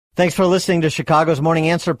Thanks for listening to Chicago's Morning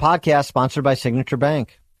Answer podcast, sponsored by Signature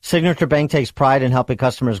Bank. Signature Bank takes pride in helping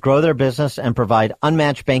customers grow their business and provide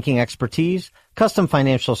unmatched banking expertise, custom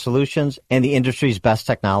financial solutions, and the industry's best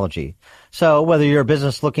technology. So whether you're a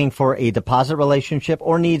business looking for a deposit relationship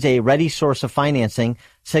or needs a ready source of financing,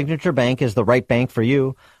 Signature Bank is the right bank for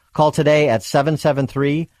you. Call today at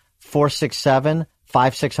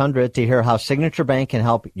 773-467-5600 to hear how Signature Bank can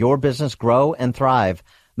help your business grow and thrive.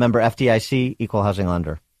 Member FDIC, Equal Housing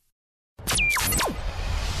Lender.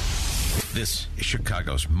 This is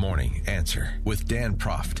Chicago's Morning Answer with Dan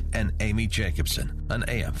Proft and Amy Jacobson on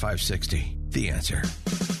AM 560. The Answer.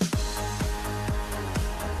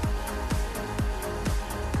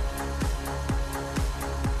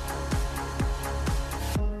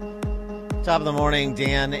 Top of the morning,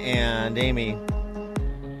 Dan and Amy.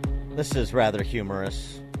 This is rather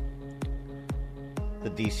humorous.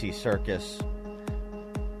 The D.C. Circus.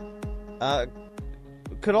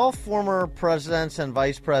 Could all former presidents and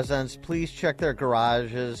vice presidents please check their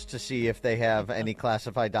garages to see if they have any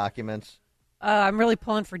classified documents? I'm really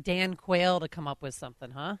pulling for Dan Quayle to come up with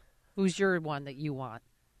something, huh? Who's your one that you want?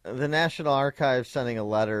 The National Archives sending a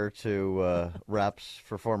letter to reps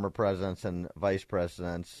for former presidents and vice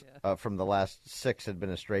presidents from the last 6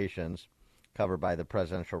 administrations covered by the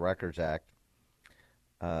Presidential Records Act,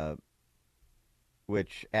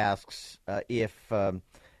 which asks if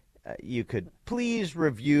you could please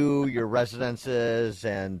review your residences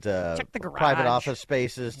and check the garage, private office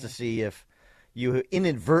spaces to see if you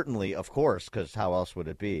inadvertently, of course, because how else would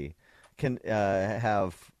it be, can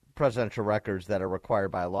have presidential records that are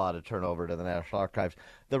required by law to turn over to the National Archives.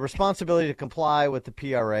 The responsibility to comply with the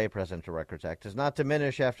PRA, Presidential Records Act, does not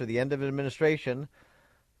diminish after the end of administration,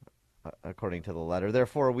 according to the letter.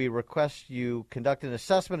 Therefore, we request you conduct an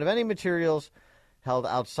assessment of any materials held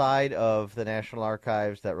outside of the National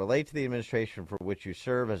Archives that relate to the administration for which you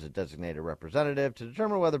serve as a designated representative to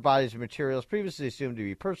determine whether bodies of materials previously assumed to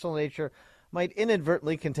be personal in nature might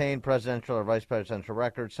inadvertently contain presidential or vice presidential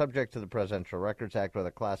records subject to the Presidential Records Act,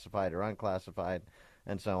 whether classified or unclassified,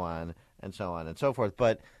 and so on, and so on, and so forth.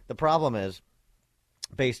 But the problem is,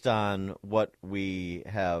 based on what we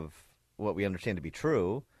understand to be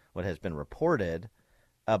true, what has been reported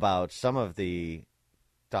about some of the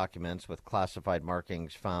documents with classified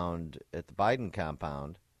markings found at the Biden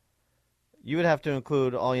compound, you would have to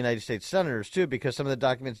include all United States senators, too, because some of the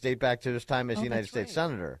documents date back to his time as United States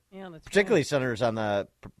senator. Yeah, that's particularly right. senators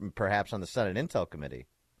perhaps on the Senate Intel Committee.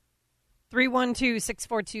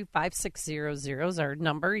 312-642-5600 is our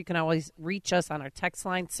number. You can always reach us on our text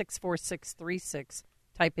line, 64636.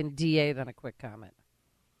 Type in DA, then a quick comment.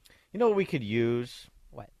 You know what we could use?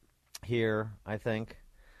 What? Here, I think.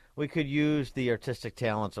 We could use the artistic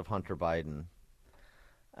talents of Hunter Biden.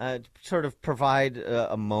 Sort of provide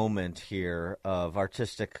a moment here of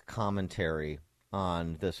artistic commentary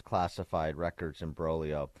on this classified records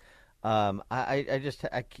imbroglio. I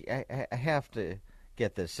have to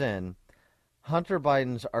get this in. Hunter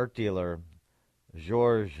Biden's art dealer,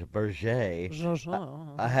 Georges Berger,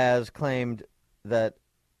 has claimed that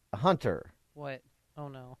Hunter What? Oh,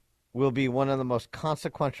 no. will be one of the most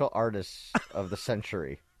consequential artists of the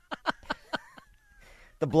century.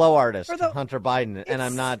 The blow artist, Hunter Biden, and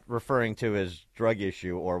I'm not referring to his drug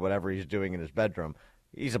issue or whatever he's doing in his bedroom.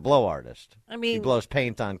 He's a blow artist. I mean, he blows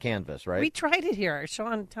paint on canvas, right? We tried it here.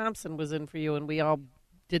 Sean Thompson was in for you, and we all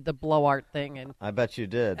did the blow art thing. And I bet you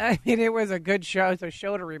did. I mean, it was a good show. It's a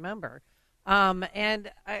show to remember.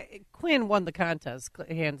 Quinn won the contest,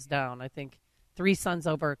 hands down. I think 3 Suns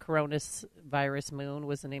Over a Coronavirus Moon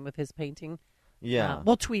was the name of his painting. Yeah.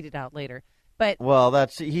 We'll tweet it out later. But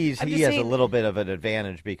he has a little bit of an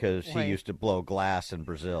advantage because he used to blow glass in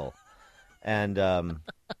Brazil, and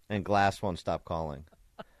glass won't stop calling.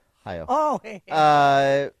 Hi-yo. Oh, hey.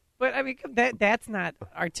 But I mean that's not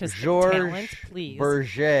artistic talent, please.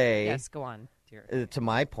 Berger. Yes, go on, dear. To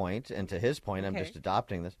my point and to his point, I'm just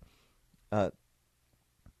adopting this. I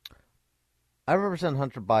represent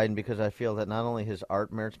Hunter Biden because I feel that not only his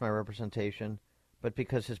art merits my representation, but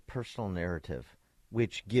because his personal narrative,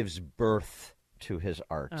 which gives birth to his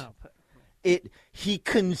art. He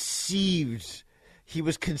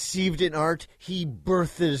was conceived in art. He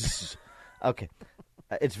births. Okay.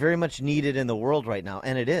 It's very much needed in the world right now,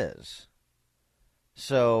 and it is.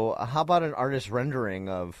 So how about an artist rendering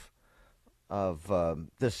of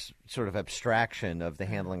this sort of abstraction of the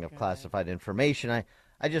handling of classified information?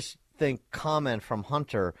 I just think comment from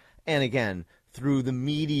Hunter, and again, through the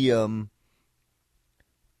medium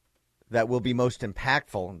that will be most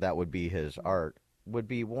impactful, that would be his art, would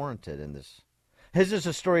be warranted in this. His is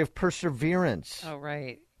a story of perseverance. Oh,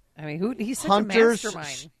 right. I mean, he's such a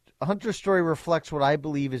mastermind. Hunter's story reflects what I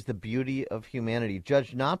believe is the beauty of humanity,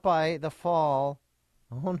 judged not by the fall,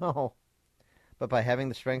 oh no, but by having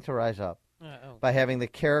the strength to rise up, by having the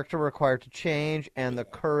character required to change and the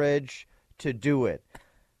courage to do it.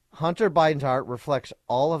 Hunter Biden's art reflects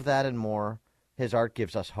all of that and more. His art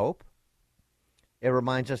gives us hope. It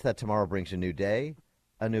reminds us that tomorrow brings a new day,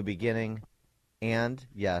 a new beginning, and,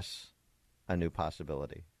 yes, a new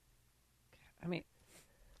possibility. I mean,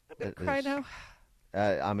 I'm going to cry now.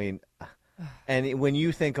 And when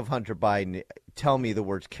you think of Hunter Biden, tell me the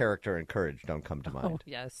words character and courage don't come to mind. Oh,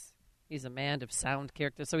 yes. He's a man of sound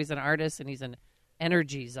character. So he's an artist and he's an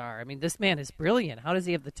energy czar. I mean, this man is brilliant. How does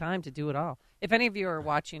he have the time to do it all? If any of you are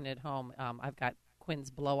watching at home, I've got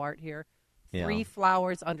Quinn's blow art here. Yeah. 3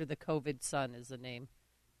 Flowers Under the COVID Sun is the name.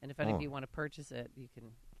 And if any of you want to purchase it, you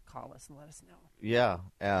can call us and let us know. Yeah.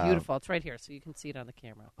 Beautiful. It's right here, so you can see it on the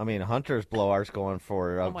camera. I mean, Hunter's blow art's going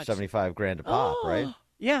for $75,000 a pop, right?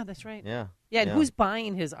 Yeah, that's right. Yeah. Yeah, and who's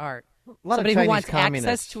buying his art? A lot Somebody of Chinese who wants communists.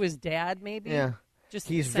 access to his dad, maybe? Yeah. Just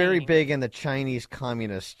He's insane. very big in the Chinese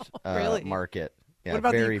communist Really? market. Yeah, what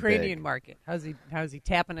about the very Ukrainian big. market? How's he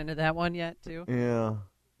tapping into that one yet, too? Yeah.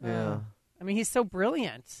 I mean, he's so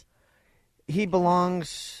brilliant. He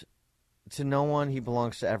belongs to no one. He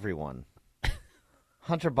belongs to everyone.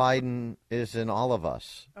 Hunter Biden is in all of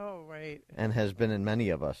us. Oh, right. And has been in many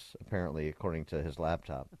of us, apparently, according to his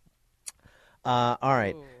laptop. All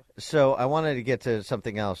right. Ooh. So I wanted to get to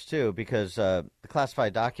something else, too, because the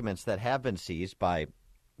classified documents that have been seized by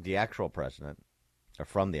the actual president, or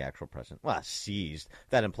from the actual president, well, seized,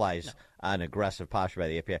 that implies an aggressive posture by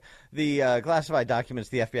the FBI. The classified documents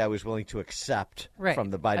the FBI was willing to accept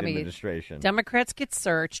from the Biden administration. Democrats get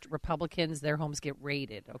searched. Republicans, their homes get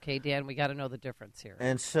raided. Okay, Dan, we got to know the difference here.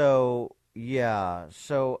 And so,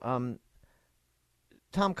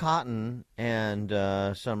 Tom Cotton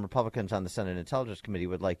and some Republicans on the Senate Intelligence Committee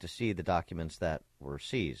would like to see the documents that were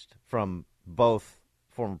seized from both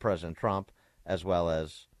former President Trump as well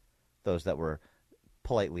as those that were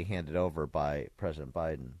politely handed over by President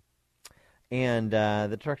Biden. And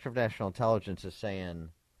the Director of National Intelligence is saying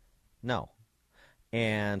no.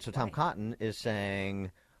 And so Tom Cotton is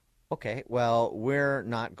saying, okay, well, we're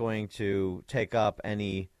not going to take up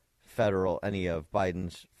any of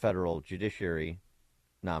Biden's federal judiciary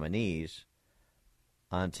nominees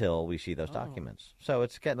until we see those documents. So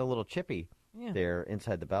it's getting a little chippy there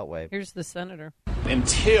inside the Beltway. Here's the senator.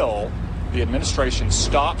 Until the administration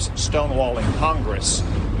stops stonewalling Congress,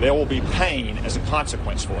 there will be pain as a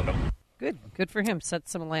consequence for them. Good for him. Set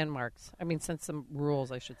some landmarks. Set some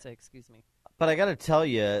rules, I should say. Excuse me. But I got to tell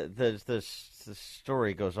you, this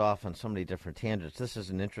story goes off on so many different tangents. This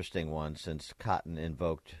is an interesting one since Cotton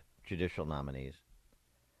invoked judicial nominees.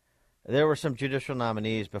 There were some judicial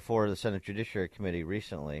nominees before the Senate Judiciary Committee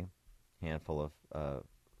recently, a handful of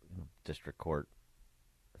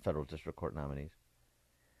federal district court nominees.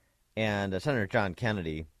 And Senator John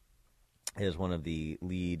Kennedy is one of the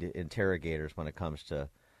lead interrogators when it comes to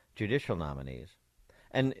judicial nominees.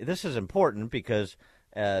 And this is important because,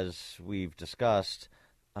 as we've discussed,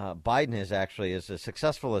 Biden is actually, as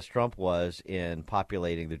successful as Trump was in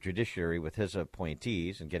populating the judiciary with his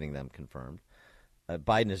appointees and getting them confirmed,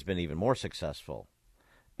 Biden has been even more successful.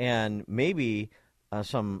 And maybe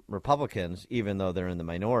some Republicans, even though they're in the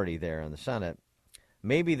minority there in the Senate,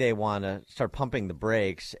 maybe they want to start pumping the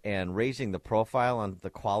brakes and raising the profile on the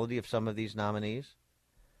quality of some of these nominees.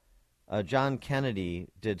 John Kennedy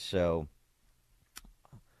did so,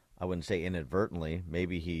 I wouldn't say inadvertently.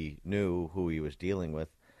 Maybe he knew who he was dealing with.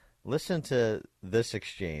 Listen to this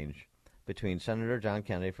exchange between Senator John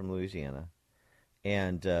Kennedy from Louisiana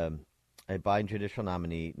and a Biden judicial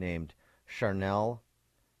nominee named Charnel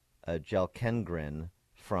Jelkengren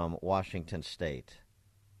from Washington State.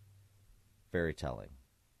 Very telling.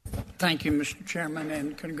 Thank you, Mr. Chairman,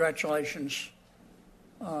 and congratulations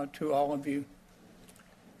to all of you.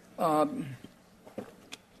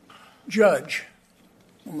 Judge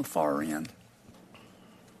on the far end,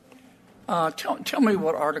 tell me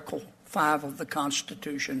what Article 5 of the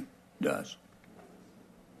Constitution does.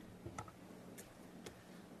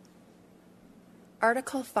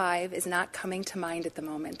 Article 5 is not coming to mind at the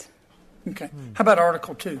moment. Okay. How about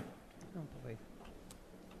Article 2? Oh, boy.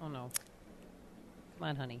 Oh, no. Come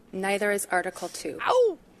on, honey. Neither is Article 2.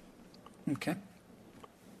 Ow! Okay.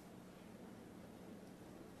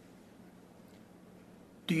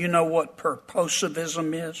 Do you know what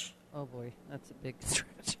purposivism is? Oh, boy. That's a big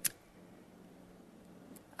stretch.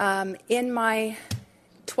 In my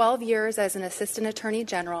 12 years as an assistant attorney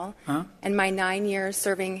general and my 9 years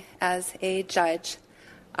serving as a judge,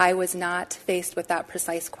 I was not faced with that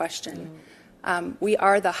precise question. We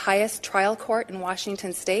are the highest trial court in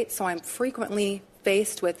Washington state, so I'm frequently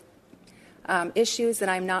faced with issues that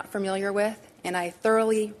I'm not familiar with, and I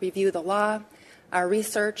thoroughly review the law,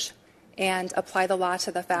 research, and apply the law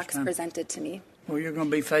to the facts presented to me. Well, you're going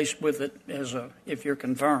to be faced with it if you're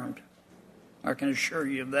confirmed. I can assure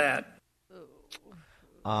you of that.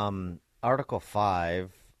 Article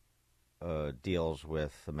 5 deals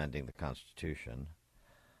with amending the Constitution.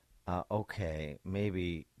 Okay,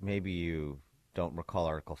 maybe you don't recall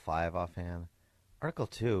Article 5 offhand. Article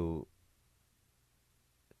 2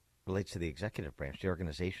 relates to the executive branch, the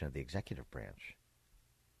organization of the executive branch.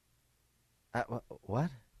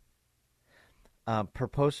 What?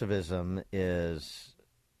 Purposivism is,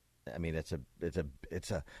 I mean, it's a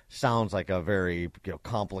sounds like a very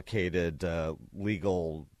complicated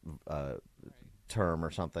legal term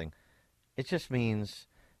or something. It just means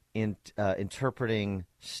interpreting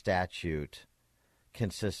statute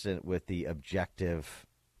consistent with the objective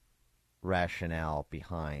rationale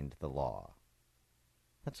behind the law.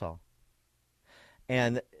 That's all.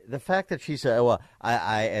 And the fact that she said, well,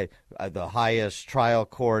 I the highest trial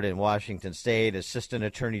court in Washington State, Assistant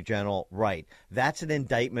Attorney General, right. That's an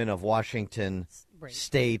indictment of Washington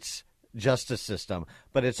State's justice system.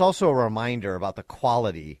 But it's also a reminder about the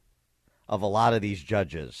quality of a lot of these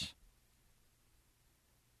judges.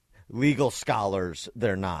 Legal scholars,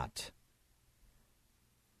 they're not.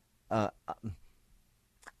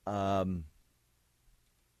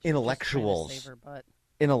 Intellectuals,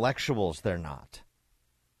 they're not.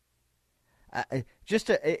 That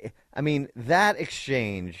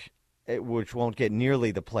exchange, which won't get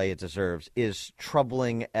nearly the play it deserves, is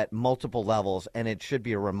troubling at multiple levels, and it should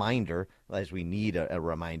be a reminder, as we need a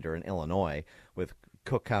reminder in Illinois with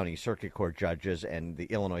Cook County Circuit Court judges and the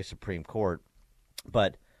Illinois Supreme Court.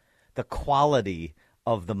 But the quality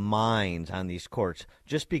of the minds on these courts,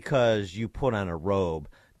 just because you put on a robe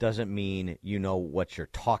doesn't mean you know what you're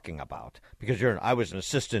talking about. Because I was an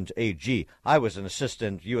assistant AG, I was an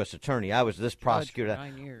assistant U.S. attorney, I was this prosecutor.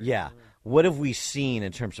 9 years. Yeah. What have we seen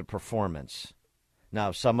in terms of performance?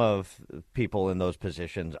 Now, some of the people in those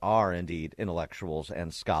positions are indeed intellectuals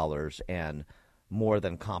and scholars and more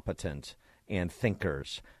than competent and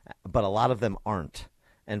thinkers, but a lot of them aren't.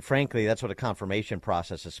 And frankly, that's what a confirmation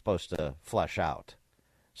process is supposed to flesh out.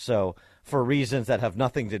 So for reasons that have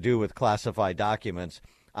nothing to do with classified documents,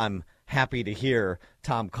 I'm happy to hear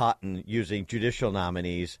Tom Cotton using judicial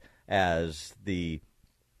nominees as the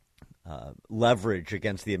leverage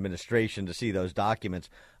against the administration to see those documents.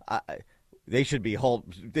 They should be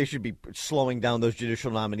slowing down those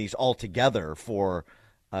judicial nominees altogether for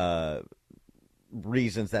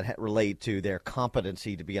reasons that relate to their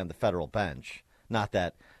competency to be on the federal bench. Not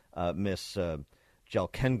that Miss Jel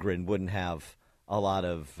Kengren wouldn't have a lot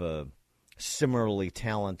of similarly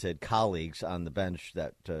talented colleagues on the bench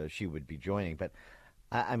that she would be joining. But,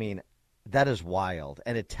 I mean, that is wild.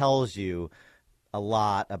 And it tells you a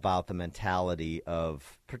lot about the mentality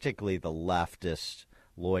of particularly the leftist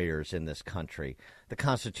lawyers in this country. The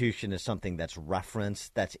Constitution is something that's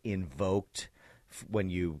referenced, that's invoked when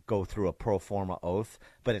you go through a pro forma oath,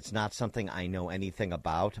 but it's not something I know anything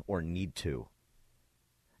about or need to.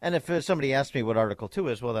 And if somebody asks me what Article 2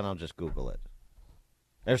 is, well, then I'll just Google it.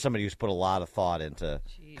 There's somebody who's put a lot of thought into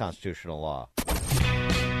constitutional law.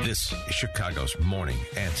 This is Chicago's Morning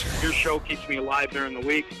Answer. Your show keeps me alive during the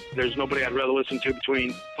week. There's nobody I'd rather listen to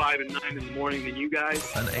between 5 and 9 in the morning than you guys.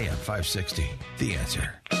 On AM 560, The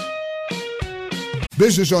Answer.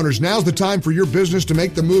 Business owners, now's the time for your business to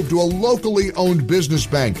make the move to a locally owned business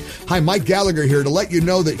bank. Hi, Mike Gallagher here to let you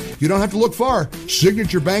know that you don't have to look far.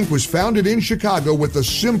 Signature Bank was founded in Chicago with a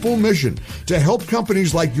simple mission to help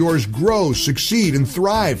companies like yours grow, succeed, and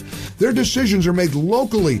thrive. Their decisions are made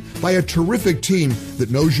locally by a terrific team that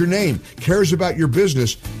knows your name, cares about your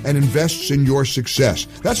business, and invests in your success.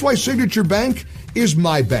 That's why Signature Bank is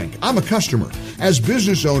my bank. I'm a customer. As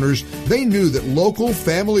business owners, they knew that local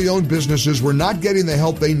family-owned businesses were not getting the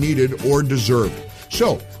help they needed or deserved.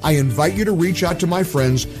 So I invite you to reach out to my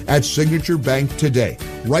friends at Signature Bank today.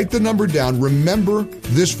 Write the number down. Remember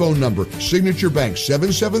this phone number, Signature Bank,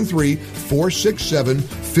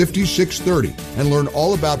 773-467-5630, and learn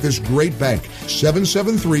all about this great bank,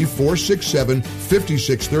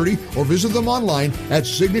 773-467-5630, or visit them online at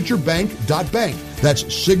signaturebank.bank. That's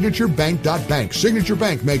signaturebank.bank. Signature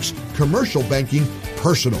Bank makes commercial banking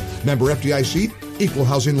personal. Member FDIC, equal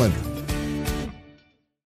housing lender.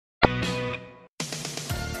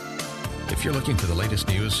 If you're looking for the latest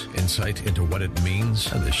news, insight into what it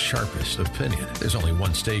means, and the sharpest opinion, there's only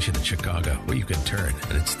one station in Chicago where you can turn,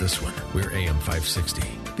 and it's this one. We're AM 560,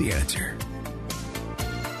 The Answer.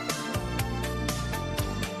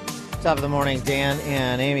 Top of the morning, Dan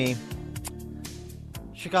and Amy.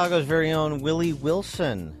 Chicago's very own Willie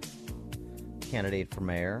Wilson, candidate for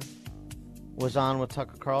mayor, was on with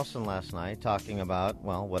Tucker Carlson last night talking about,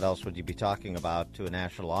 well, what else would you be talking about to a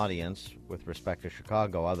national audience with respect to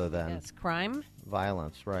Chicago other than Yes, crime.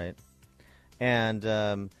 violence, right?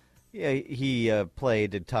 And he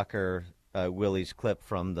played Tucker Willie's clip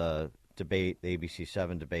from the debate, the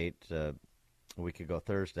ABC7 debate a week ago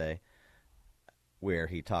Thursday, where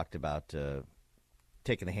he talked about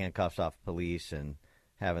taking the handcuffs off police and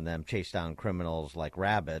having them chase down criminals like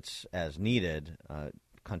rabbits as needed,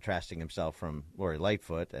 contrasting himself from Lori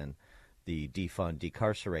Lightfoot and the defund,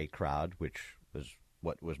 decarcerate crowd, which was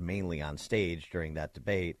what was mainly on stage during that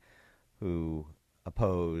debate, who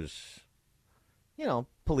oppose,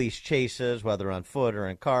 police chases, whether on foot or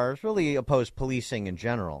in cars, really oppose policing in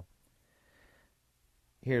general.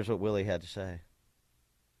 Here's what Willie had to say.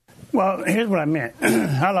 Well, here's what I meant.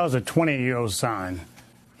 I lost a 20-year-old son.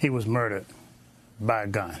 He was murdered by a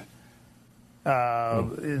gun.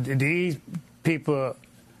 These people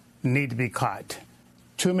need to be caught.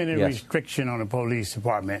 Too many restrictions on the police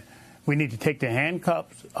department. We need to take the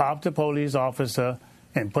handcuffs off the police officer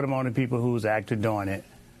and put them on the people who's actually doing it.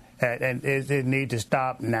 And it needs to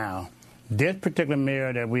stop now. This particular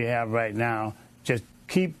mayor that we have right now just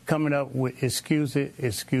keep coming up with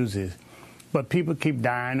excuses. But people keep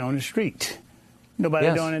dying on the street.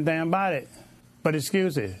 Nobody doing anything about it but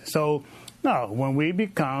excuses. So, no, when we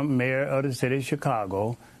become mayor of the city of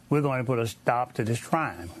Chicago, we're going to put a stop to this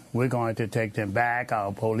crime. We're going to take them back,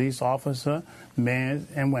 our police officer, men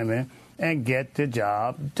and women, and get the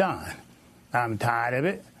job done. I'm tired of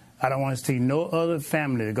it. I don't want to see no other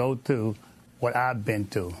family to go through what I've been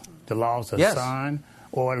through, to lose a son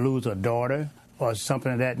or lose a daughter or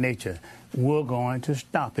something of that nature. We're going to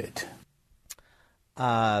stop it.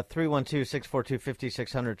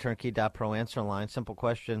 312-642-5600, turnkey.pro answer line. Simple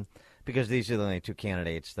question, because these are the only two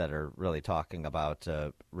candidates that are really talking about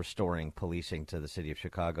restoring policing to the city of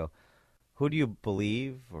Chicago. Who do you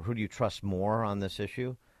believe or who do you trust more on this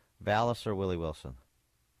issue, Vallis or Willie Wilson?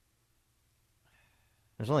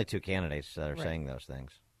 There's only two candidates that are saying those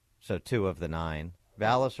things. So 2 of the 9.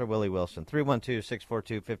 Vallis or Willie Wilson.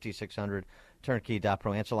 312-642-5600,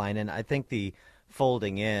 turnkey.pro answer line. And I think the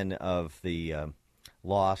folding in of the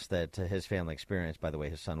loss that his family experienced, by the way,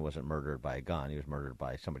 his son wasn't murdered by a gun. He was murdered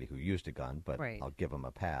by somebody who used a gun, but I'll give him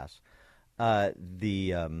a pass.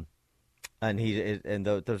 And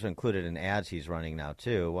those are included in ads he's running now,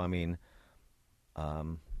 too. I mean,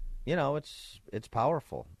 it's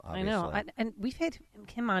powerful, obviously. I know. And we've had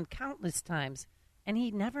him on countless times, and he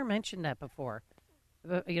never mentioned that before.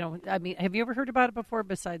 I mean, have you ever heard about it before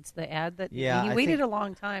besides the ad? He waited a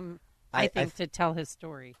long time, I think, to tell his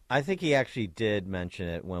story. I think he actually did mention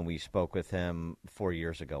it when we spoke with him 4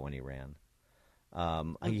 years ago when he ran.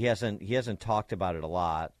 He hasn't talked about it a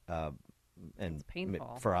lot, and it's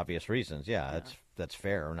painful for obvious reasons. That's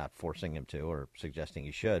fair. We're not forcing him to or suggesting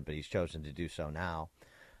he should, but he's chosen to do so now.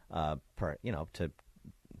 To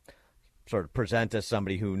sort of present as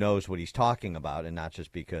somebody who knows what he's talking about, and not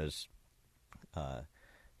just because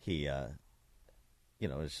he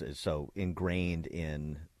is so ingrained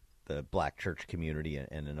in the black church community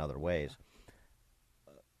and in other ways.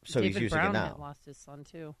 So David he's using Brown it now. had lost his son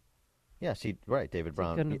too. Yes, David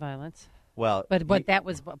Brown. Gun violence. Well, but that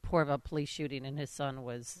was more of a police shooting, and his son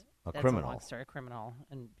was a criminal. A long story, a criminal,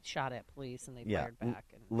 and shot at police, and they fired back.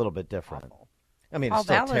 A little bit different. Awful. I mean, Paul it's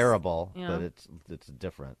still Vallis, terrible, but it's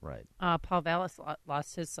different, right? Paul Vallis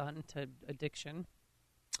lost his son to addiction.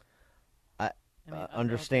 I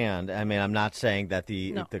understand. I mean, I'm not saying that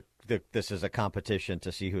this is a competition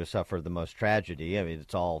to see who has suffered the most tragedy. I mean,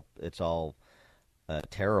 it's all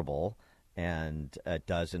terrible, and it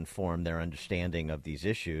does inform their understanding of these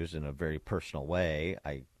issues in a very personal way.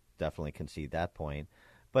 I definitely concede that point,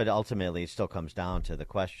 but ultimately, it still comes down to the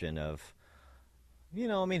question of,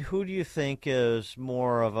 who do you think is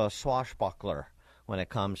more of a swashbuckler when it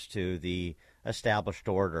comes to the established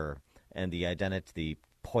order and the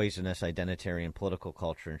poisonous identitarian political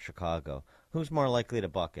culture in Chicago? Who's more likely to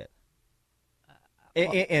buck it?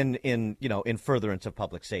 In furtherance of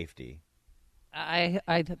public safety?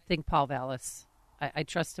 I think Paul Vallis. I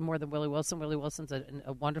trust him more than Willie Wilson. Willie Wilson's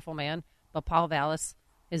a wonderful man, but Paul Vallis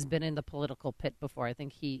has been in the political pit before. I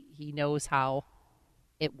think he knows how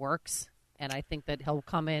it works, and I think that he'll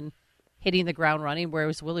come in hitting the ground running,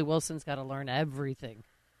 whereas Willie Wilson's got to learn everything.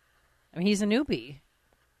 I mean, he's a newbie,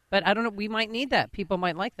 but I don't know. We might need that. People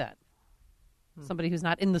might like that. Somebody who's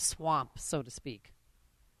not in the swamp, so to speak.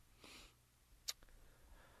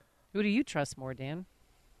 Who do you trust more, Dan?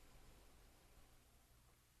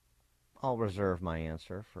 I'll reserve my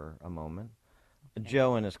answer for a moment.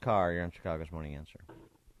 Joe in his car, you're on Chicago's Morning Answer.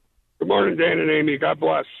 Good morning, Dan and Amy. God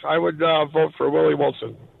bless. I would vote for Willie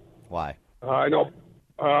Wilson. Why? I know.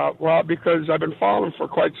 Well, because I've been following him for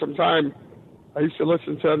quite some time. I used to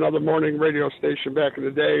listen to another morning radio station back in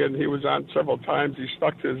the day, and he was on several times. He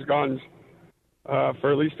stuck to his guns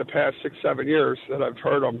for at least the past 6-7 years that I've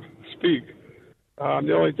heard him speak.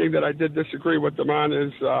 The only thing that I did disagree with him on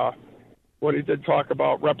is when he did talk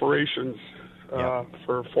about reparations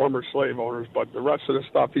for former slave owners. But the rest of the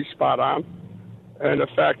stuff, he's spot on. And the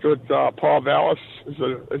fact that Paul Vallas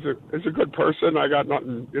is a good person, I got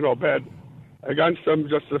nothing bad against him.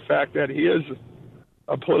 Just the fact that he is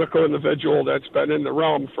a political individual that's been in the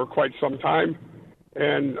realm for quite some time,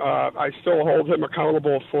 and I still hold him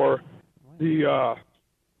accountable for the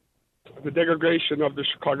degradation of the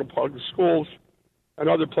Chicago public schools and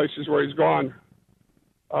other places where he's gone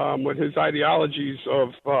with his ideologies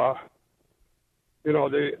of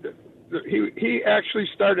he actually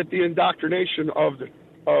started the indoctrination of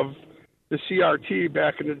the CRT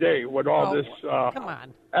back in the day with all this come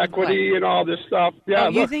on. equity and all this stuff. Yeah,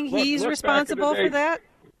 you think he's responsible for that?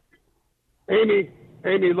 Amy,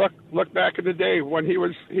 look back in the day when he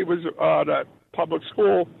was the public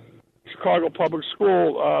school, Chicago public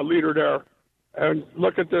school leader there, and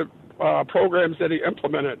look at the programs that he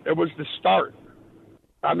implemented. It was the start.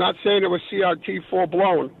 I'm not saying it was CRT full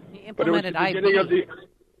blown, but it was the beginning of the.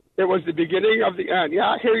 It was the beginning of the end. Yeah,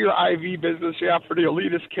 I hear your IV business. Yeah, for the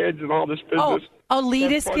elitist kids and all this business. Oh,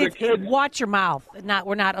 elitist kids? Watch your mouth.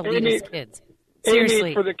 We're not elitist kids.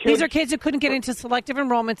 Seriously, these are kids who couldn't get into selective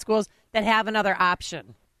enrollment schools that have another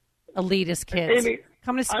option. Elitist kids. Amy,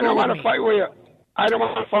 come to school. I don't want to fight with you. I don't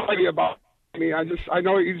want to fight with you about me. I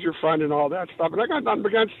know he's your friend and all that stuff, and I got nothing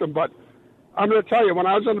against him. But I'm going to tell you, when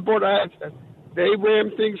I was on the board, they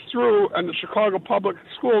ran things through on the Chicago public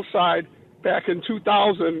school side. Back in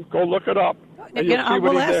 2000, go look it up, and you'll see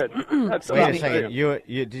what he did. Wait a second. You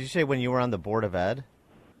did you say when you were on the Board of Ed?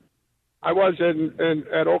 I was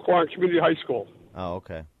at Oak Lawn Community High School. Oh,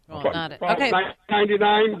 okay. Well, from, not it. From Okay.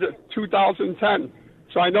 1999 to 2010.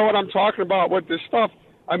 So I know what I'm talking about with this stuff.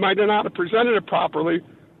 I might not have presented it properly,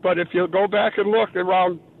 but if you go back and look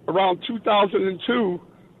around 2002,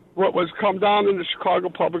 what was come down in the Chicago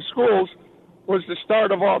public schools was the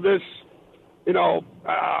start of all this,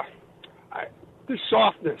 this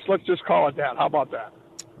softness, let's just call it that. How about that?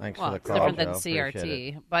 Thanks for the it's call, different Joe. than CRT.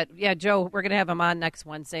 Appreciate it. But, yeah, Joe, we're going to have him on next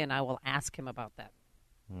Wednesday, and I will ask him about that.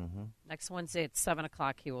 Mm-hmm. Next Wednesday at 7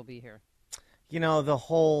 o'clock, he will be here. The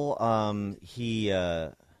whole he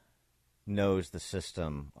knows the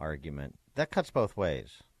system argument, that cuts both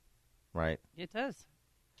ways, right? It does.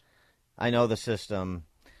 I know the system,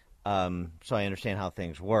 so I understand how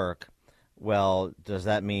things work. Well, does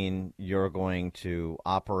that mean you're going to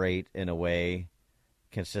operate in a way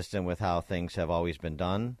consistent with how things have always been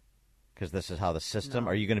done? Because this is how the system...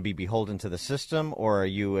 No. Are you going to be beholden to the system, or are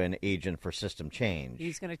you an agent for system change?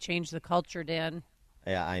 He's going to change the culture, Dan.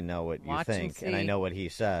 Yeah, I know what you Watch think, and I see. know what he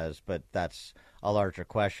says, but that's a larger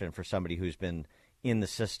question for somebody who's been in the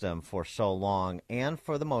system for so long, and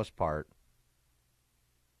for the most part,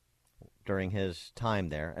 during his time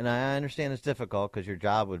there. And I understand it's difficult because your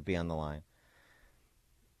job would be on the line.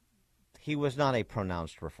 He was not a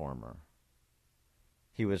pronounced reformer.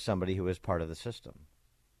 He was somebody who was part of the system.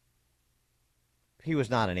 He was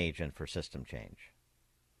not an agent for system change.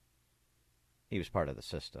 He was part of the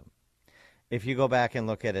system. If you go back and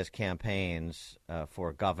look at his campaigns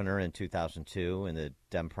for governor in 2002 in the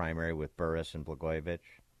Dem primary with Burris and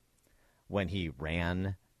Blagojevich, when he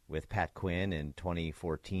ran with Pat Quinn in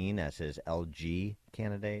 2014 as his LG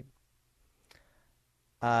candidate,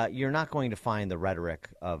 you're not going to find the rhetoric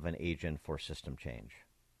of an agent for system change.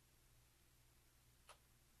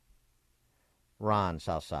 Ron,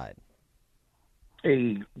 Southside.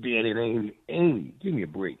 Hey, Dan and Amy, give me a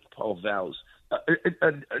break. Paul Vallas.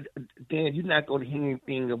 Dan, you're not going to hear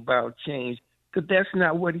anything about change because that's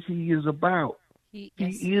not what he is about. He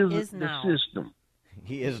is the now. system.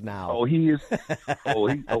 He is now. Oh, he is.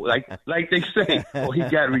 like they say. Oh, he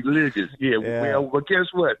got religious. Yeah. Well, but guess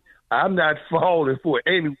what? I'm not falling for it.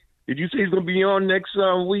 Amy, did you say he's going to be on next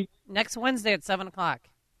week? Next Wednesday at 7 o'clock.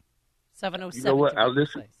 7:07. You know what? I'll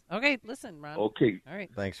listen. Okay, listen, Ron. Okay. All right.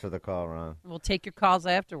 Thanks for the call, Ron. We'll take your calls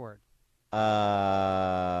afterward.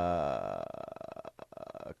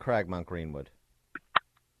 Craig, Mount Greenwood.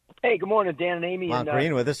 Hey, good morning, Dan and Amy. Mount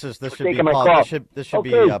Greenwood. This should be taking my Paul. call. This should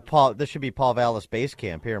Okay. be Paul. This should be Paul Vallis base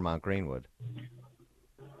camp here, in Mount Greenwood.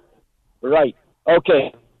 Right.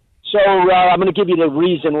 Okay. So I'm going to give you the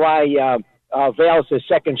reason why Vallis is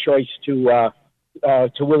second choice to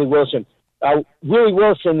Willie Wilson. Willie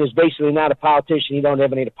Wilson is basically not a politician. He don't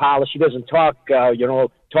have any polish. He doesn't talk,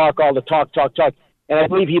 talk all the talk. And I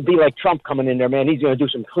believe he'd be like Trump coming in there, man. He's going to do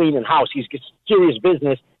some cleaning house. He's got serious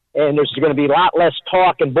business, and there's going to be a lot less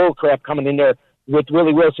talk and bullcrap coming in there with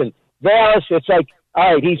Willie Wilson. Vallis, it's like,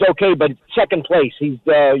 all right, he's okay, but second place. He's,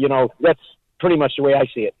 that's pretty much the way I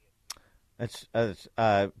see it.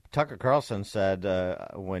 Tucker Carlson said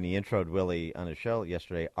when he introed Willie on his show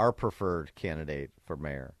yesterday, our preferred candidate for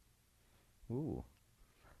mayor. Ooh,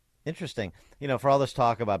 interesting. For all this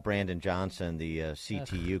talk about Brandon Johnson, the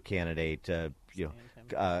CTU candidate,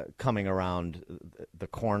 coming around the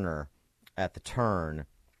corner at the turn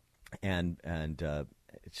and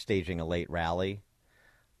staging a late rally.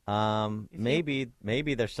 Maybe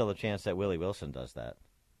there's still a chance that Willie Wilson does that.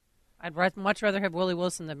 I'd much rather have Willie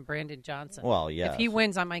Wilson than Brandon Johnson. Well, yeah. If he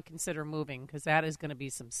wins, I might consider moving because that is going to be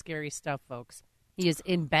some scary stuff, folks. He is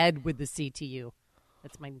in bed with the CTU.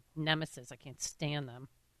 That's my nemesis. I can't stand them.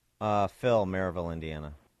 Phil, Maryville,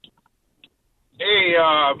 Indiana. Hey,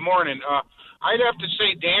 morning. I'd have to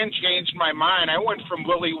say Dan changed my mind. I went from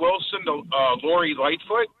Willie Wilson to Lori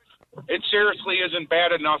Lightfoot. It seriously isn't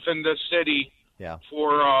bad enough in this city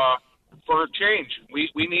for a change.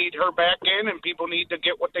 We need her back in, and people need to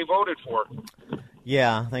get what they voted for.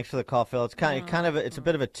 Yeah, thanks for the call, Phil. It's it's a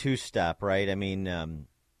bit of a two-step, right? I mean,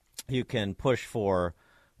 you can push for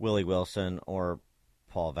Willie Wilson or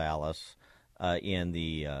Paul Vallis in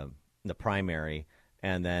the primary,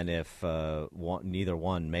 and then if neither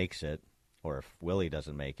one makes it, or if Willie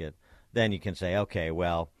doesn't make it, then you can say, okay,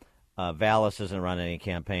 well, Vallis isn't running any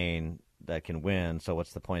campaign that can win, so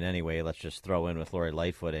what's the point anyway? Let's just throw in with Lori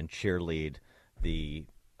Lightfoot and cheerlead the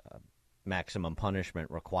maximum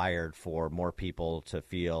punishment required for more people to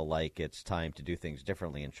feel like it's time to do things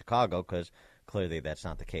differently in Chicago, because clearly that's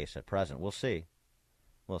not the case at present. We'll see.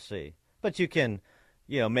 But you can,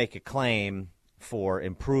 make a claim for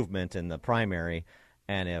improvement in the primary,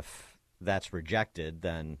 and if that's rejected,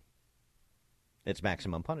 then it's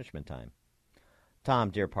maximum punishment time.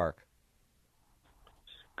 Tom, Deer Park.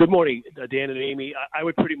 Good morning, Dan and Amy. I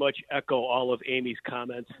would pretty much echo all of Amy's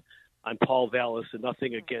comments on Paul Vallis, and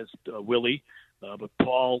nothing against Willie. But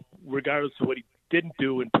Paul, regardless of what he didn't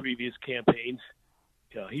do in previous campaigns,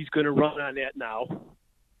 he's going to run on that now.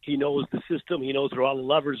 He knows the system. He knows where all the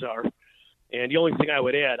levers are. And the only thing I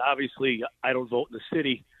would add, obviously, I don't vote in the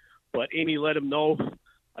city, but Amy let him know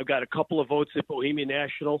I've got a couple of votes at Bohemian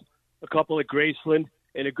National, a couple at Graceland,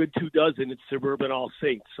 and a good 24 at Suburban All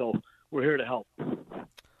Saints. So we're here to help.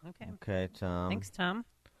 Okay, Tom. Thanks, Tom.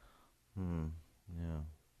 Yeah.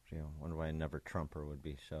 I wonder why Never Trumper would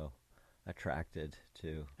be so attracted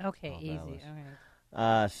to. Okay, Paul easy. Vallis.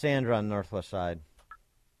 All right. Sandra on Northwest Side.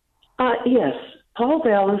 Yes, Paul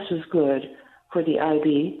Vallis is good for the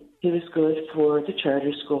IB. He was good for the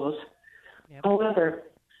charter schools. Yep. However,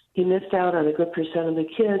 he missed out on a good percent of the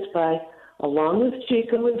kids by, along with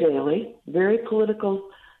Chico and Daley, very political,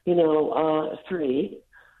 three,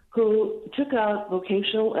 who took out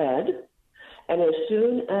vocational ed. And as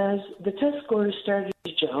soon as the test scores started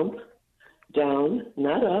to jump down,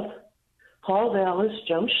 not up, Paul Vallis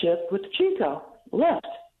jumped ship with Chico, left.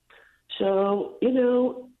 So,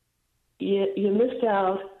 you missed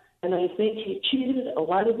out, and I think he cheated a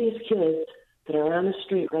lot of these kids that are on the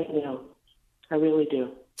street right now. I really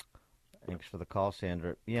do. Thanks for the call,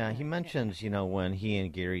 Sandra. Yeah, he mentions, when he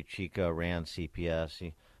and Gary Chico ran CPS,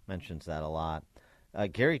 he mentions that a lot.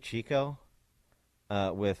 Gary Chico,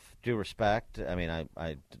 with due respect, I mean,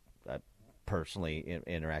 I personally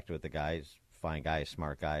interacted with the guy. He's a fine guy,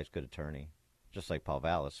 smart guy, he's a good attorney. Just like Paul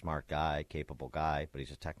Vallis, smart guy, capable guy, but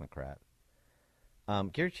he's a technocrat.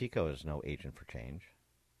 Gary Chico is no agent for change.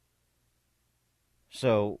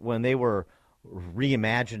 So when they were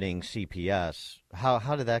reimagining CPS,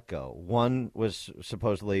 how did that go? One was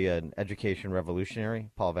supposedly an education revolutionary,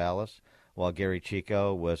 Paul Vallis, while Gary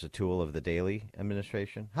Chico was a tool of the Daley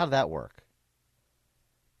administration. How did that work?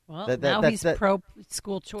 Well, now he's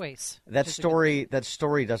pro-school choice. That story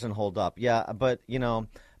doesn't hold up. Yeah, but, I know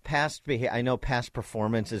past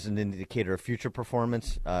performance is an indicator of future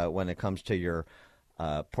performance when it comes to your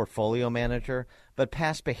portfolio manager, but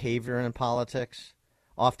past behavior in politics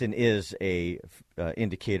often is a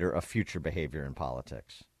indicator of future behavior in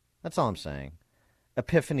politics. That's all I'm saying.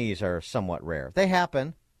 Epiphanies are somewhat rare. They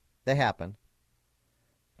happen.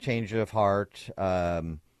 Change of heart,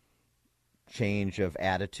 change of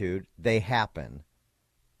attitude, they happen.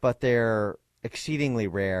 But they're exceedingly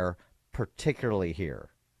rare, particularly here.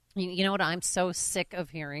 You know what I'm so sick of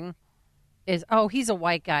hearing is, he's a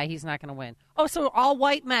white guy, he's not going to win. So all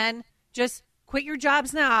white men, just quit your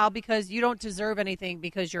jobs now because you don't deserve anything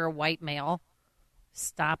because you're a white male.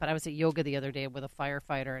 stop it. I was at yoga the other day with a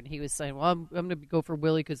firefighter, and he was saying, well, I'm going to go for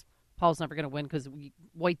Willie because Paul's never going to win because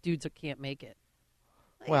white dudes can't make it.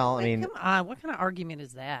 Well, I mean, come on, what kind of argument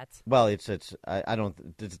is that? Well, it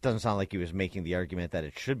doesn't sound like he was making the argument that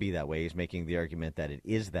it should be that way. He's making the argument that it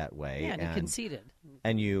is that way. Yeah, and he conceded.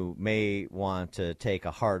 And you may want to take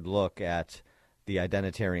a hard look at the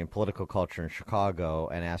identitarian political culture in Chicago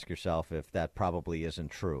and ask yourself if that probably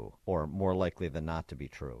isn't true, or more likely than not to be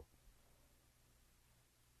true.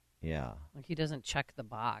 Yeah. Like he doesn't check the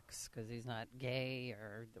box because he's not gay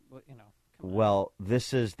or, Well,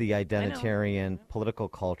 this is the identitarian political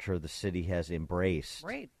culture the city has embraced.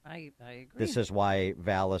 Right, I agree. This is why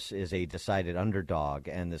Vallas is a decided underdog,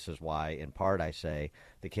 and this is why, in part, I say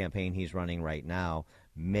the campaign he's running right now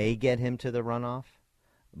may get him to the runoff,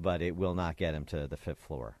 but it will not get him to the fifth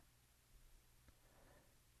floor.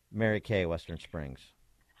 Mary Kay, Western Springs.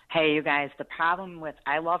 Hey, you guys, the problem with,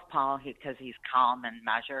 I love Paul because he's calm and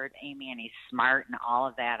measured, Amy, and he's smart and all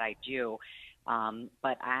of that I do.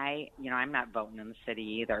 But I'm not voting in the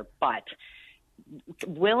city either. But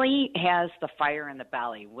Willie has the fire in the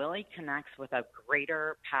belly. Willie connects with a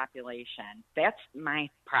greater population. That's my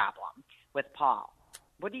problem with Paul.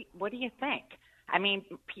 What do you think? I mean,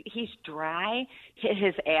 he's dry.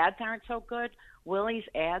 His ads aren't so good. Willie's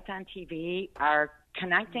ads on TV are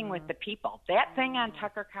connecting with the people. That thing on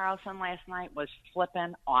Tucker Carlson last night was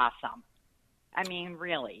flippin' awesome. I mean,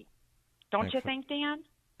 really. Don't you think, Dan?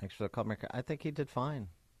 Thanks for the call, America. I think he did fine.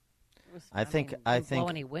 I think blow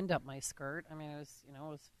any wind up my skirt. I mean, it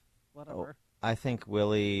was whatever. I think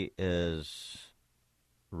Willie is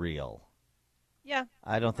real. Yeah.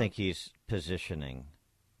 I don't think he's positioning.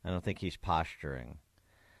 I don't think he's posturing.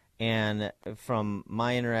 And from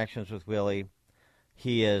my interactions with Willie,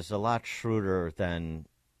 he is a lot shrewder than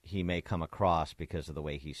he may come across because of the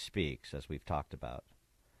way he speaks, as we've talked about.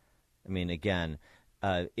 I mean, again,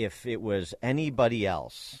 if it was anybody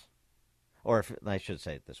else, or if I should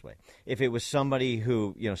say it this way, if it was somebody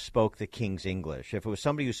who spoke the King's English, if it was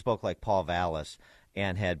somebody who spoke like Paul Vallas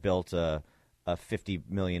and had built a $50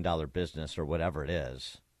 million business or whatever it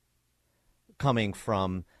is, coming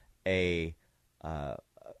from being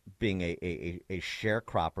a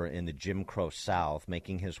sharecropper in the Jim Crow South,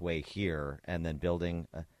 making his way here, and then building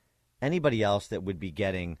anybody else that would be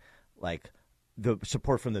getting like the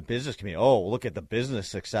support from the business community. Oh, look at the business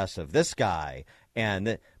success of this guy,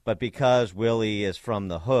 but because Willie is from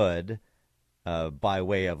the hood, by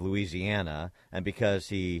way of Louisiana, and because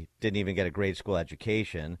he didn't even get a grade school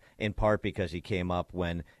education, in part because he came up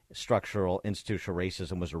when structural institutional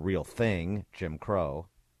racism was a real thing, Jim Crow.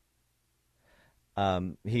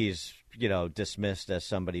 He's, dismissed as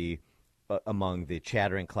somebody among the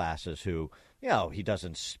chattering classes who, he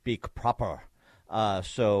doesn't speak proper.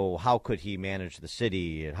 So how could he manage the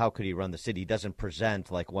city? How could he run the city? He doesn't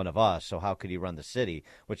present like one of us, so how could he run the city?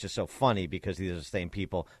 Which is so funny because these are the same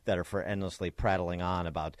people that are endlessly prattling on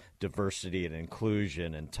about diversity and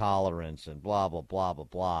inclusion and tolerance and blah, blah, blah, blah,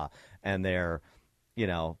 blah. And they're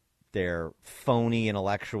phony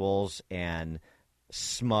intellectuals and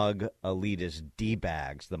smug elitist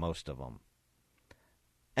D-bags, the most of them.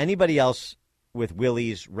 Anybody else with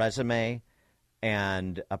Willie's resume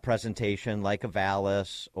and a presentation like a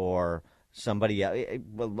Vallas or somebody,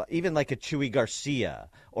 even like a Chuy Garcia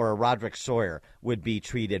or a Roderick Sawyer, would be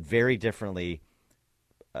treated very differently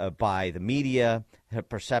by the media. Her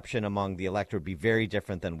perception among the electorate would be very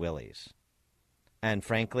different than Willie's. And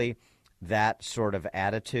frankly, that sort of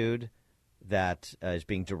attitude that is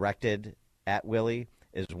being directed at Willie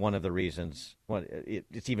is one of the reasons.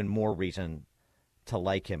 It's even more reason to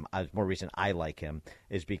like him. More reason I like him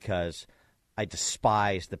is because I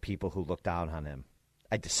despise the people who look down on him.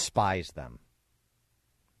 I despise them.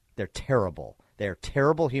 They're terrible. They're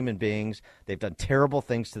terrible human beings. They've done terrible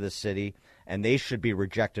things to the city, and they should be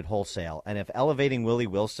rejected wholesale. And if elevating Willie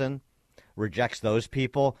Wilson rejects those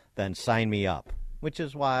people, then sign me up, which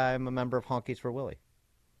is why I'm a member of Honkies for Willie.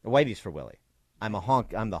 Whitey's for Willie. I'm the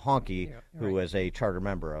honky who is a charter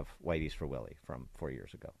member of Whitey's for Willie from 4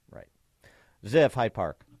 years ago. Right. Ziff, Hyde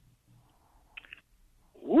Park.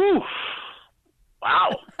 Oof.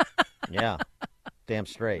 Wow. Yeah. Damn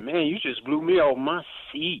straight. Man, you just blew me off my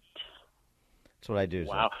seat. That's what I do.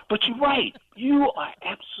 Wow. But you're right. You are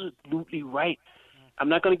absolutely right. I'm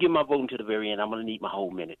not going to give my vote until the very end. I'm going to need my whole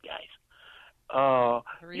minute, guys.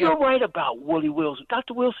 You're right about Willie Wilson.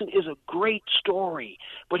 Dr. Wilson is a great story.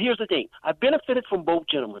 But here's the thing. I benefited from both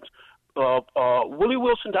gentlemen. Willie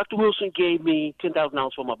Wilson, Dr. Wilson gave me $10,000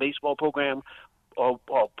 for my baseball program.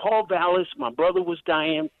 Paul Vallis, my brother was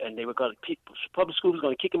dying, and they were going to public school was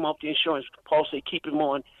going to kick him off the insurance. Paul said keep him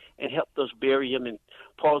on and helped us bury him, and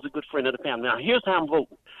Paul's a good friend of the family. Now, here's how I'm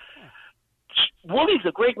voting. Willie's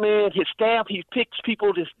a great man. His staff, he picks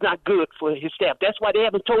people that's not good for his staff. That's why they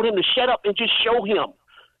haven't told him to shut up and just show him.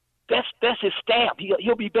 That's his staff.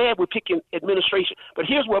 He'll be bad with picking administration. But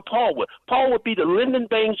here's where Paul would. Paul would be the Lyndon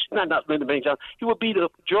Baines, not Lyndon Baines, he would be the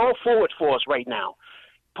Gerald Ford for us right now.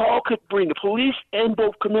 Paul could bring the police and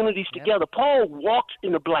both communities together. Paul walks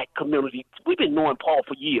in the black community. We've been knowing Paul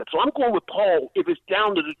for years. So I'm going with Paul. If it's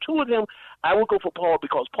down to the two of them, I will go for Paul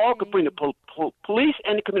because Paul could bring the police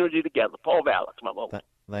and the community together. Paul Vallis, my vote.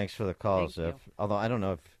 Thanks for the call, Ziff. Although I don't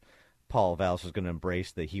know if Paul Vallis is going to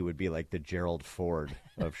embrace that he would be like the Gerald Ford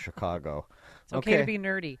of Chicago. It's okay to be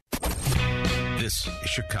nerdy. This is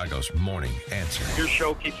Chicago's Morning Answer. Your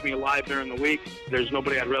show keeps me alive during the week. There's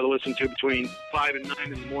nobody I'd rather listen to between 5 and 9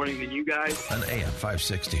 in the morning than you guys. On AM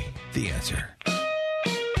 560, The Answer.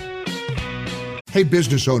 Hey,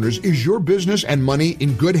 business owners, is your business and money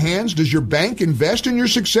in good hands? Does your bank invest in your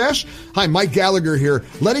success? Hi, Mike Gallagher here,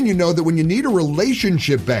 letting you know that when you need a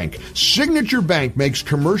relationship bank, Signature Bank makes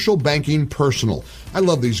commercial banking personal. I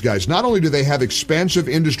love these guys. Not only do they have expansive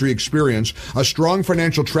industry experience, a strong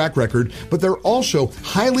financial track record, but they're also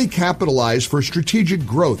highly capitalized for strategic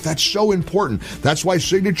growth. That's so important. That's why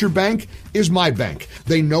Signature Bank is my bank.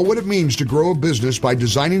 They know what it means to grow a business by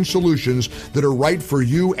designing solutions that are right for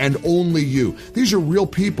you and only you. These are real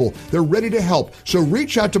people. They're ready to help. So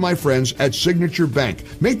reach out to my friends at Signature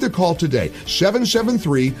Bank. Make the call today,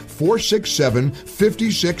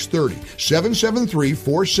 773-467-5630,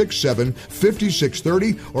 773-467-5630,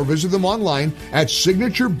 or visit them online at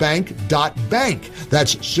signaturebank.bank.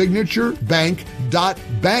 That's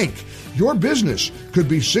signaturebank.bank. Your business could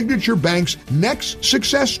be Signature Bank's next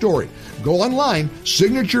success story. Go online,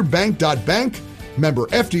 signaturebank.bank, member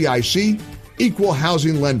FDIC, equal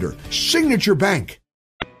housing lender. Signature Bank.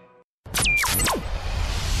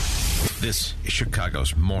 This is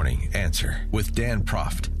Chicago's Morning Answer with Dan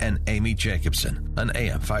Proft and Amy Jacobson on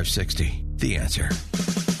AM 560. The Answer.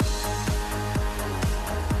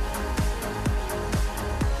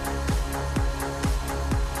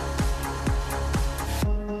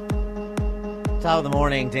 Top of the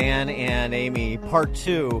morning, Dan and Amy, part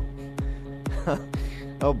 2,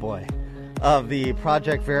 oh boy, of the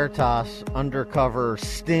Project Veritas undercover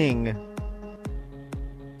sting.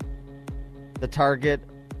 The target,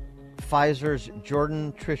 Pfizer's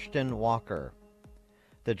Jordan Tristan Walker,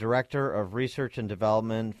 the Director of Research and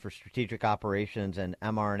Development for Strategic Operations and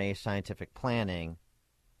mRNA Scientific Planning.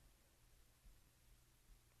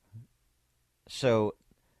 So,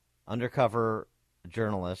 undercover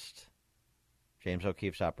journalist James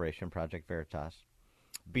O'Keefe's operation, Project Veritas,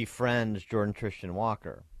 befriends Jordan Tristan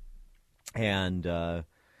Walker and has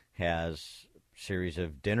a series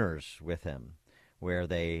of dinners with him where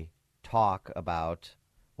they talk about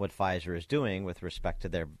what Pfizer is doing with respect to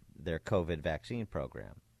their COVID vaccine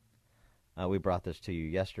program. We brought this to you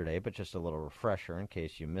yesterday, but just a little refresher in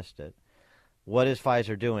case you missed it. What is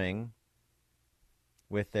Pfizer doing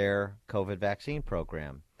with their COVID vaccine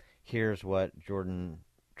program? Here's what Jordan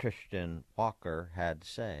Tristan Walker had to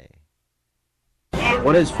say.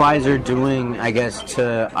 What is Pfizer doing, I guess,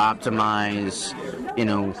 to optimize,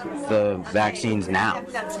 the vaccines now?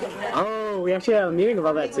 Oh, we actually had a meeting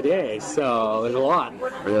about that today, so there's a lot.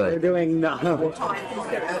 Really? They're doing, I don't know if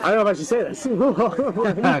I should say this.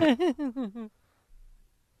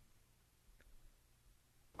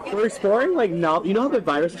 We're exploring, you know how the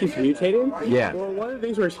virus keeps mutating? Yeah. Well, one of the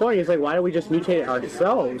things we're exploring is, why don't we just mutate it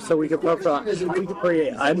ourselves so we could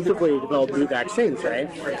create undoubtedly develop new vaccines, right?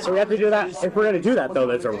 So we have to do that. If we're going to do that, though,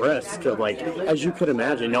 there's a risk of, as you could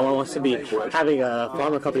imagine, no one wants to be having a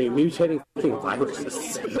pharma company mutating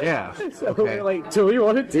viruses. Yeah. So we're do we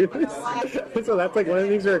want to do this? So that's, one of the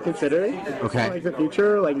things we're considering. Okay. The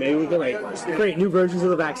future, maybe we can, create new versions of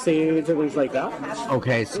the vaccines and things like that.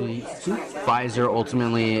 Okay, so Pfizer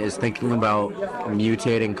ultimately is thinking about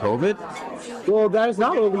mutating COVID? Well, that is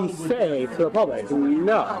not what we say to the public.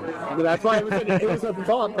 No. That's why it was a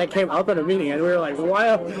thought that came up at a meeting, and we were like,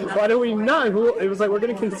 why do we not? It was we're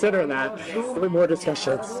going to consider that with more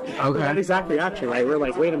discussions. Okay. That exact reaction, right? We're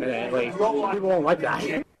like, wait a minute, people won't like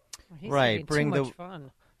that. Right. Bring the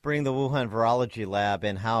Wuhan virology lab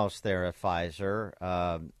in-house there at Pfizer,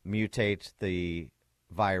 mutate the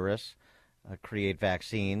virus, create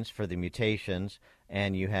vaccines for the mutations,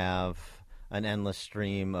 and you have an endless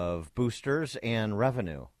stream of boosters and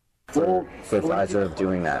revenue. For Pfizer of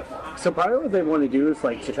doing that. So part of what they want to do is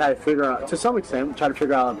to try to figure out, to some extent,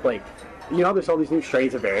 there's all these new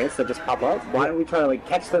strains of variants that just pop up. Why don't we try to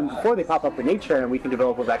catch them before they pop up in nature, and we can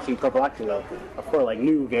develop a vaccine prophylactically for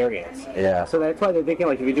new variants. Yeah. So that's why they're thinking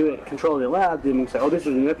if you do it controlled in the lab, then we say, this is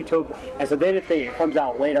an epitope, and so then if it comes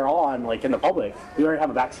out later on, in the public, we already have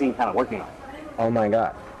a vaccine kind of working on it. Oh my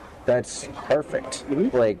God, that's perfect.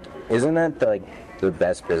 Mm-hmm. Isn't that the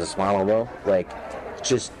best business model though?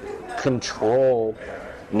 Just control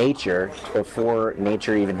nature before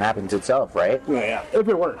nature even happens itself, right? Yeah, if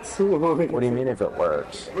it works. What do you mean if it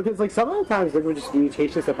works? Because some of the times there were just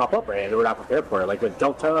mutations that pop up, right, and we're not prepared for it, with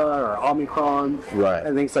Delta or Omicron, right,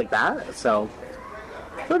 and things like that. So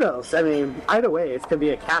who knows? I mean, either way, it's gonna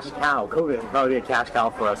be a cash cow. COVID will probably be a cash cow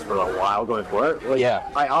for us for a while going forward. Yeah,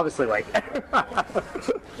 I obviously like it.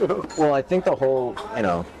 Well, I think the whole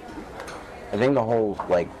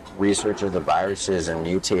research of the viruses and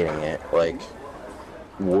mutating it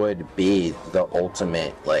would be the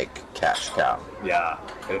ultimate cash cow. Yeah,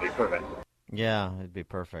 it'd be perfect. Yeah, it'd be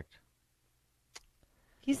perfect.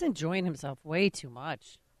 He's enjoying himself way too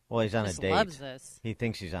much. Well, he's on a date. Loves this. He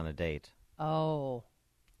thinks he's on a date. Oh.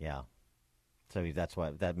 Yeah. So that's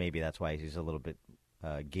why he's a little bit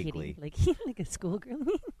giggly. Giddy, like a schoolgirl.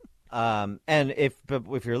 And if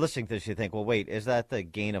you're listening to this, you think, well, wait, is that the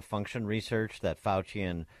gain of function research that Fauci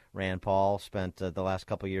and Rand Paul spent the last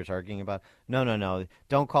couple of years arguing about? No.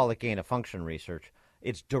 Don't call it gain of function research.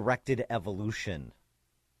 It's directed evolution.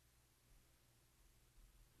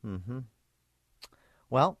 Mm-hmm.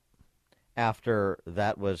 Well, after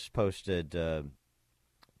that was posted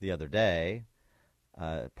the other day,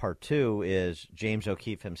 part 2 is James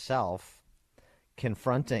O'Keefe himself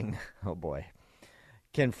confronting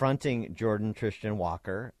Jordan Christian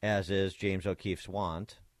Walker, as is James O'Keefe's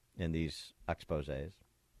wont in these exposés,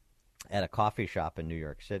 at a coffee shop in New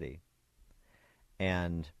York City.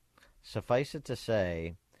 And suffice it to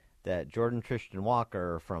say that Jordan Christian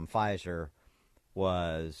Walker from Pfizer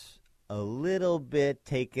was a little bit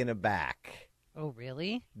taken aback. Oh,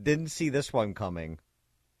 really? Didn't see this one coming.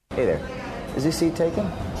 Hey there. Is this seat taken?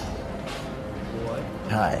 What?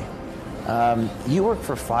 Hi. You work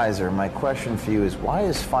for Pfizer. My question for you is, why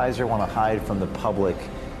does Pfizer want to hide from the public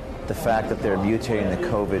the fact that they're mutating the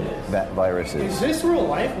COVID viruses? Is this real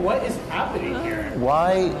life? What is happening here?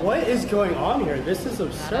 Why? What is going on here? This is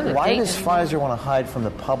absurd. Why does Pfizer want to hide from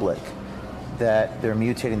the public that they're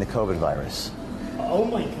mutating the COVID virus? Oh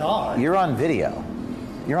my God. You're on video.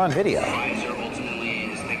 Pfizer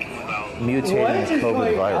ultimately is thinking about mutating the COVID virus. What is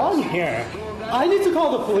going on here? I need to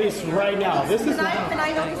call the police right now. This is.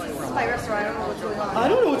 I know this is a virus, so I don't know what's going on. I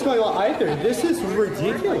don't know what's going on either. This is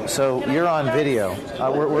ridiculous. So you're on video.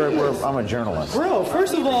 I'm a journalist. Bro,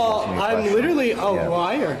 first of all, I'm literally a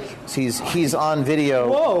liar. He's on video.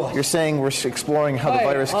 Whoa. You're saying we're exploring how the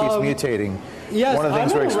virus keeps mutating. Yes, one of the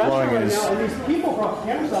things we're exploring is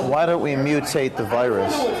why don't we mutate the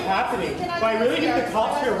virus? I don't know what's happening. But I really need the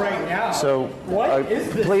cops here right now. So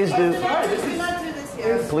please do.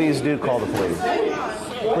 Please do call the police.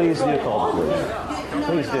 Please do call the police.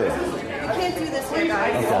 Please do. I can't do this here,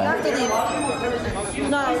 guys. Okay. I have to leave.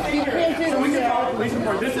 No, you can't do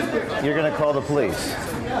this. You're going to call the police.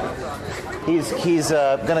 He's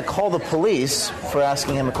going to call the police for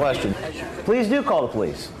asking him a question. Please do call the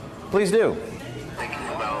police. Please do.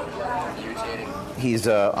 He's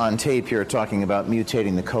on tape here talking about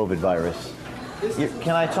mutating the COVID virus.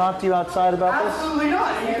 Can I talk to you outside about this? Absolutely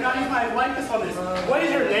not. You cannot use my likeness on this. What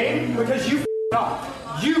is your name? Because you up.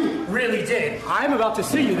 You really did. I'm about to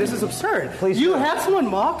sue you. This is absurd. Please you had someone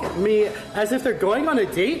mock me as if they're going on a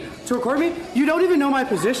date to record me. You don't even know my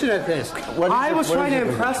position at this. I was trying to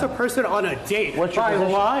impress a person on a date by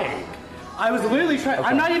lying. I was literally trying. Okay.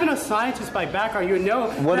 I'm not even a scientist by background. You know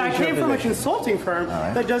that I came from a consulting firm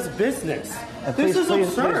that does business. This is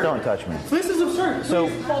absurd. Please don't touch me. This is absurd. So,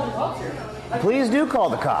 please call the cops here. Please do call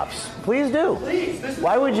the cops. Please do.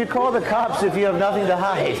 Why would you call the cops if you have nothing to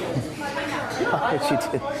hide?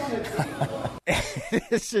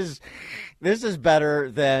 This is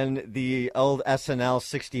better than the old SNL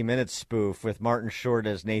 60 Minutes spoof with Martin Short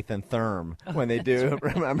as Nathan Thurm when they do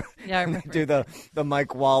remember? Yeah, I remember. They do the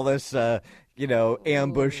Mike Wallace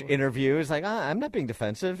ambush interview. It's like, I'm not being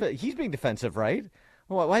defensive. He's being defensive, right?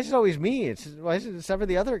 Well, why is it always me? Why is it never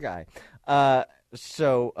the other guy?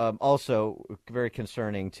 So also very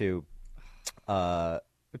concerning to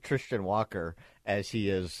Christian Walker as he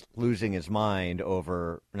is losing his mind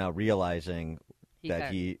over now realizing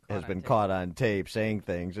that he has been caught on tape saying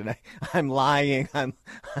things, and I'm lying. I'm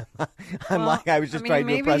lying. I was just trying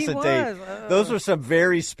to impress a tape. Those were some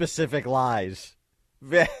very specific lies.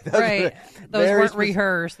 Right. Those weren't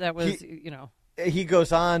rehearsed. That was, he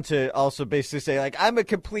goes on to also basically say, like, I'm a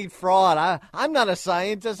complete fraud. I'm not a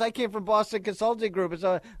scientist. I came from Boston Consulting Group.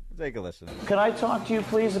 So take a listen. Could I talk to you,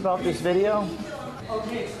 please, about this video?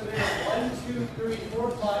 Okay, so there's 1, 2, 3,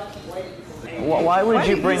 4, 5 white people. Why would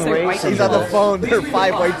you bring race? He's on the phone. There are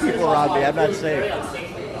 5 white people around me. I'm not safe.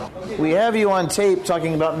 We have you on tape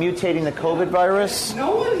talking about mutating the COVID virus.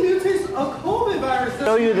 No one mutates a COVID virus.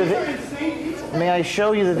 Show you May I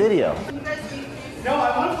show you the video? No,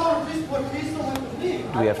 I want to call a police report. Please don't want to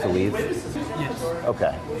leave. Do we have to leave? Yes.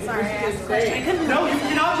 Okay. Sorry, I asked a question. No, you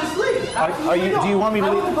cannot just leave. Do you want me to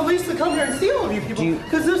leave? I want the police to come here and see all of you people.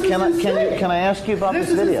 Can I ask you about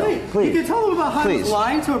this video? Insane. Please. You can tell them about how he's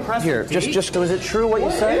lying to impress Here, the date. just was it true what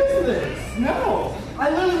you said? What is this? No. I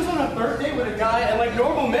literally was on a third date with a guy, and like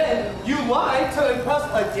normal men, you lie to impress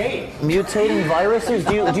a date. Mutating viruses?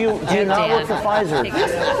 Do you not work for Pfizer?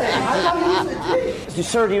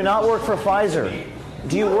 Sir, do you not work for Pfizer?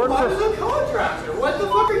 Do you work for? I'm a contractor. What the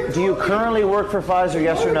fuck are you? Do you currently work for Pfizer?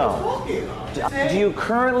 Yes or no? Do you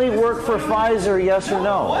currently work for Pfizer? Yes or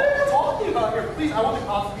no? What are you talking about here? Please, I want the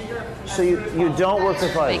cops to be here. So you don't work for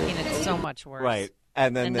Pfizer? Making it so much worse. Right.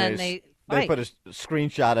 And then they put a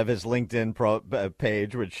screenshot of his LinkedIn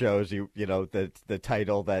page, which shows you the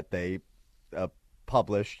title that they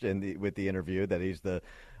published with the interview, that he's the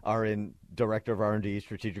director of R&D,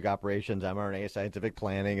 strategic operations, mRNA, scientific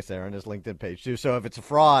planning. It's there on his LinkedIn page too. So if it's a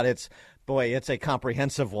fraud, it's a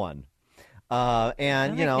comprehensive one.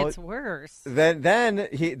 And it's worse. Then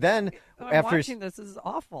after watching this is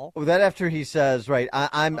awful. Then after he says, right,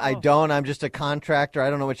 I'm just a contractor. I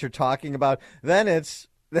don't know what you're talking about. Then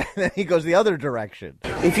he goes the other direction.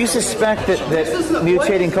 If you suspect that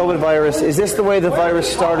mutating COVID virus, is this the way the virus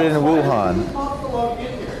started in Wuhan?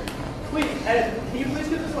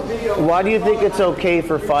 Why do you think it's okay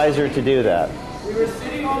for Pfizer to do that? We were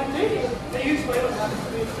sitting on a date.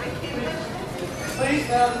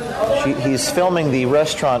 He's filming the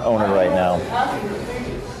restaurant owner right now.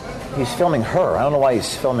 He's filming her. I don't know why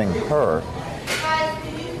he's filming her.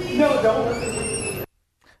 No, don't.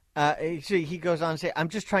 He goes on to say, I'm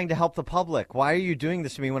just trying to help the public. Why are you doing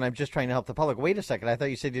this to me when I'm just trying to help the public? Wait a second. I thought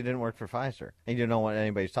you said you didn't work for Pfizer and you don't know what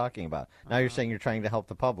anybody's talking about. Now you're saying you're trying to help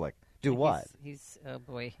the public. Do what? His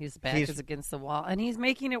back is against the wall, and he's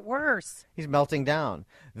making it worse. He's melting down.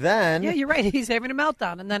 Then... Yeah, you're right. He's having a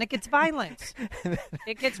meltdown, and then it gets violent.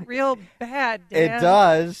 It gets real bad, Dan. It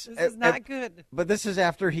does. This is not good. But this is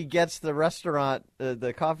after he gets the restaurant,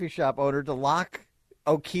 the coffee shop owner, to lock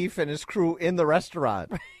O'Keefe and his crew in the restaurant.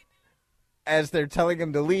 Right. As they're telling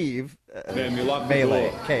him to leave. Ma'am, you locked melee,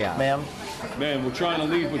 the door. Chaos. Ma'am? Ma'am, we're trying to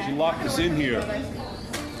leave, but you locked us in here.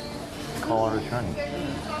 Call our attorney.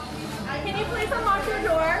 Can you please unlock your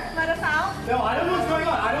door? Let us out. No, I don't know what's going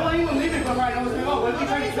on. I don't want anyone leaving before I know what's going on. What are you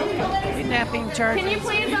trying to kill me? Kidnapping charges. Can you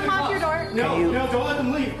please unlock your door? No, don't let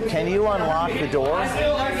them leave. Can you unlock the door? No,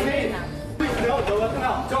 don't let them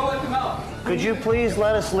out. Don't let them out. Could you please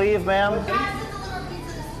let us leave, ma'am?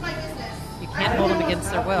 You can't hold them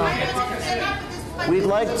against their will. We'd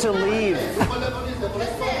like to leave.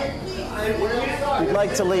 We'd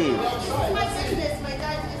like to leave.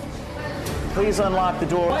 Please unlock the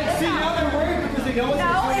door. See, now they're worried because they know what's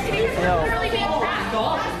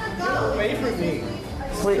away from me.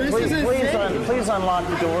 Please unlock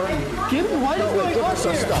the door. What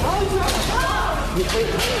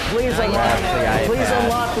is going on here? Please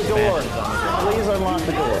unlock the door. Please unlock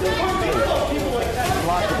the door.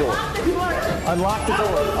 Unlock the door. Unlock the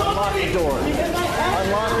door. Unlock the door.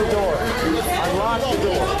 Unlock the door. Unlock the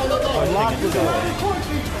door. Unlock the door.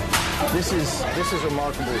 This is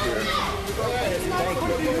remarkable here. Thank you.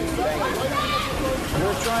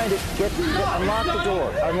 We're trying to unlock the door.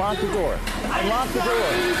 Unlock the door. Unlock the door.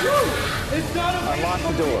 It's not okay unlock to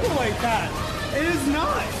the door. people like that. It is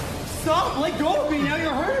not. Stop. Let go of me. Now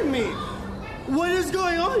you're hurting me. What is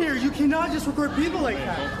going on here? You cannot just record people like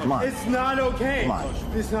that. Come on. It's not okay. Come on.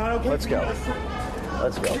 It's not okay. Let's go.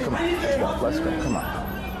 Let's go. Come on. Let's go. Come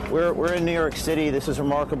on. We're in New York City. This is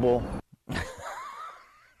remarkable.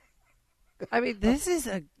 I mean, this is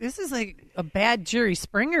like a bad Jerry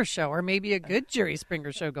Springer show, or maybe a good Jerry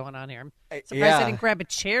Springer show going on here. I'm surprised they didn't grab a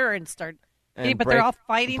chair and start. But they're all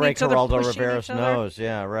fighting each other, Geraldo pushing Rivera's each other. nose.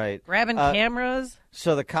 Yeah, right. Grabbing cameras.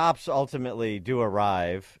 So the cops ultimately do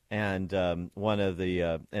arrive, and one of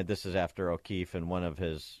the and this is after O'Keefe and one of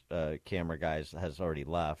his camera guys has already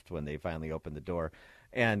left when they finally open the door,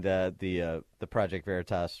 and the Project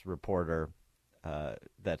Veritas reporter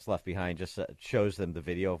that's left behind just shows them the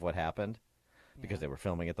video of what happened. Because they were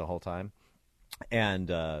filming it the whole time, and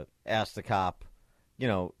asked the cop,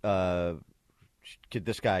 could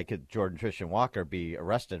Jordan Christian Walker be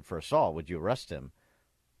arrested for assault? Would you arrest him?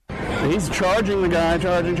 He's charging the guy,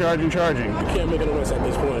 charging. You can't make an arrest at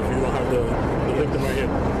this point if you don't have the victim right here.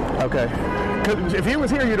 Okay. 'Cause if he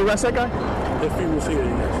was here, you'd arrest that guy? If he was here,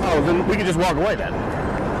 yes. Oh, then we could just walk away then.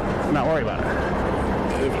 Not worry about it.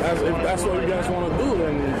 If that's what you guys want to do,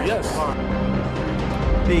 then yes.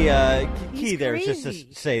 The key there is just to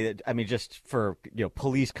say that, I mean, just for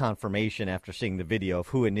police confirmation after seeing the video of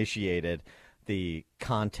who initiated the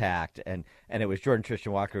contact, and it was Jordan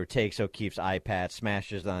Tristan Walker who takes O'Keefe's iPad,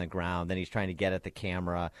 smashes it on the ground, then he's trying to get at the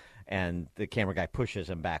camera, and the camera guy pushes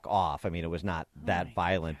him back off. I mean, it was not that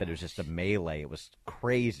violent, but it was just a melee. It was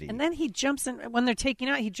crazy. And then he jumps in, when they're taking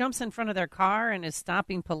out, he jumps in front of their car and is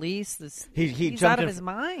stopping police. He's out of his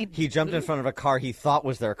mind. He jumped in front of a car he thought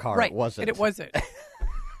was their car. Right, It wasn't. and it wasn't.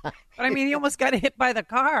 But, I mean, he almost got hit by the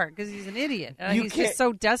car because he's an idiot. He's just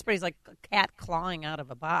so desperate. He's like a cat clawing out of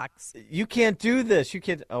a box. You can't do this. You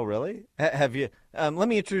can't. Oh, really? Have you? Let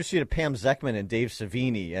me introduce you to Pam Zeckman and Dave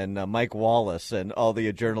Savini and Mike Wallace and all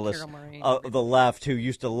the journalists of the left who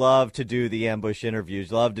used to love to do the ambush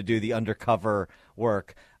interviews, love to do the undercover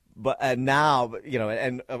work. But now,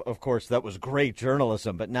 and of course that was great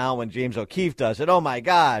journalism. But now when James O'Keefe does it, oh my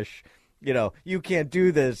gosh. You can't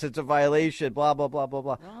do this. It's a violation, blah, blah, blah, blah,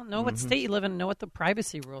 blah. Well, know what state you live in, know what the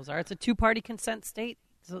privacy rules are. It's a two-party consent state,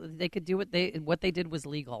 so they could do what they did was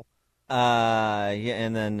legal.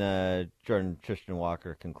 And then Jordan Tristan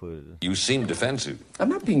Walker concluded. You seem defensive. I'm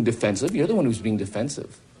not being defensive. You're the one who's being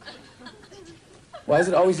defensive. Why is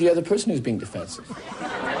it always the other person who's being defensive?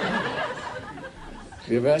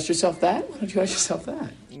 You ever asked yourself that? Why don't you ask yourself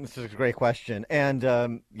that? This is a great question.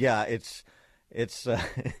 And,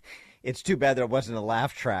 it's too bad there wasn't a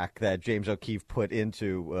laugh track that James O'Keefe put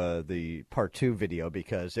into the Part 2 video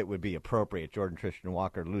because it would be appropriate. Jordan Tristan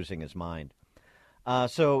Walker losing his mind.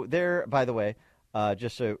 So there, by the way,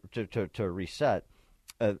 just to reset,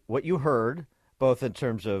 what you heard, both in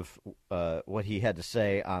terms of what he had to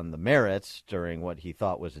say on the merits during what he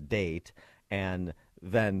thought was a date and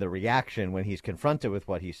then the reaction when he's confronted with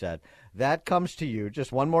what he said, that comes to you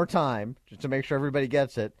just one more time, just to make sure everybody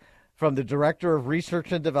gets it, from the Director of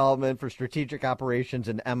Research and Development for Strategic Operations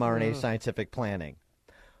and mRNA Scientific Planning.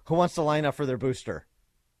 Who wants to line up for their booster?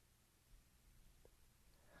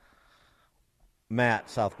 Matt,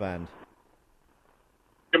 South Bend.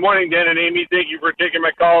 Good morning, Dan and Amy. Thank you for taking my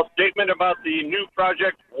call. Statement about the new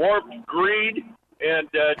project, Warped Greed, and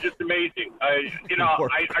just amazing. I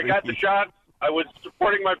got the shot. I was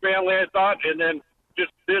supporting my family, I thought, and then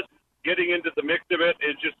just this getting into the mix of it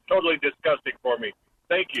is just totally disgusting for me.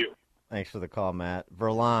 Thank you. Thanks for the call, Matt.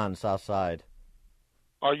 Verlon, South Side.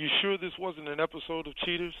 Are you sure this wasn't an episode of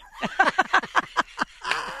Cheaters?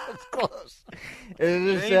 It's close. It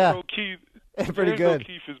is, James O'Keefe. Pretty good.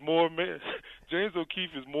 James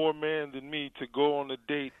O'Keefe is more man than me to go on a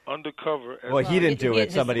date undercover. Well, he didn't do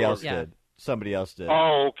it. Somebody else did. Somebody else did.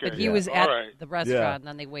 Oh, okay. But he was at the restaurant, and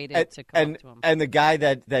then they waited to come up to him. And the guy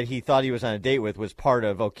that he thought he was on a date with was part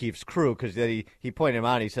of O'Keefe's crew because he pointed him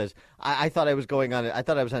out. And he says, I thought I was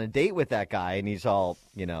on a date with that guy, and he's all,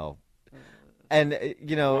 and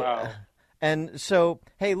wow. And so,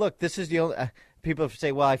 hey, look, this is the only. People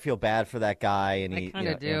say, well, I feel bad for that guy, and I kind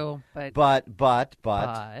of do, but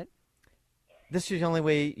this is the only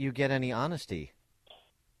way you get any honesty.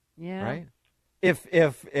 Yeah. Right. If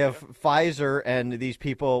Pfizer and these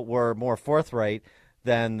people were more forthright,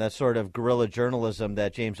 then the sort of guerrilla journalism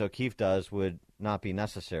that James O'Keefe does would not be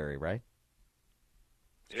necessary, right?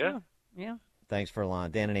 Yeah. Yeah. Thanks for Lon.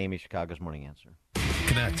 Dan and Amy, Chicago's Morning Answer.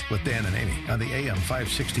 Connect with Dan and Amy on the AM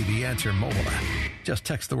 560 The Answer mobile app. Just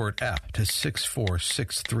text the word app to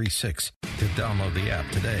 64636 to download the app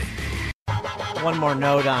today. One more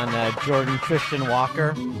note on Jordan Tristan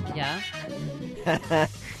Walker. Yeah.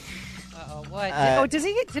 What?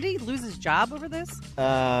 Did he lose his job over this?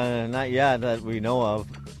 Not yet that we know of.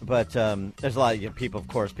 But there's a lot of people, of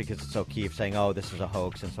course, because it's O'Keefe saying, oh, this is a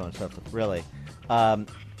hoax and so on and so forth. Really.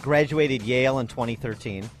 Graduated Yale in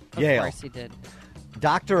 2013. Of course he did.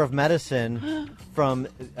 Doctor of Medicine from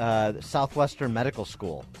Southwestern Medical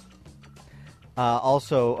School.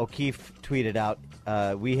 Also, O'Keefe tweeted out,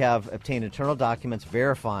 we have obtained internal documents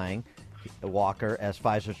verifying Walker as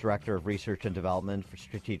Pfizer's Director of Research and Development for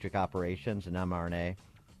Strategic Operations and mRNA.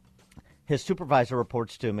 His supervisor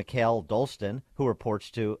reports to Mikhail Dolston, who reports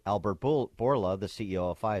to Albert Bourla, the CEO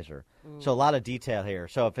of Pfizer. So a lot of detail here.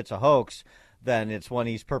 So if it's a hoax, then it's one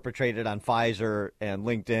he's perpetrated on Pfizer and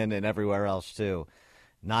LinkedIn and everywhere else, too.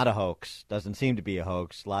 Not a hoax. Doesn't seem to be a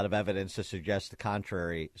hoax. A lot of evidence to suggest the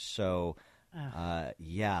contrary. So, more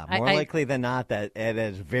likely than not that it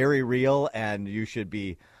is very real, and you should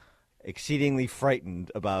be exceedingly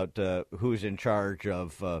frightened about who's in charge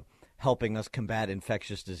of helping us combat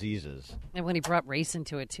infectious diseases. And when he brought race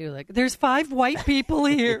into it, too, like, there's 5 white people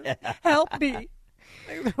here. Yeah. Help me.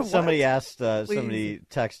 Somebody asked, somebody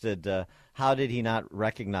texted, how did he not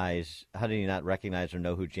recognize or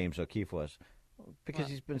know who James O'Keefe was? Because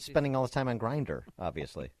he's been spending all his time on Grindr,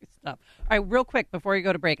 obviously. Stop. All right, real quick before you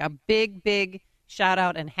go to break, a big shout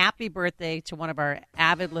out and happy birthday to one of our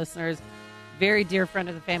avid listeners, very dear friend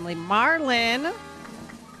of the family, Marlon.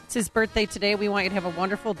 It's his birthday today. We want you to have a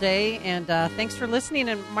wonderful day, and thanks for listening.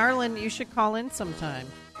 And Marlon, you should call in sometime.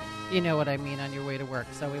 You know what I mean, on your way to work.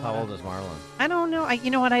 So How old is Marlon? I don't know.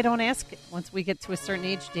 You know what? I don't ask. Once we get to a certain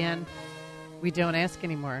age, Dan, we don't ask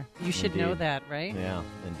anymore. You should know that, right? Yeah,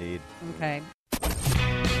 indeed. Okay.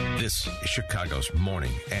 This is Chicago's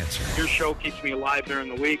Morning Answer. Your show keeps me alive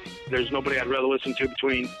during the week. There's nobody I'd rather listen to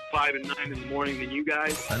between 5 and 9 in the morning than you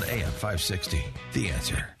guys. On AM 560, The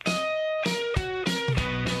Answer.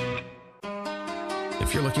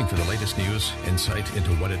 If you're looking for the latest news, insight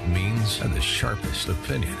into what it means, and the sharpest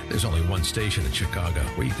opinion, there's only one station in Chicago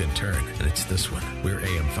where you can turn, and it's this one. We're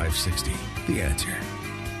AM 560, The Answer.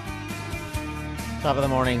 Top of the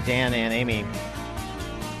morning, Dan and Amy.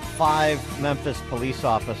 5 Memphis police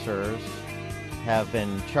officers have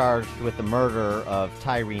been charged with the murder of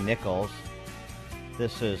Tyree Nichols.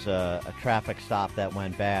 This is a traffic stop that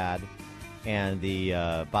went bad, and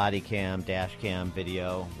the body cam, dash cam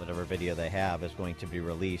video, whatever video they have, is going to be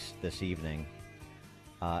released this evening.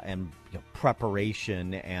 And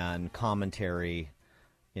preparation and commentary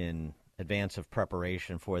in advance of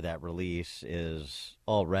preparation for that release is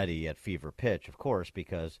already at fever pitch, of course,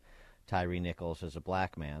 because Tyree Nichols is a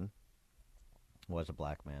black man, was a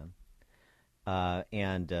black man. As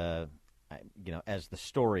the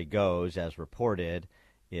story goes, as reported,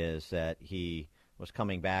 is that he was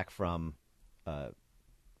coming back from,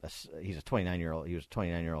 he's a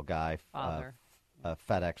 29-year-old guy, a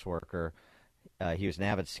FedEx worker. He was an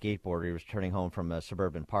avid skateboarder. He was returning home from a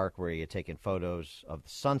suburban park where he had taken photos of the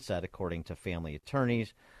sunset, according to family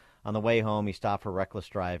attorneys. On the way home, he stopped for reckless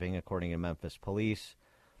driving, according to Memphis police.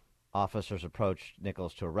 Officers approached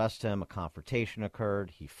Nichols to arrest him. A confrontation occurred.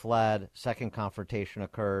 He fled. Second confrontation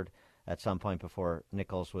occurred at some point before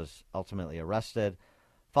Nichols was ultimately arrested.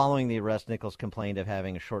 Following the arrest, Nichols complained of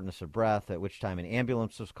having a shortness of breath, at which time an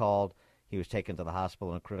ambulance was called. He was taken to the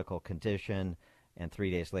hospital in a critical condition, and 3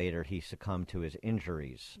 days later, he succumbed to his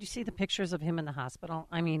injuries. Did you see the pictures of him in the hospital?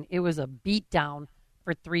 I mean, it was a beatdown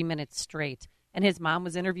for 3 minutes straight. And his mom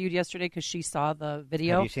was interviewed yesterday because she saw the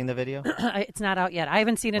video. Have you seen the video? It's not out yet. I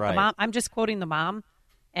haven't seen it. Right. The mom. I'm just quoting the mom,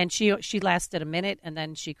 and she lasted a minute, and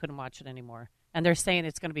then she couldn't watch it anymore. And they're saying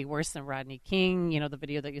it's going to be worse than Rodney King. You know, the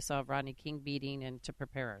video that you saw of Rodney King beating, and to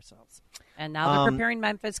prepare ourselves. And now they're preparing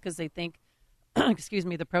Memphis because they think,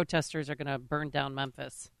 the protesters are going to burn down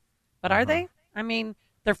Memphis. But are they? I mean,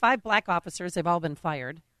 there are 5 black officers. They've all been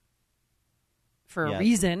fired for a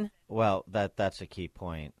reason. Well, that's a key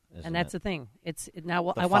point. And that's the thing. It's now.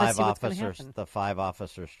 The I want to see five what's going to officers. happen. The 5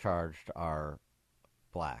 officers charged are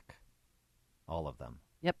black, all of them.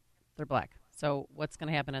 Yep, they're black. So what's going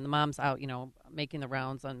to happen? And the mom's out, making the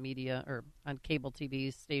rounds on media or on cable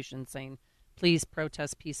TV stations saying, "Please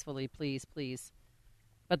protest peacefully, please, please."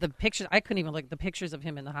 But the pictures, I couldn't even look at the pictures of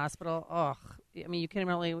him in the hospital. Oh, I mean, you can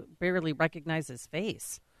barely recognize his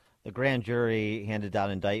face. The grand jury handed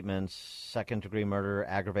down indictments: second-degree murder,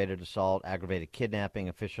 aggravated assault, aggravated kidnapping,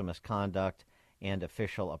 official misconduct, and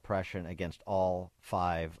official oppression against all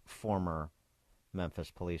 5 former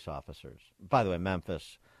Memphis police officers. By the way,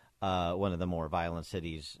 Memphis, one of the more violent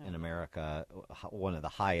cities in America, one of the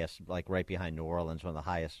highest, like right behind New Orleans, one of the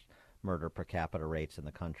highest murder per capita rates in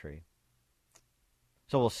the country.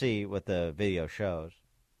 So we'll see what the video shows.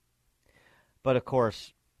 But, of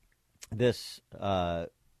course, this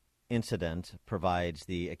incident provides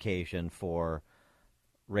the occasion for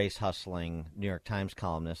race-hustling New York Times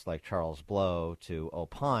columnists like Charles Blow to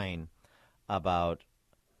opine about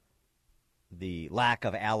the lack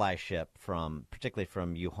of allyship particularly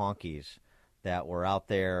from you honkies that were out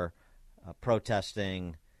there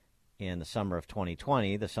protesting in the summer of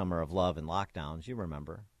 2020, the summer of love and lockdowns, you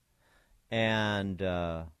remember, and,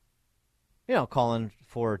 calling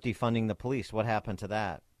for defunding the police. What happened to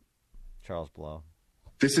that, Charles Blow?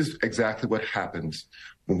 This is exactly what happens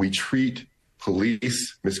when we treat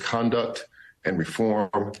police misconduct and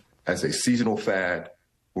reform as a seasonal fad,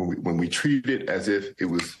 when we treat it as if it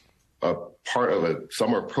was a part of a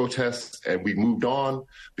summer protest and we moved on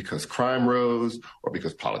because crime rose or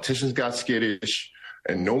because politicians got skittish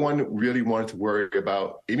and no one really wanted to worry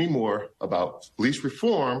anymore about police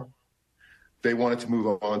reform. They wanted to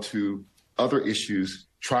move on to other issues,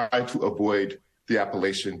 try to avoid the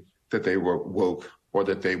appellation that they were woke or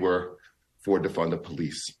that they were for defund the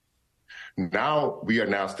police. Now we are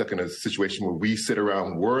now stuck in a situation where we sit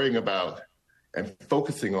around worrying about and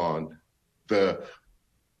focusing on the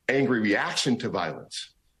angry reaction to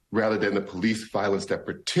violence rather than the police violence that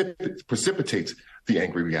precipitates the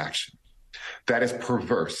angry reaction. That is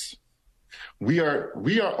perverse. We are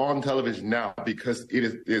on television now because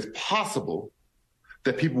it is possible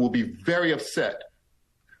that people will be very upset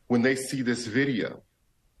when they see this video.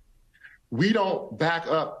 We don't back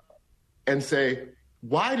up and say,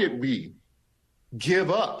 why did we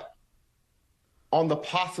give up on the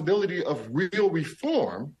possibility of real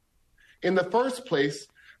reform in the first place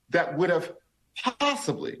that would have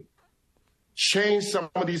possibly changed some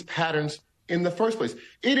of these patterns in the first place?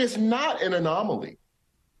 It is not an anomaly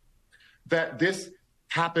that this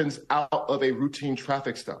happens out of a routine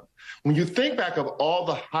traffic stop. When you think back of all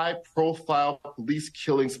the high-profile police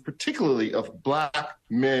killings, particularly of Black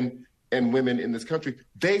men and women in this country,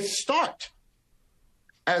 they start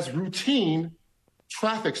as routine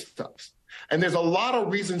traffic stops. And there's a lot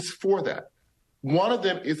of reasons for that. One of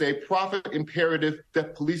them is a profit imperative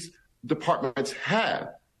that police departments have,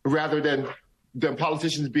 rather than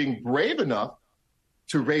politicians being brave enough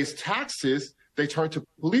to raise taxes. They turn to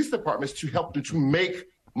police departments to help them to make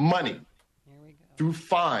money through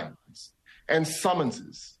fines and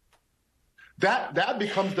summonses. That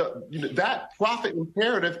becomes that profit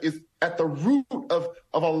imperative is at the root of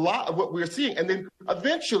a lot of what we're seeing. And then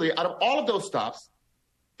eventually, out of all of those stops,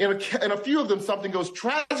 in a few of them, something goes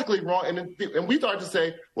tragically wrong. And we start to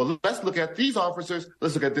say, well, let's look at these officers.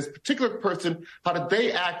 Let's look at this particular person. How did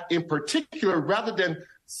they act in particular, rather than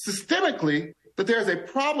systemically, that there's a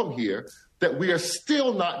problem here that we are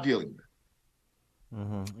still not dealing with.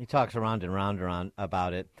 Mm-hmm. He talks around and round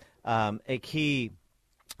about it. A key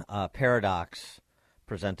paradox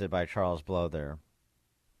presented by Charles Blow there.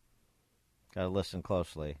 Got to listen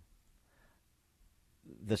closely.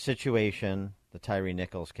 The situation, the Tyree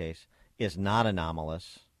Nichols case, is not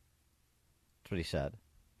anomalous. That's what he said.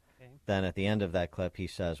 Okay. Then at the end of that clip, he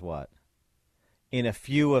says what? In a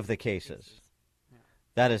few of the cases. Yeah.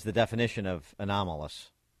 That is the definition of anomalous.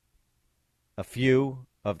 A few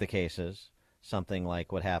of the cases, something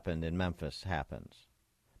like what happened in Memphis happens.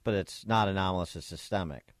 But it's not anomalous, it's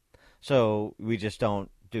systemic. So we just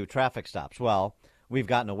don't do traffic stops. Well, we've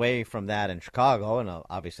gotten away from that in Chicago and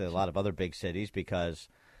obviously a lot of other big cities because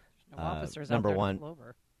officers number out there one, all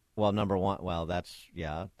over. Well, number one, well, that's,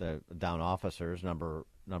 yeah, the down officers, number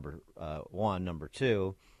one. Number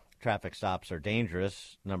two, traffic stops are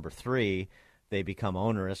dangerous. Number three, they become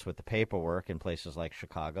onerous with the paperwork in places like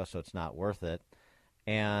Chicago, so it's not worth it.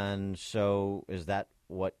 And so is that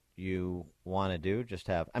what you want to do? Just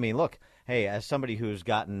have, I mean, look, hey, as somebody who's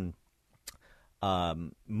gotten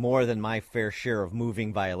more than my fair share of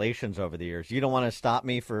moving violations over the years, you don't want to stop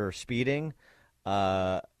me for speeding?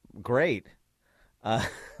 Great.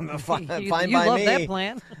 Fine you by love me. That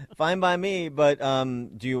plan. Fine by me, but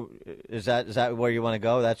is that where you want to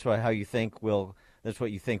go? That's what you think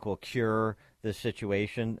will cure the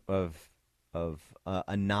situation of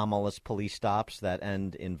anomalous police stops that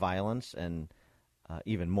end in violence, and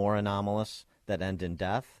even more anomalous that end in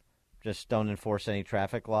death? Just don't enforce any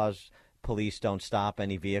traffic laws. Police don't stop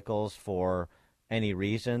any vehicles for any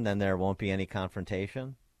reason, then there won't be any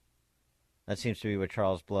confrontation. That seems to be what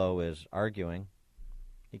Charles Blow is arguing.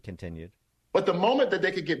 He continued. But the moment that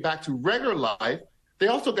they could get back to regular life, they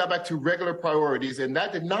also got back to regular priorities, and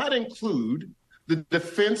that did not include the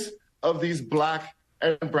defense of these Black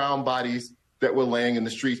and brown bodies that were laying in the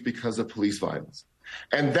streets because of police violence.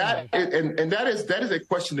 And that is a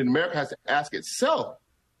question that America has to ask itself.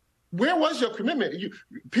 Where was your commitment?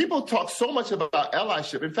 People talk so much about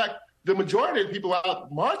allyship. In fact, the majority of the people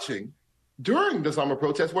out marching during the summer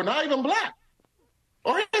protests were not even Black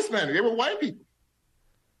or Hispanic. They were white people.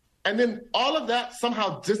 And then all of that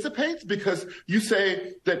somehow dissipates because you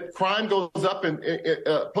say that crime goes up in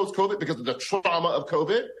post-COVID because of the trauma of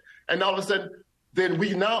COVID. And all of a sudden, then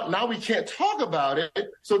we can't talk about it.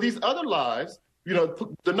 So these other lives,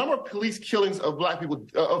 the number of police killings of Black people,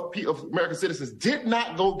 of American citizens, did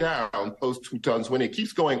not go down post-2020. It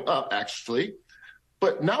keeps going up, actually.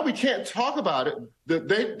 But now we can't talk about it.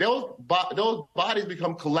 Those bodies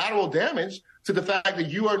become collateral damage to the fact that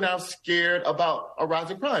you are now scared about a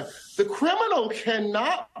rising crime. The criminal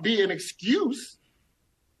cannot be an excuse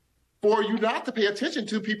for you not to pay attention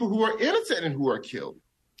to people who are innocent and who are killed.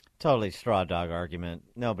 Totally straw dog argument.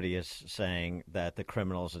 Nobody is saying that the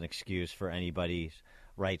criminal is an excuse for anybody's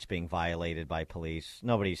rights being violated by police.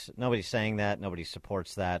 Nobody's saying that. Nobody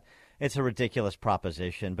supports that. It's a ridiculous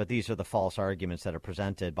proposition, but these are the false arguments that are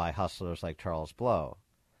presented by hustlers like Charles Blow.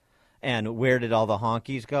 And where did all the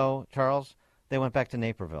honkies go, Charles? They went back to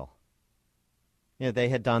Naperville. They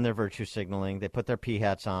had done their virtue signaling. They put their pea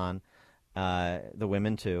hats on, the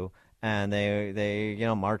women too, and they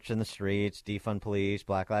marched in the streets, defund police,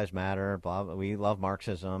 Black Lives Matter, blah, we love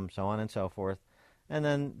Marxism, so on and so forth. And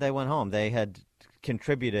then they went home. They had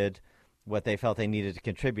contributed what they felt they needed to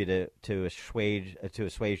contribute to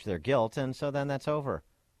assuage their guilt, and so then that's over.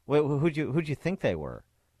 Who'd you think they were?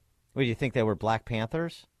 Would you think they were Black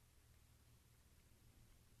Panthers?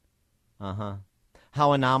 Uh-huh.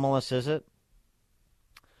 How anomalous is it?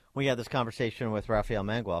 We had this conversation with Rafael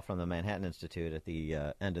Mangual from the Manhattan Institute at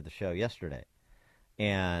the end of the show yesterday.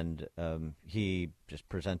 And he just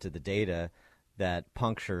presented the data that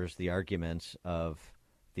punctures the arguments of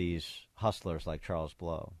these hustlers like Charles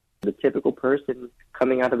Blow. The typical person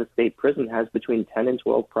coming out of a state prison has between 10 and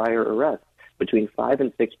 12 prior arrests, between 5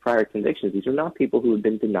 and 6 prior convictions. These are not people who have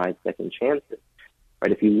been denied second chances.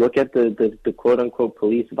 Right? If you look at the quote-unquote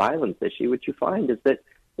police violence issue, what you find is that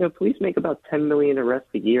police make about 10 million arrests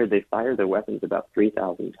a year. They fire their weapons about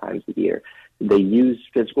 3,000 times a year. They use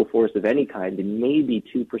physical force of any kind in maybe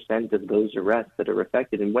 2% of those arrests that are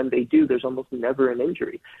affected. And when they do, there's almost never an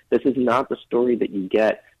injury. This is not the story that you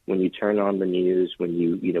get when you turn on the news, when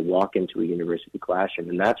you walk into a university classroom.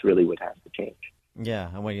 And that's really what has to change. Yeah,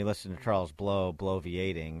 and when you listen to Charles Blow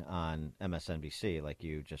bloviating on MSNBC, like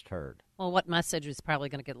you just heard. Well, what message is probably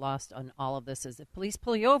going to get lost on all of this is if police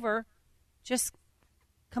pull you over, just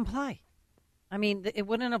comply. I mean, it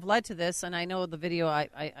wouldn't have led to this, and I know the video.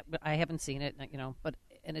 I haven't seen it, but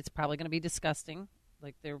it's probably going to be disgusting.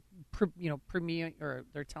 Like they're or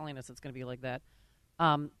they're telling us it's going to be like that.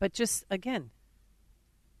 But just again,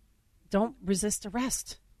 don't resist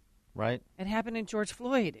arrest. Right. It happened in George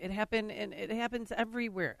Floyd. It happened, and it happens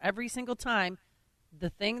everywhere. Every single time, the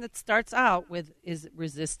thing that starts out with is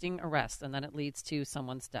resisting arrest, and then it leads to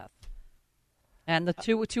someone's death. And the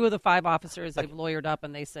two of the 5 officers, they've lawyered up,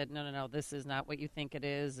 and they said, no, this is not what you think it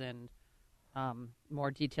is, and more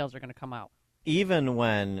details are going to come out. Even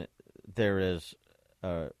when there is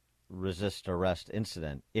a resist arrest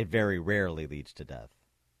incident, it very rarely leads to death.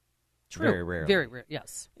 True. Very rarely. Very rare,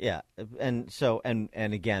 yes. Yeah, and so, and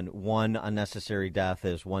again, one unnecessary death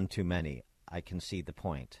is one too many. I concede the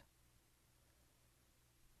point.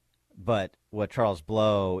 But what Charles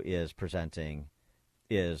Blow is presenting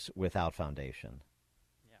is without foundation.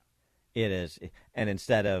 Yeah. It is, and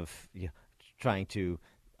instead of trying to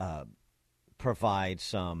provide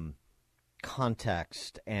some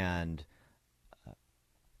context and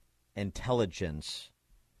intelligence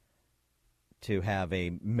to have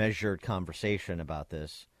a measured conversation about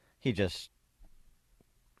this, he just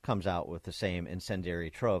comes out with the same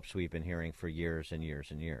incendiary tropes we've been hearing for years and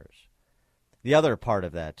years and years. The other part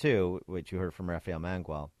of that, too, which you heard from Rafael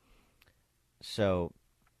Mangual, so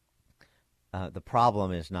the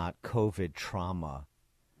problem is not COVID trauma,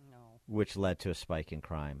 which led to a spike in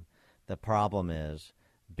crime. The problem is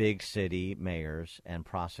big city mayors and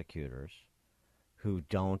prosecutors who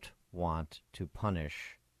don't want to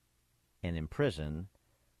punish and imprison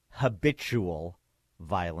habitual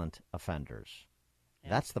violent offenders.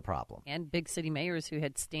 That's the problem. And big city mayors who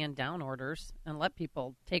had stand-down orders and let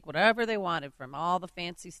people take whatever they wanted from all the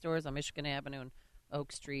fancy stores on Michigan Avenue and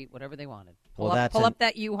Oak Street, whatever they wanted. Pull up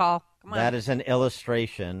that U-Haul. Come on. That is an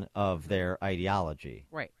illustration of their ideology.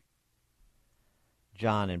 Right.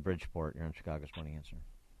 John in Bridgeport, you're on Chicago's Morning Answer.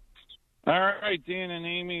 All right, Dan and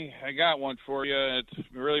Amy, I got one for you. It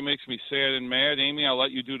really makes me sad and mad. Amy, I'll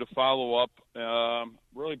let you do the follow-up.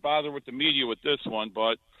 Really bothered with the media with this one,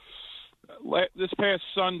 but this past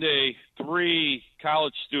Sunday, 3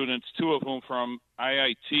 college students, 2 of whom from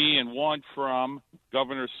IIT and 1 from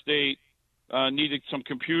Governor State, needed some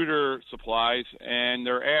computer supplies, and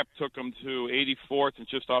their app took them to 84th and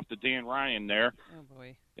just off the Dan Ryan there. Oh,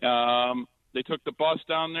 boy. They took the bus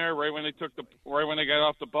down there. Right when they got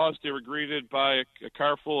off the bus, they were greeted by a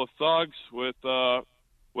car full of thugs with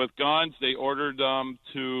guns. They ordered them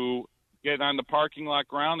to get on the parking lot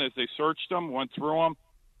ground. As they searched them, went through them,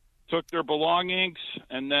 took their belongings,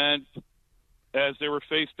 and then as they were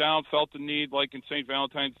face down, felt the need, like in St.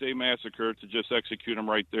 Valentine's Day Massacre, to just execute them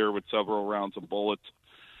right there with several rounds of bullets.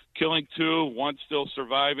 Killing 2, 1 still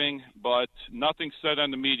surviving, but nothing said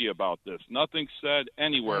on the media about this. Nothing said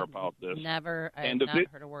anywhere about this. I have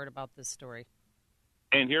not heard a word about this story.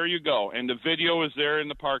 And here you go. And the video is there in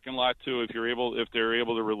the parking lot too, if they're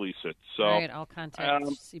able to release it. So, all right, I'll contact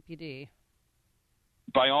CPD.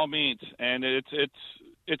 By all means, and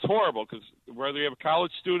it's horrible because whether you have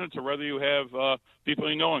college students or whether you have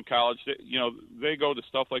people you know in college, they go to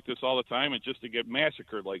stuff like this all the time, and just to get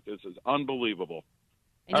massacred like this is unbelievable.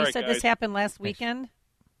 And you said this happened last weekend?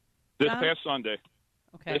 This John? past Sunday.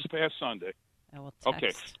 Okay. This past Sunday. I will text.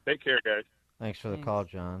 Okay. Take care, guys. Thanks for the call,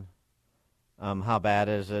 John. How bad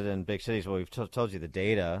is it in big cities? Well, we've told you the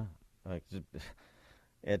data.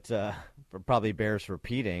 It probably bears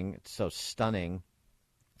repeating. It's so stunning.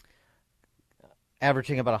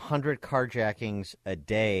 Averaging about 100 carjackings a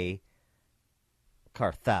day,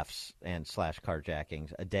 car thefts and /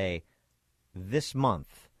 carjackings a day this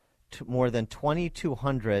month. More than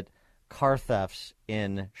 2,200 car thefts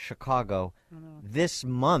in Chicago this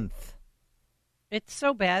month. It's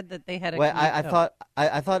so bad that they had a. Well, I thought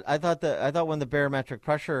when the barometric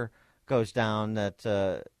pressure goes down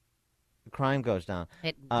that crime goes down.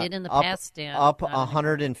 It did in the past, Dan. Up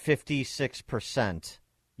 156%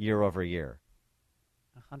 year over year.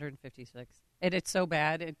 156. And it's so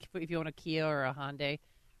bad, if you own a Kia or a Hyundai,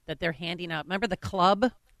 that they're handing out. Remember the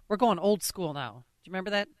club? We're going old school now. Do you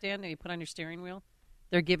remember that, Dan, that you put on your steering wheel?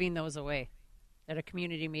 They're giving those away. At a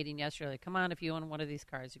community meeting yesterday, come on, if you own one of these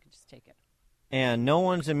cars, you can just take it. And no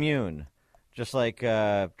one's immune. Just like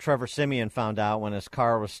Trevor Simeon found out when his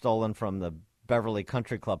car was stolen from the Beverly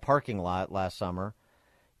Country Club parking lot last summer.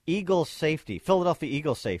 Philadelphia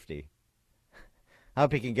Eagles safety. I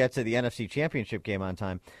hope he can get to the NFC Championship game on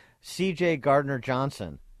time. C.J.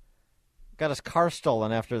 Gardner-Johnson got his car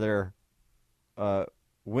stolen after their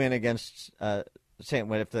win against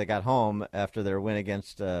after they got home after their win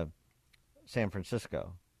against San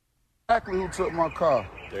Francisco. Exactly who took my car.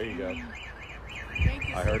 There you go.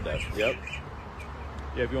 I heard that. Yep.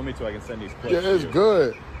 Yeah, if you want me to, I can send these clips. Yeah, it's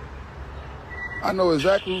good. I know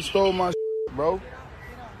exactly who stole my bro.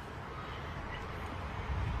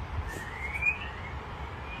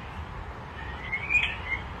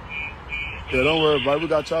 Yeah, don't worry about it. We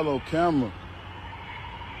got y'all on camera.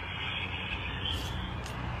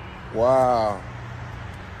 Wow.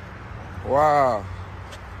 Wow.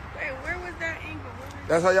 Wait, where was that angle?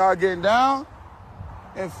 That's how y'all getting down?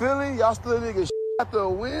 In Philly? Y'all still niggas after a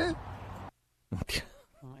win?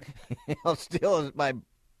 I'll steal my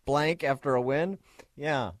blank after a win?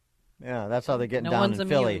 Yeah, that's how they're getting down in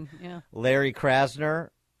Philly. Yeah. Larry Krasner,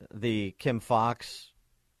 the Kim Fox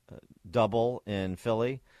double in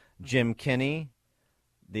Philly. Jim Kinney,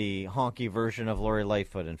 the honky version of Lori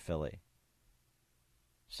Lightfoot in Philly.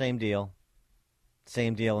 Same deal.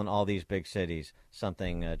 Same deal in all these big cities,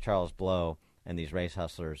 something Charles Blow and these race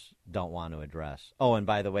hustlers don't want to address. Oh, and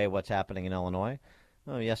by the way, what's happening in Illinois?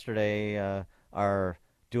 Oh, yesterday, our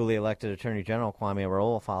duly elected Attorney General Kwame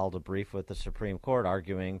Raoul filed a brief with the Supreme Court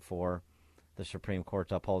arguing for the Supreme Court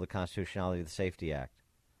to uphold the constitutionality of the Safety Act.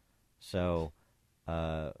 So,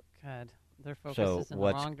 God, their focus so is in the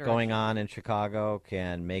what's wrong direction. going on in Chicago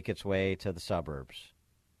can make its way to the suburbs.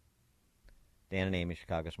 Dan and Amy,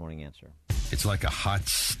 Chicago's Morning Answer. It's like a hot,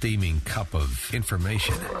 steaming cup of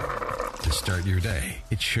information to start your day.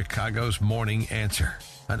 It's Chicago's Morning Answer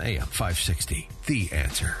on AM 560. The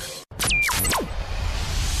Answer.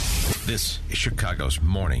 This is Chicago's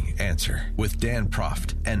Morning Answer with Dan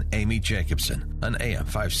Proft and Amy Jacobson on AM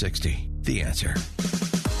 560. The Answer.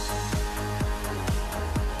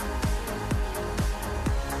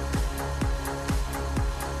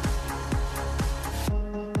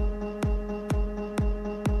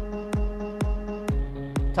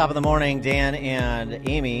 Top of the morning, Dan and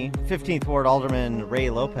Amy. 15th Ward Alderman Ray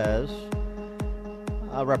Lopez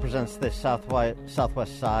represents the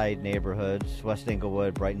southwest side neighborhoods, West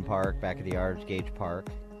Englewood, Brighton Park, Back of the Yards, Gage Park.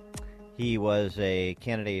 He was a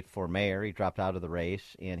candidate for mayor. He dropped out of the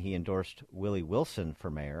race, and he endorsed Willie Wilson for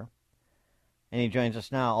mayor. And he joins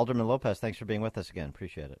us now. Alderman Lopez, thanks for being with us again.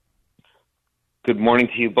 Appreciate it. Good morning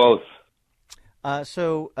to you both.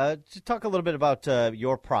 So to talk a little bit about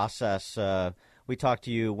your process. We talked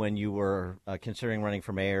to you when you were considering running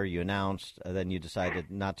for mayor. You announced, then you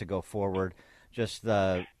decided not to go forward. Just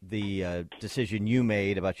the decision you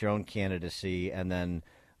made about your own candidacy, and then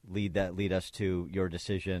lead us to your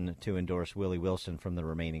decision to endorse Willie Wilson from the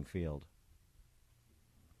remaining field.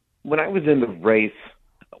 When I was in the race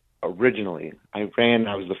originally, I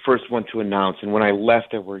was the first one to announce, and when I left,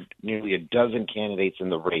 there were nearly a dozen candidates in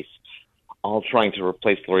the race, all trying to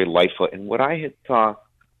replace Lori Lightfoot. And what I had saw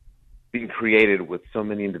being created with so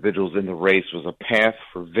many individuals in the race was a path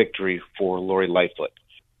for victory for Lori Lightfoot.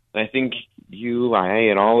 And I think you, I,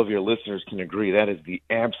 and all of your listeners can agree that is the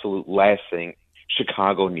absolute last thing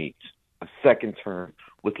Chicago needs, a second term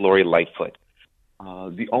with Lori Lightfoot.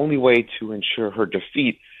 The only way to ensure her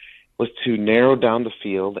defeat was to narrow down the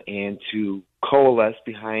field and to coalesce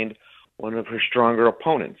behind one of her stronger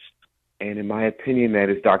opponents. And in my opinion, that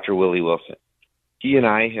is Dr. Willie Wilson. He and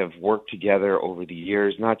I have worked together over the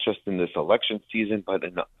years, not just in this election season, but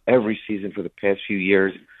in every season for the past few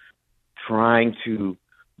years, trying to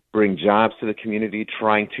bring jobs to the community,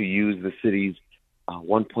 trying to use the city's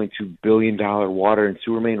 $1.2 billion water and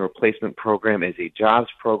sewer main replacement program as a jobs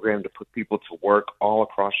program to put people to work all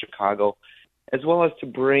across Chicago, as well as to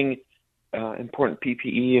bring important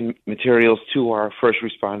PPE and materials to our first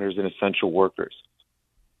responders and essential workers.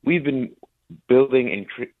 We've been building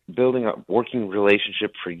a working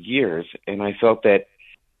relationship for years, and I felt that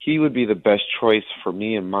he would be the best choice for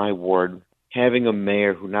me and my ward, having a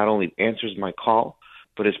mayor who not only answers my call,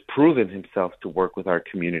 but has proven himself to work with our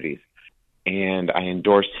communities. And I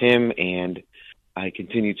endorsed him, and I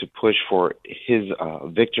continue to push for his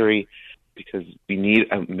victory, because we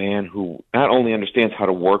need a man who not only understands how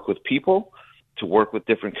to work with people, to work with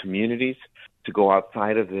different communities, to go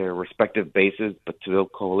outside of their respective bases, but to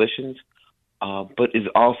build coalitions, but is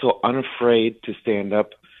also unafraid to stand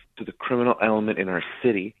up to the criminal element in our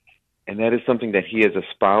city. And that is something that he has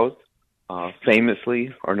espoused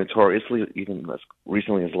famously or notoriously, even as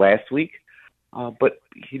recently as last week. But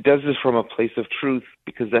he does this from a place of truth,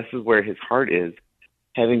 because this is where his heart is,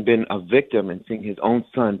 having been a victim and seeing his own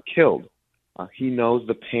son killed. He knows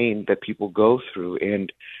the pain that people go through,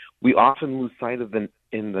 and we often lose sight of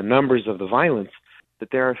in the numbers of the violence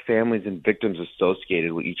that there are families and victims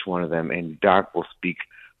associated with each one of them, and Doc will speak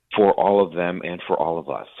for all of them and for all of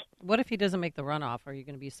us. What if he doesn't make the runoff? Are you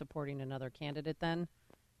going to be supporting another candidate then?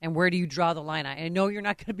 And where do you draw the line? I know you're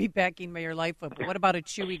not going to be backing Mayor Lightfoot, but what about a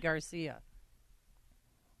Chuy Garcia?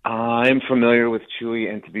 I'm familiar with Chuy,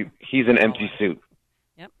 and he's an empty suit.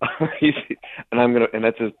 Yep. And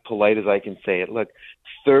that's as polite as I can say it. Look,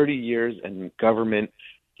 30 years in government.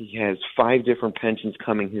 He has 5 different pensions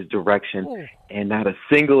coming his direction, and not a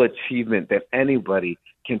single achievement that anybody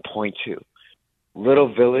can point to.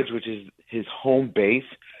 Little Village, which is his home base,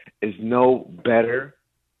 is no better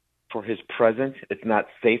for his presence. It's not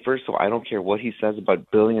safer, so I don't care what he says about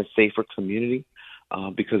building a safer community,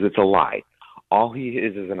 because it's a lie. All he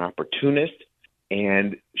is an opportunist,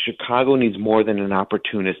 and Chicago needs more than an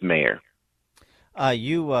opportunist mayor.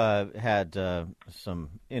 You had some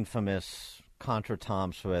infamous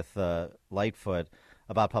contretemps with Lightfoot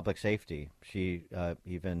about public safety. She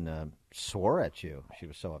even swore at you. She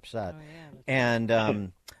was so upset. And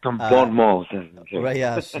right,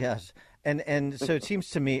 yes. And so it seems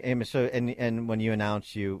to me, and when you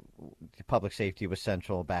announced public safety was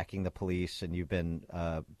central, backing the police, and you've been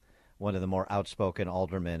one of the more outspoken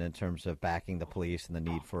aldermen in terms of backing the police and the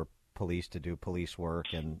need for police to do police work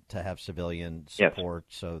and to have civilian support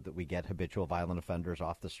so that we get habitual violent offenders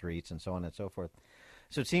off the streets and so on and so forth.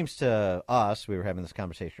 So it seems to us, we were having this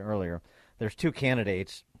conversation earlier, there's 2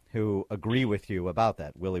 candidates who agree with you about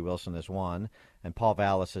that. Willie Wilson is one, and Paul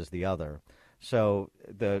Vallas is the other. So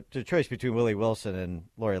the choice between Willie Wilson and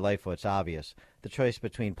Lori Lightfoot's obvious. The choice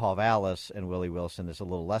between Paul Vallas and Willie Wilson is a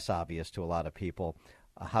little less obvious to a lot of people.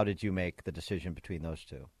 How did you make the decision between those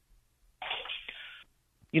 2?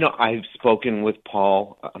 I've spoken with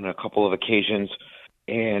Paul on a couple of occasions,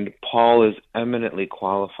 and Paul is eminently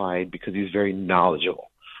qualified because he's very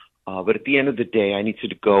knowledgeable. But at the end of the day, I need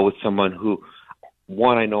to go with someone who,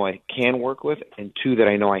 1, I know I can work with, and 2, that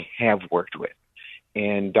I know I have worked with.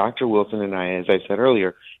 And Dr. Wilson and I, as I said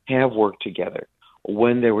earlier, have worked together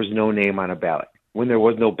when there was no name on a ballot, when there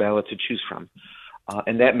was no ballot to choose from.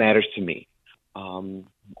 And that matters to me. In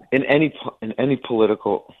any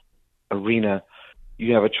political arena,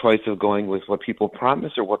 you have a choice of going with what people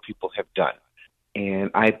promise or what people have done. And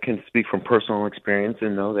I can speak from personal experience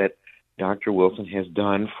and know that Dr. Wilson has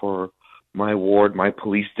done for my ward, my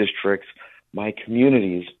police districts, my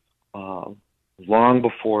communities, long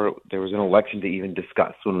before there was an election to even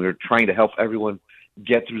discuss. When we were trying to help everyone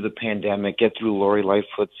get through the pandemic, get through Lori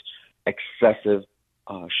Lightfoot's excessive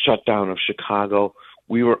shutdown of Chicago,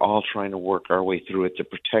 we were all trying to work our way through it to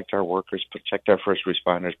protect our workers, protect our first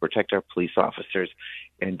responders, protect our police officers.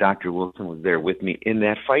 And Dr. Wilson was there with me in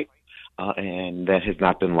that fight, and that has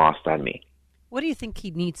not been lost on me. What do you think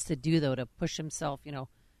he needs to do, though, to push himself,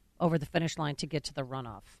 over the finish line to get to the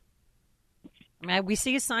runoff? I mean, we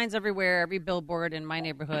see signs everywhere, every billboard in my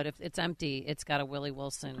neighborhood. If it's empty, it's got a Willie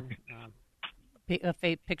Wilson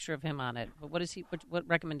picture of him on it. But what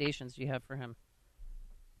recommendations do you have for him?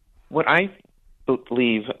 What I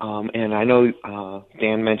believe, and I know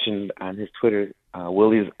Dan mentioned on his Twitter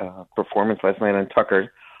Willie's performance last night on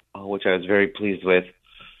Tucker, which I was very pleased with.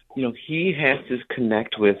 He has to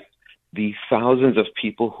connect with the thousands of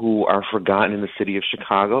people who are forgotten in the city of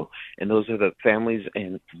Chicago, and those are the families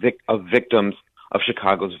and of victims of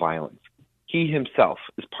Chicago's violence. He himself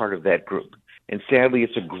is part of that group. And sadly,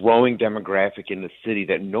 it's a growing demographic in the city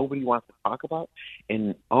that nobody wants to talk about,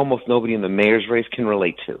 and almost nobody in the mayor's race can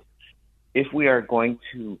relate to. If we are going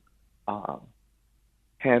to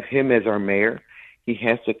have him as our mayor. He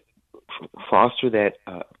has to foster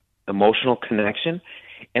that emotional connection,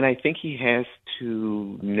 and I think he has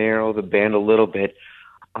to narrow the band a little bit,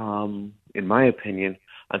 in my opinion,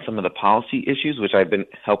 on some of the policy issues, which I've been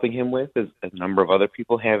helping him with, as a number of other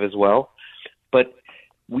people have as well. But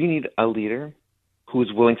we need a leader who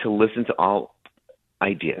is willing to listen to all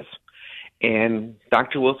ideas. And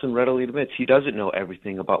Dr. Wilson readily admits he doesn't know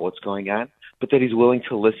everything about what's going on, but that he's willing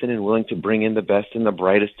to listen and willing to bring in the best and the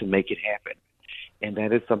brightest to make it happen. And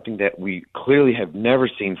that is something that we clearly have never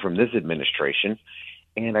seen from this administration.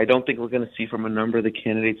 And I don't think we're going to see from a number of the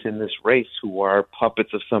candidates in this race who are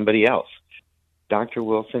puppets of somebody else. Dr.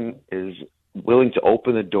 Wilson is willing to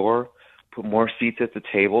open the door, put more seats at the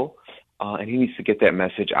table, and he needs to get that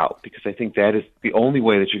message out, because I think that is the only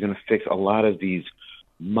way that you're going to fix a lot of these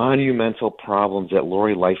monumental problems that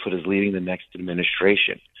Lori Lightfoot is leading the next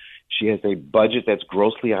administration. She has a budget that's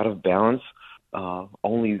grossly out of balance,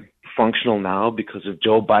 only functional now because of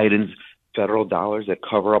Joe Biden's federal dollars that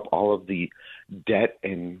cover up all of the debt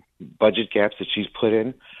and budget gaps that she's put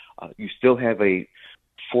in. You still have a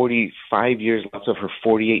 45 years left of her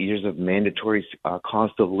 48 years of mandatory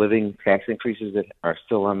cost of living tax increases that are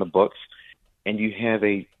still on the books. And you have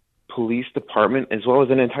a police department as well as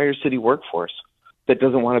an entire city workforce that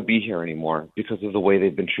doesn't want to be here anymore because of the way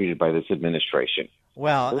they've been treated by this administration.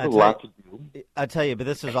 Well, there's a lot to do. I tell you, but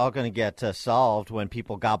this is all going to get solved when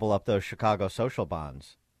people gobble up those Chicago social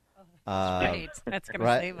bonds. Right, that's going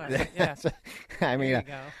to save us. Yeah. I mean, There you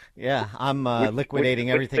go. yeah, I'm liquidating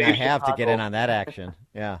everything I have to get in on that action.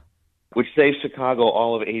 Yeah, which saves Chicago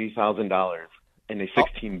all of $80,000 in a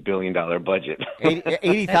 $16 billion budget.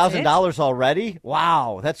 $80,000 already?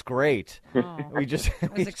 Wow, that's great. Oh, we just I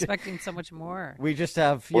was expecting so much more. we just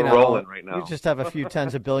have We're rolling right now. We just have a few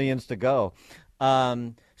tens of billions to go.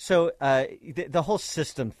 So the whole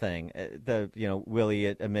system thing, Willie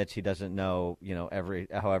admits he doesn't know,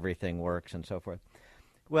 how everything works and so forth.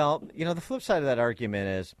 Well, the flip side of that argument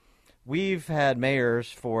is we've had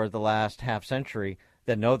mayors for the last half century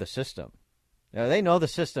that know the system. They know the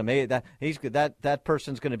system. That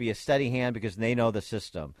person's going to be a steady hand because they know the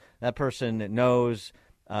system. That person knows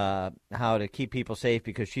how to keep people safe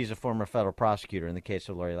because she's a former federal prosecutor in the case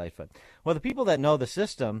of Lori Lightfoot. Well, the people that know the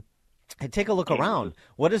system, hey, take a look around.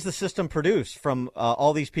 What does the system produce from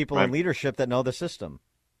all these people in leadership that know the system?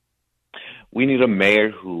 We need a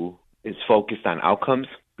mayor who is focused on outcomes,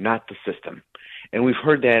 not the system. And we've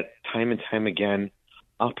heard that time and time again,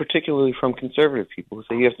 particularly from conservative people who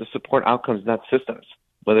say you have to support outcomes, not systems,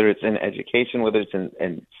 whether it's in education, whether it's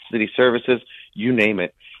in city services, you name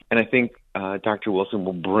it. And I think Dr. Wilson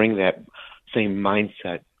will bring that same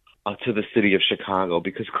mindset to the city of Chicago,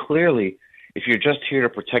 because clearly, if you're just here to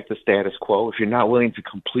protect the status quo, if you're not willing to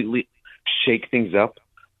completely shake things up,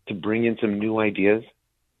 to bring in some new ideas,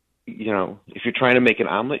 if you're trying to make an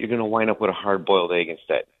omelet, you're going to wind up with a hard-boiled egg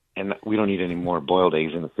instead. And we don't need any more boiled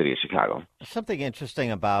eggs in the city of Chicago. Something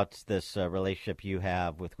interesting about this relationship you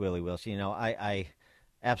have with Willie Wilson, I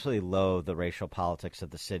absolutely loathe the racial politics of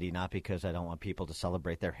the city, not because I don't want people to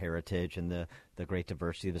celebrate their heritage and the great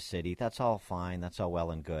diversity of the city. That's all fine. That's all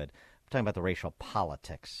well and good. I'm talking about the racial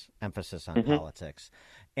politics, emphasis on politics.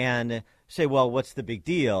 And say, well, what's the big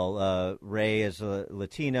deal? Ray is a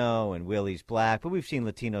Latino and Willie's black, but we've seen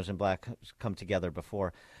Latinos and black come together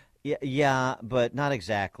before. Yeah, but not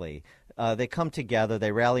exactly. They come together,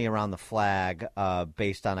 they rally around the flag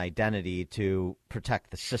based on identity to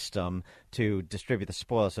protect the system, to distribute the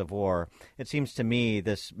spoils of war. It seems to me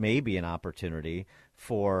this may be an opportunity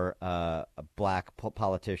for a black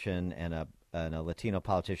politician and a Latino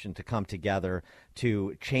politician to come together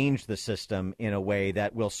to change the system in a way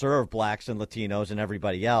that will serve blacks and Latinos and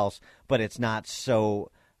everybody else, but it's not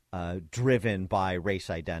so driven by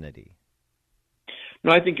race identity.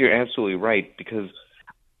 No, I think you're absolutely right, because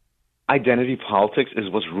identity politics is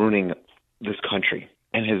what's ruining this country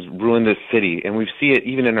and has ruined this city. And we see it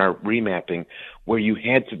even in our remapping, where you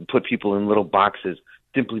had to put people in little boxes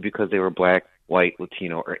simply because they were black, white,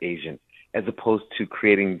 Latino, or Asian, as opposed to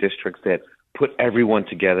creating districts that put everyone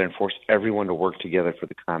together and force everyone to work together for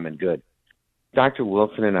the common good. Dr.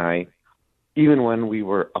 Wilson and I, even when we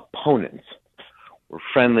were opponents, were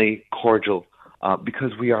friendly, cordial, because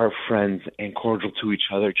we are friends and cordial to each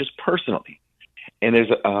other, just personally. And there's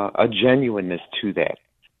a genuineness to that.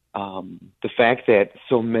 The fact that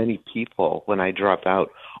so many people, when I dropped out,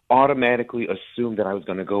 automatically assumed that I was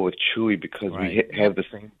going to go with Chewy because we have the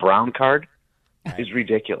same brown card is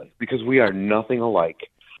ridiculous, because we are nothing alike.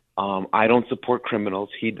 I don't support criminals.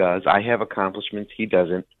 He does. I have accomplishments. He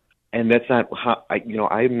doesn't. And that's not how,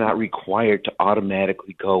 I'm not required to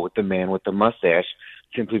automatically go with the man with the mustache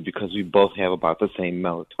simply because we both have about the same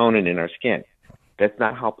melatonin in our skin. That's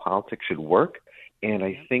not how politics should work. And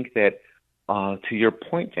I think that, to your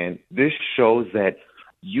point, Dan, this shows that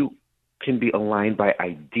you can be aligned by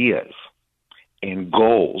ideas and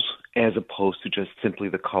goals as opposed to just simply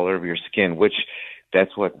the color of your skin, which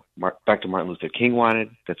that's what Dr. Martin Luther King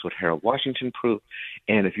wanted. That's what Harold Washington proved.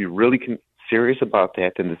 And if you're really serious about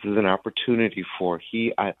that, then this is an opportunity for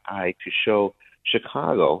I to show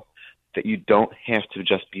Chicago that you don't have to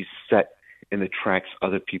just be set in the tracks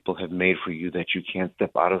other people have made for you, that you can't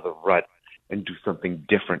step out of the rut and do something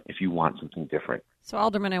different if you want something different. So,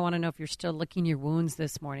 Alderman, I want to know if you're still licking your wounds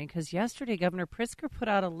this morning, because yesterday Governor Pritzker put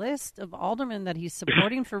out a list of aldermen that he's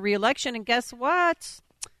supporting for re-election, and guess what?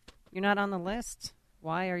 You're not on the list.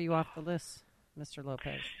 Why are you off the list, Mr.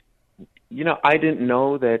 Lopez? You know, I didn't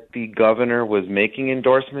know that the governor was making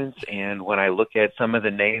endorsements, and when I look at some of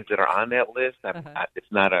the names that are on that list,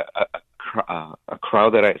 it's not a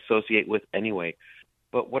crowd that I associate with anyway.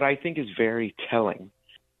 But what I think is very telling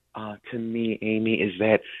to me, Amy, is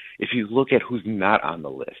that if you look at who's not on the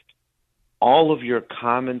list, all of your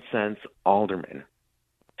common sense aldermen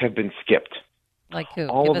have been skipped. Like who?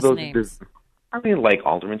 All Give of us those names. like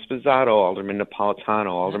Alderman Spizzato, Alderman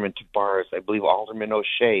Napolitano, Alderman Tabares, I believe Alderman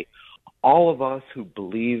O'Shea. All of us who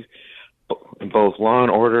believe in both law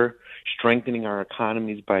and order, strengthening our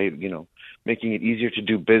economies by, making it easier to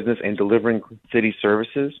do business and delivering city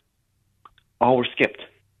services, all were skipped.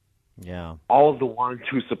 Yeah. All of the ones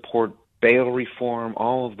who support bail reform,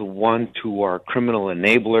 all of the ones who are criminal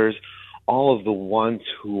enablers, all of the ones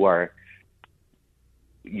who are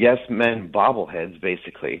yes men bobbleheads,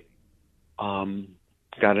 basically,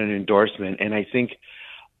 got an endorsement. And I think,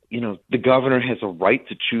 the governor has a right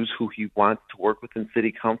to choose who he wants to work with in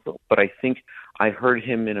city council. But I think I heard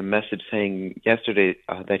him in a message saying yesterday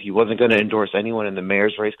that he wasn't going to endorse anyone in the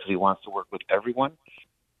mayor's race because he wants to work with everyone.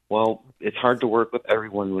 Well, it's hard to work with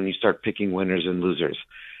everyone when you start picking winners and losers,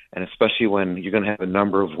 and especially when you're going to have a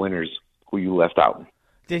number of winners who you left out.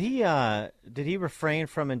 Did he refrain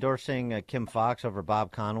from endorsing Kim Foxx over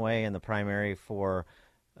Bob Conway in the primary for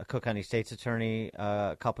Cook County State's Attorney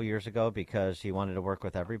a couple years ago because he wanted to work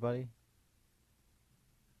with everybody?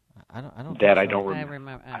 I don't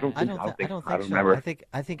remember. I don't think so.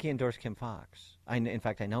 I think he endorsed Kim Foxx. In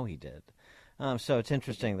fact, I know he did. So it's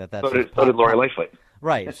interesting that's so did Lori Lightfoot.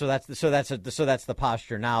 Right. So that's the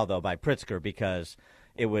posture now, though, by Pritzker, because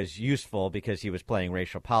it was useful because he was playing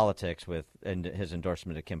racial politics with his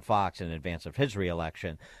endorsement of Kim Foxx in advance of his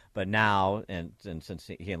reelection. But now, and since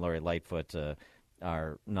he and Lori Lightfoot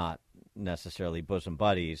are not necessarily bosom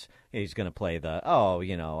buddies, he's going to play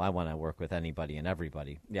I want to work with anybody and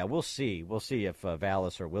everybody. Yeah, we'll see. We'll see if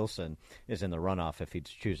Vallis or Wilson is in the runoff if he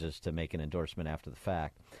chooses to make an endorsement after the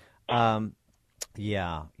fact.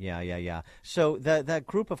 Yeah. So that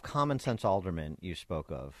group of common sense aldermen you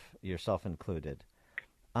spoke of, yourself included,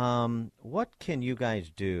 what can you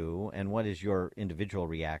guys do, and what is your individual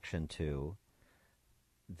reaction to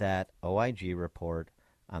that OIG report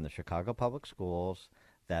on the Chicago Public Schools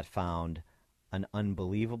that found an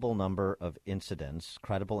unbelievable number of incidents,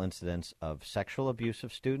 credible incidents of sexual abuse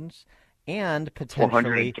of students, and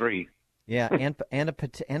potentially 403. Yeah,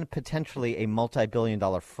 and potentially a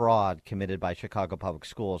multi-billion-dollar fraud committed by Chicago Public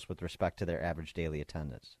Schools with respect to their average daily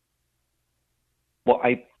attendance? Well,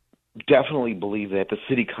 I definitely believe that the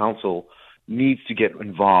city council needs to get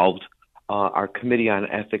involved. Our committee on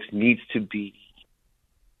ethics needs to be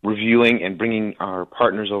reviewing and bringing our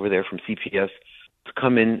partners over there from CPS to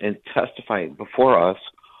come in and testify before us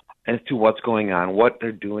as to what's going on, what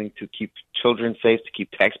they're doing to keep children safe, to keep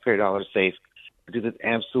taxpayer dollars safe, because it's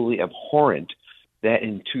absolutely abhorrent that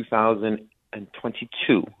in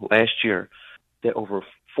 2022, last year, that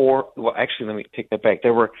let me take that back.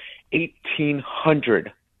 There were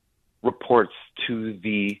 1,800 reports to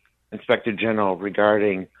the Inspector General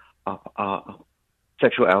regarding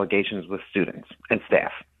sexual allegations with students and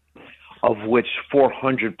staff, of which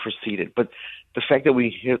 400 proceeded. But the fact that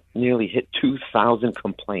we nearly hit 2,000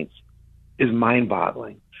 complaints is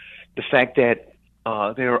mind-boggling. The fact that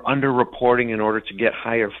they are underreporting in order to get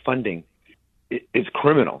higher funding is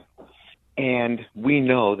criminal. And we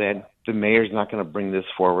know that the mayor's not going to bring this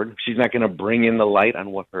forward. She's not going to bring in the light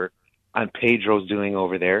on what Pedro's doing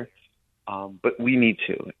over there. But we need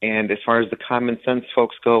to. And as far as the common sense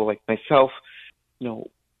folks go, like myself,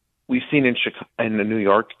 we've seen in New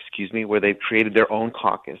York, where they've created their own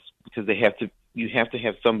caucus because you have to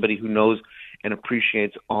have somebody who knows and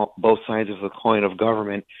appreciates both sides of the coin of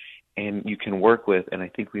government and you can work with. And I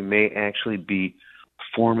think we may actually be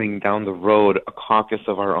forming down the road a caucus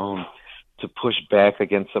of our own to push back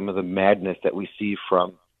against some of the madness that we see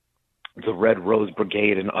from the Red Rose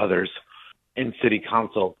Brigade and others in city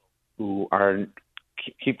council who are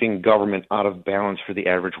keeping government out of balance for the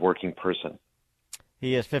average working person.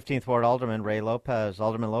 He is 15th Ward Alderman Ray Lopez.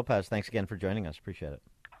 Alderman Lopez, thanks again for joining us. Appreciate it.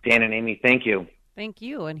 Dan and Amy, thank you. Thank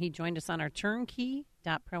you. And he joined us on our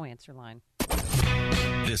turnkey.pro answer line.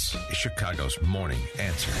 This is Chicago's Morning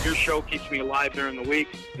Answer. Your show keeps me alive during the week.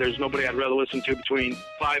 There's nobody I'd rather listen to between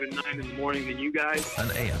 5 and 9 in the morning than you guys. On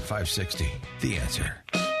AM 560, The Answer.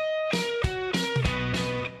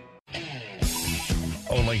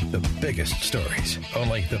 Only the biggest stories,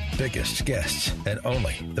 only the biggest guests, and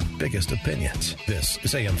only the biggest opinions. This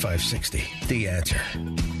is AM 560, The Answer.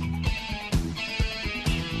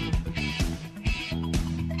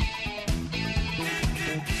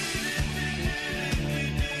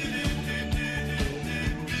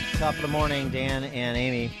 Top of the morning, Dan and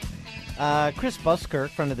Amy. Chris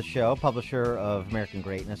Buskirk, friend of the show, publisher of American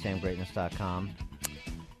Greatness, amgreatness.com,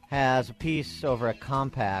 has a piece over at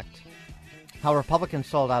Compact, How Republicans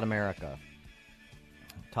Sold Out America,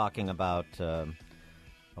 talking about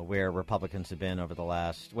where Republicans have been over the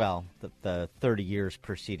last, the 30 years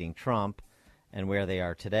preceding Trump and where they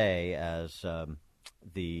are today as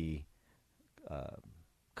the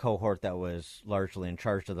cohort that was largely in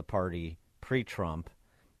charge of the party pre-Trump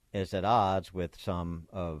is at odds with some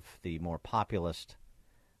of the more populist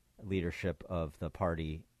leadership of the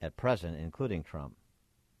party at present, including Trump.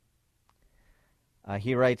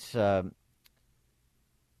 He writes that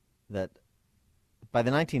by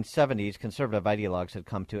the 1970s, conservative ideologues had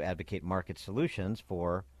come to advocate market solutions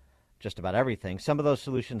for just about everything. Some of those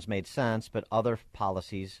solutions made sense, but other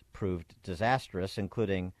policies proved disastrous,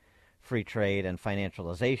 including free trade and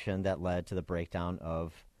financialization that led to the breakdown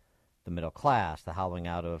of the middle class, the hollowing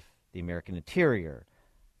out of the American interior,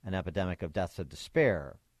 an epidemic of deaths of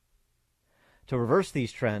despair. To reverse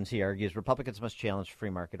these trends, he argues, Republicans must challenge free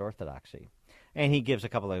market orthodoxy. And he gives a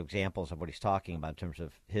couple of examples of what he's talking about in terms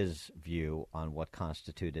of his view on what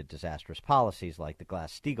constituted disastrous policies like the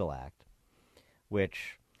Glass-Steagall Act,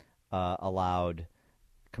 which allowed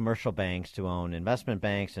commercial banks to own investment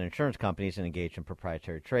banks and insurance companies and engage in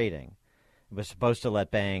proprietary trading. It was supposed to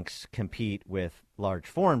let banks compete with large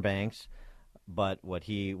foreign banks, but what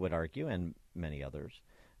he would argue, and many others,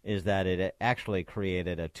 is that it actually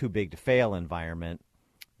created a too-big-to-fail environment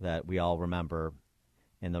that we all remember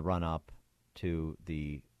in the run-up to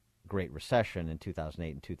the Great Recession in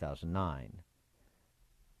 2008 and 2009.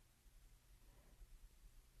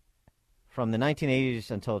 From the 1980s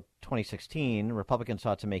until 2016, Republicans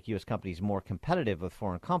sought to make U.S. companies more competitive with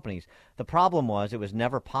foreign companies. The problem was it was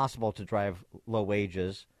never possible to drive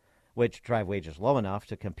wages low enough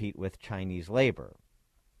to compete with Chinese labor,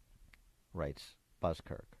 writes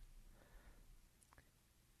Buskirk.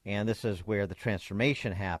 And this is where the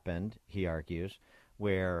transformation happened, he argues,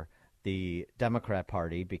 where the Democrat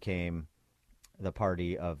Party became the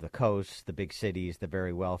party of the coasts, the big cities, the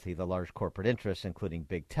very wealthy, the large corporate interests, including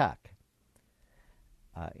big tech.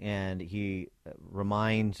 And he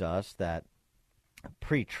reminds us that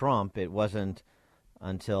pre-Trump, it wasn't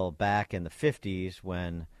until back in the 50s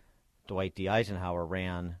when Dwight D. Eisenhower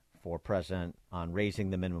ran for president on raising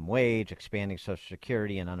the minimum wage, expanding Social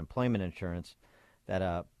Security and unemployment insurance, that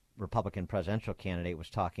a Republican presidential candidate was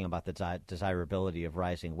talking about the desirability of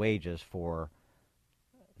rising wages for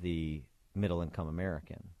the middle-income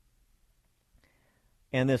American.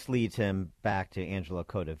 And this leads him back to Angelo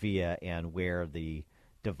Codevilla and where the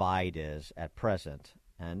divide is at present.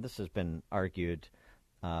 And this has been argued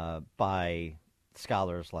by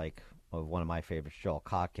scholars like one of my favorites, Joel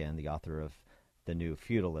Kotkin, the author of The New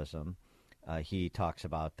Feudalism. He talks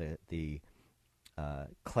about the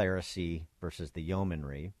clerisy versus the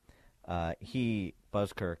yeomanry.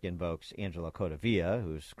 Buskirk invokes Angelo Codevilla,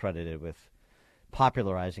 who's credited with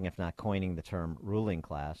popularizing, if not coining, the term ruling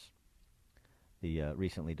class, the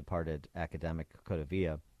recently departed academic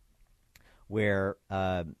Codevilla, where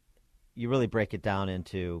you really break it down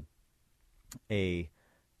into a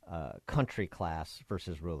country class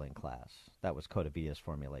versus ruling class. That was Codevilla's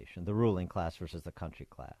formulation, the ruling class versus the country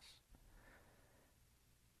class.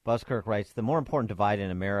 Buskirk writes, the more important divide in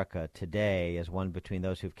America today is one between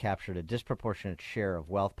those who've captured a disproportionate share of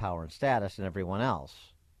wealth, power, and status and everyone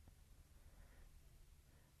else.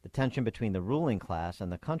 The tension between the ruling class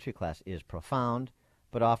and the country class is profound,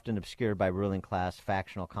 but often obscured by ruling class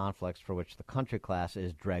factional conflicts for which the country class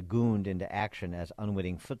is dragooned into action as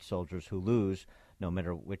unwitting foot soldiers who lose no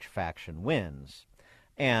matter which faction wins.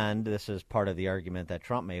 And this is part of the argument that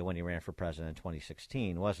Trump made when he ran for president in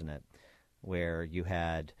 2016, wasn't it? Where you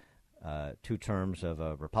had 2 terms of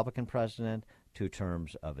a Republican president, 2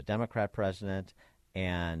 terms of a Democrat president,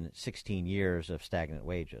 and 16 years of stagnant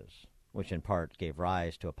wages. which in part gave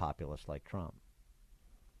rise to a populist like Trump.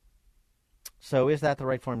 So is that the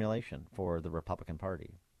right formulation for the Republican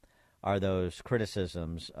Party? Are those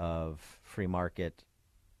criticisms of free market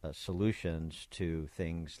solutions to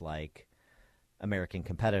things like American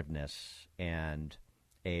competitiveness and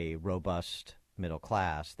a robust middle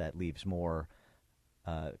class that leaves more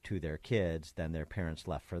to their kids than their parents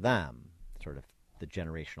left for them, sort of the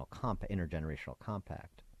intergenerational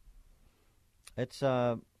compact? It's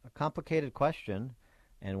a complicated question,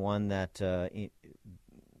 and one that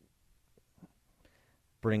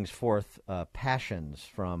brings forth passions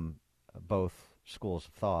from both schools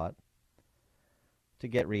of thought. To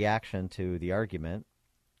get reaction to the argument,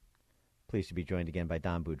 pleased to be joined again by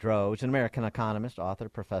Don Boudreaux, who's an American economist, author,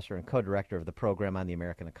 professor, and co-director of the program on the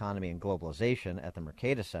American economy and globalization at the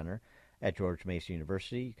Mercatus Center at George Mason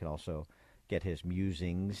University. You can also get his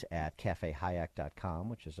musings at cafehayek.com,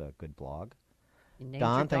 which is a good blog.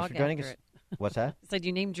 Don, thanks for joining us. What's that? Said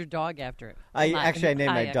you named your dog after it. I named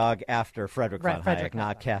my dog after Frederick von Hayek,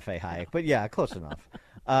 not Cafe Hayek. But yeah, close enough.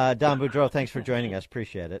 Don Boudreaux, thanks for joining us.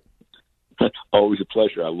 Appreciate it. Always a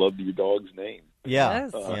pleasure. I love your dog's name. Yeah,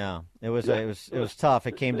 yeah. It was tough.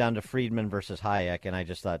 It came down to Friedman versus Hayek, and I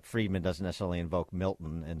just thought Friedman doesn't necessarily invoke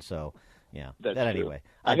Milton, and so yeah. That's that true. Anyway.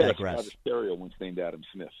 I digress. had a stereo once named Adam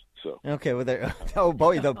Smith. So okay, well there. Oh,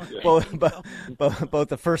 both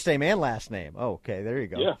the first name and last name. Oh, okay, there you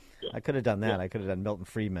go. Yeah. I could have done that. I could have done Milton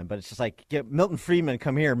Friedman, but it's just like Milton Friedman,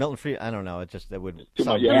 come here, Milton Friedman. I don't know. It would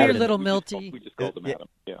sound come weird. here, little Milty. We just called him Adam.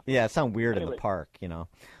 Yeah. Yeah, it sounds weird in the park, you know.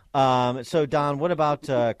 So, Don, what about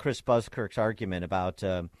Chris Buskirk's argument about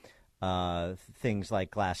things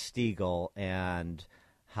like Glass-Steagall and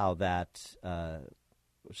how that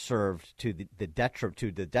served to the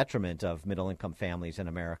detriment of middle-income families in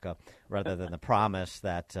America, rather than the promise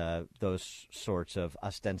that those sorts of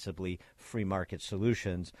ostensibly free market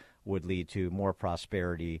solutions would lead to more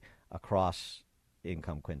prosperity across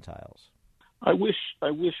income quintiles? I wish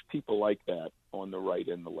people like that on the right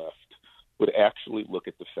and the left would actually look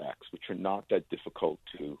at the facts, which are not that difficult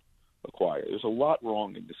to acquire. There's a lot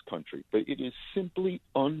wrong in this country, but it is simply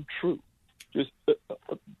untrue, just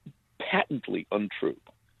patently untrue,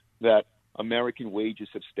 that American wages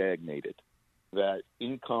have stagnated, that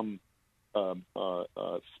income,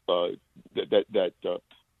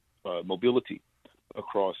 mobility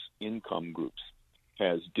across income groups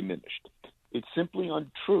has diminished. It's simply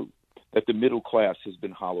untrue that the middle class has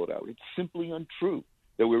been hollowed out. It's simply untrue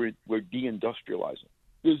that we're deindustrializing.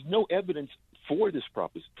 There's no evidence for these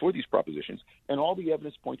propositions, and all the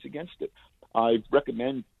evidence points against it. I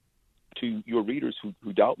recommend to your readers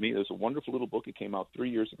who doubt me, there's a wonderful little book. It came out 3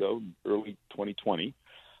 years ago, early 2020,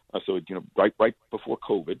 right before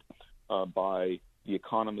COVID, by the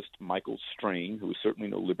economist Michael Strain, who is certainly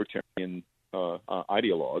no libertarian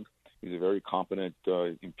ideologue. He's a very competent,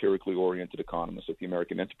 empirically oriented economist at the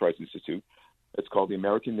American Enterprise Institute. It's called The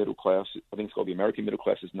American Middle Class. I think it's called The American Middle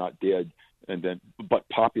Class is Not Dead, but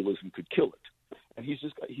Populism Could Kill It. And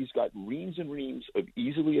he's got reams and reams of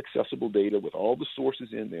easily accessible data with all the sources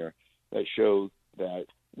in there that show that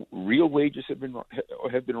real wages have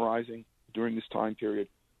been rising during this time period.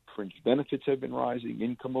 Fringe benefits have been rising.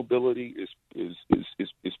 Income mobility is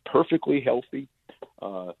perfectly healthy.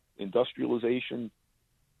 Industrialization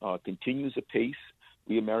continues apace.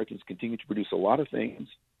 We Americans continue to produce a lot of things.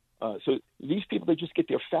 So these people, they just get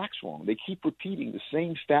their facts wrong. They keep repeating the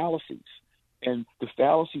same fallacies. And the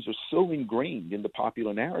fallacies are so ingrained in the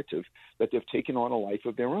popular narrative that they've taken on a life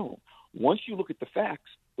of their own. Once you look at the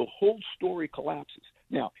facts, the whole story collapses.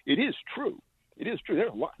 Now, it is true. There are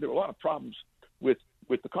a lot of problems with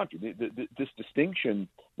the country. This distinction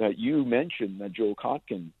that you mentioned, that Joel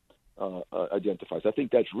Kotkin identifies, I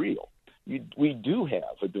think that's real. We do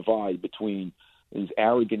have a divide between these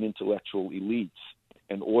arrogant intellectual elites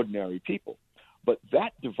and ordinary people. But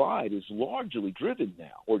that divide is largely driven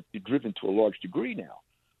now, or driven to a large degree now,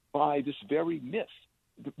 by this very myth.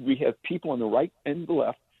 We have people on the right and the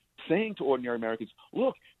left saying to ordinary Americans,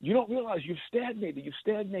 look, you don't realize you've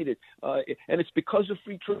stagnated, and it's because of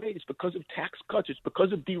free trade, it's because of tax cuts, it's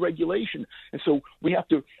because of deregulation. And so we have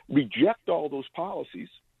to reject all those policies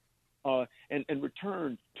and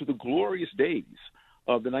return to the glorious days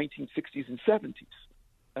of the 1960s and 70s.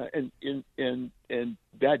 And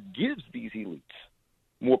that gives these elites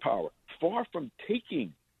more power. Far from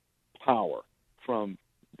taking power from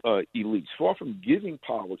elites, far from giving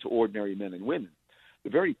power to ordinary men and women, the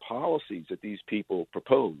very policies that these people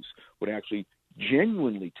propose would actually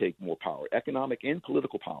genuinely take more power, economic and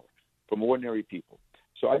political power, from ordinary people.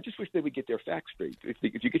 So I just wish they would get their facts straight. If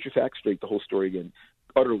you get your facts straight, the whole story again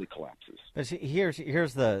utterly collapses. Here's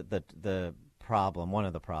the problem, one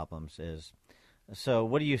of the problems is, so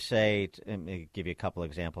what do you say, let me give you a couple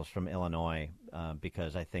examples from Illinois,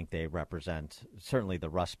 because I think they represent certainly the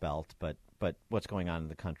Rust Belt, but what's going on in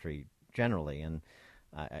the country generally. And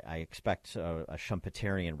I expect a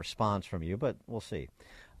Schumpeterian response from you, but we'll see.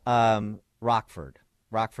 Rockford,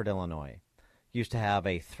 Illinois, used to have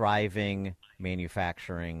a thriving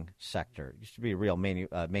manufacturing sector. It used to be a real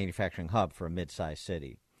manufacturing hub for a mid-sized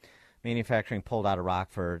city. Manufacturing pulled out of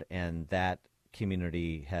Rockford, and that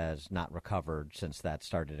community has not recovered since that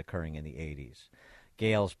started occurring in the 80s.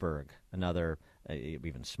 Galesburg, another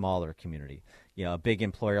even smaller community. A big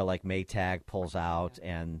employer like Maytag pulls out,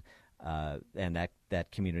 and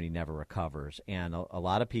that community never recovers. And a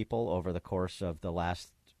lot of people over the course of the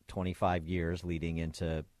last 25 years leading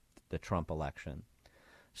into the Trump election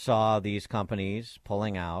saw these companies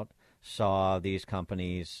pulling out, saw these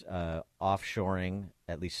companies offshoring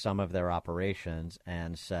at least some of their operations,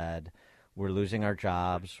 and said, we're losing our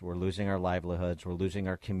jobs, we're losing our livelihoods, we're losing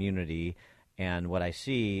our community. And what I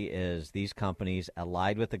see is these companies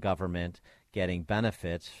allied with the government getting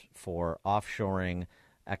benefits for offshoring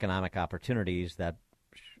economic opportunities that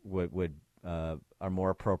are more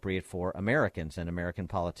appropriate for Americans, and American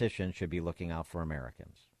politicians should be looking out for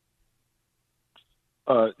Americans.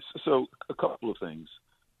 So a couple of things.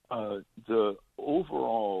 The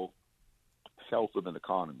overall health of an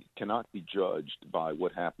economy cannot be judged by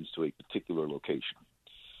what happens to a particular location.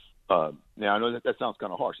 Now, I know that sounds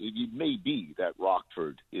kind of harsh. It may be that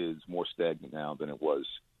Rockford is more stagnant now than it was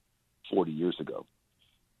 40 years ago.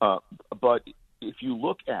 But if you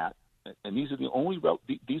look at, and these are the only,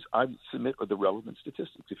 these I submit are the relevant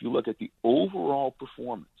statistics. If you look at the overall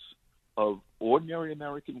performance of ordinary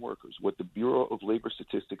American workers, what the Bureau of Labor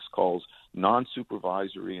Statistics calls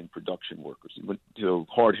non-supervisory and production workers,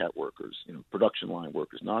 hard hat workers, production line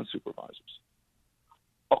workers, non-supervisors,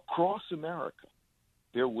 across America,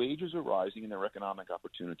 their wages are rising and their economic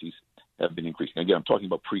opportunities have been increasing. Again, I'm talking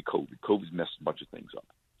about pre-COVID. COVID's messed a bunch of things up.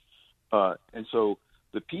 And so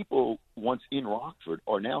the people once in Rockford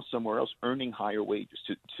are now somewhere else earning higher wages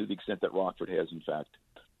to the extent that Rockford has, in fact,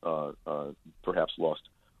 perhaps lost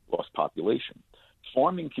population.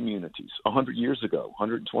 Farming communities 100 years ago,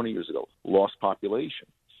 120 years ago, lost population.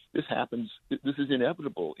 This happens. This is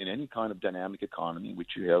inevitable in any kind of dynamic economy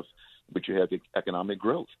which you have economic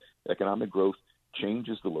growth. Economic growth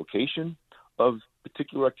changes the location of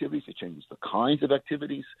particular activities. It changes the kinds of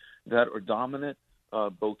activities that are dominant,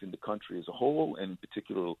 both in the country as a whole and in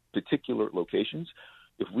particular locations.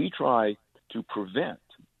 If we try to prevent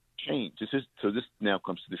change, this now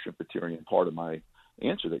comes to the Schumpeterian part of my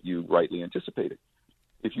answer that you rightly anticipated.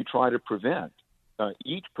 If you try to prevent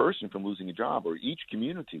each person from losing a job or each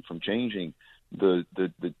community from changing the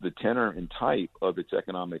tenor and type of its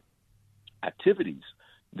economic activities,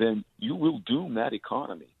 then you will doom that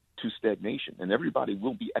economy to stagnation, and everybody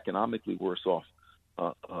will be economically worse off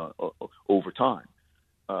over time.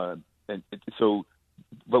 And so,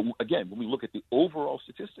 but again, when we look at the overall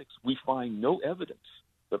statistics, we find no evidence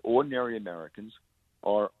that ordinary Americans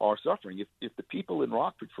are suffering. If the people in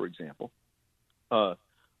Rockford, for example,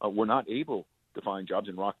 were not able to find jobs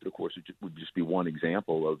in Rockford, of course, it would just be one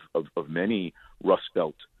example of many Rust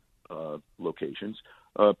Belt locations.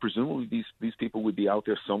 Presumably, these people would be out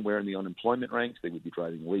there somewhere in the unemployment ranks. They would be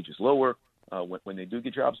driving wages lower when they do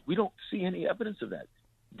get jobs. We don't see any evidence of that,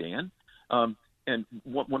 Dan. And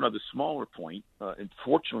one other smaller point, and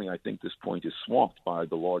fortunately I think this point is swamped by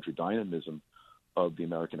the larger dynamism of the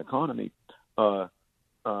American economy. There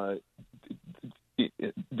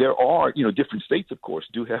are, different states, of course,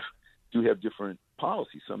 do have different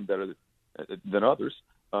policies, some better than others.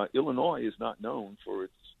 Illinois is not known for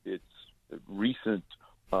its recent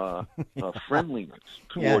friendliness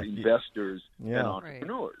toward investors and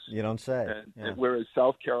entrepreneurs. You don't say. And whereas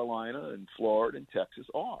South Carolina and Florida and Texas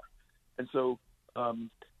are. And so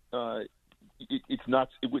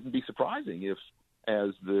it wouldn't be surprising if, as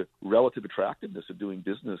the relative attractiveness of doing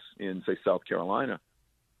business in, say, South Carolina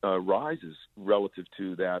rises relative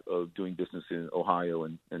to that of doing business in Ohio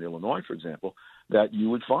and Illinois, for example, that you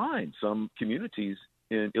would find some communities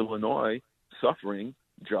in Illinois suffering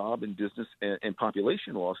job and business and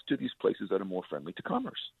population loss to these places that are more friendly to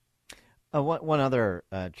commerce. One other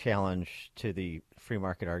challenge to the free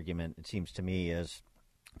market argument, it seems to me, is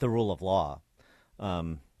the rule of law.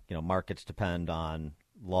 Markets depend on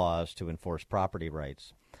laws to enforce property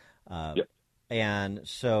rights. And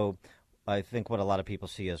so I think what a lot of people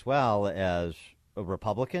see as well as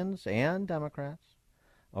Republicans and Democrats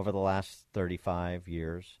over the last 35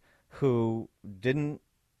 years who didn't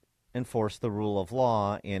enforce the rule of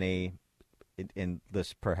law in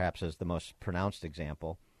this perhaps is the most pronounced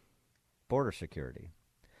example, border security.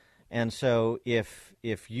 And so if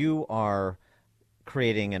you are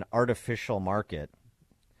creating an artificial market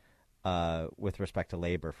with respect to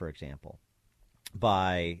labor, for example,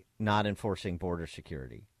 by not enforcing border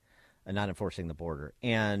security, not enforcing the border,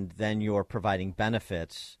 and then you're providing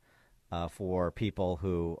benefits for people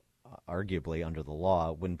who arguably under the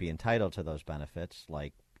law wouldn't be entitled to those benefits,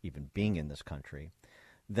 like even being in this country,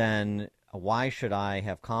 then why should I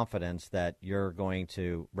have confidence that you're going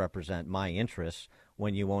to represent my interests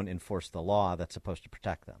when you won't enforce the law that's supposed to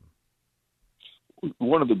protect them?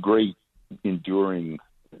 One of the great enduring,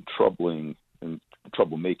 troubling, and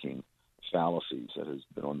troublemaking fallacies that has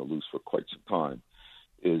been on the loose for quite some time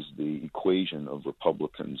is the equation of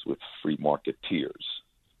Republicans with free marketeers.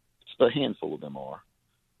 A handful of them are,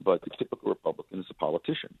 but the typical Republican is a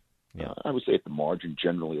politician. Yeah. I would say at the margin,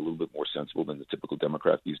 generally a little bit more sensible than the typical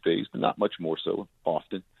Democrat these days, but not much more so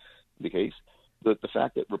often the case. The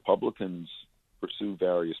fact that Republicans pursue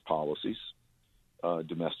various policies,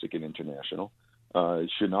 domestic and international,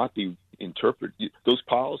 should not be interpreted. Those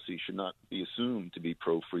policies should not be assumed to be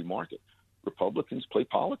pro-free market. Republicans play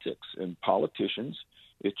politics, and politicians,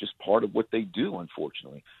 it's just part of what they do,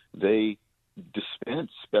 unfortunately. They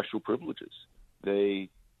dispense special privileges. They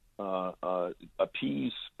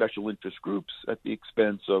appease special interest groups at the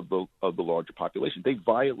expense of the larger population. They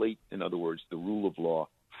violate, in other words, the rule of law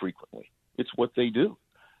frequently. It's what they do.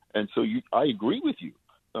 And so I agree with you.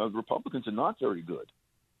 Republicans are not very good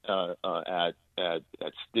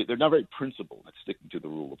they're not very principled at sticking to the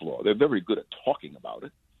rule of law. They're very good at talking about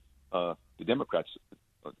it. The Democrats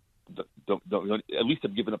don't at least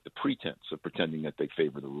have given up the pretense of pretending that they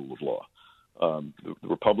favor the rule of law. The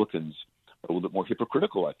Republicans are a little bit more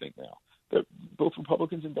hypocritical, I think, now. They're both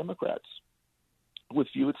Republicans and Democrats, with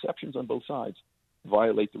few exceptions on both sides,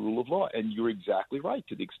 violate the rule of law. And you're exactly right.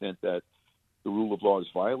 To the extent that the rule of law is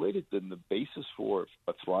violated, then the basis for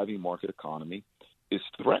a thriving market economy is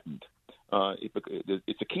threatened.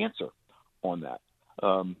 It's a cancer on that.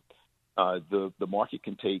 The market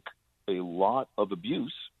can take a lot of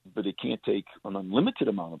abuse, but it can't take an unlimited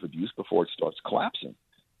amount of abuse before it starts collapsing.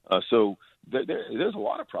 So there's a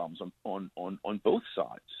lot of problems on both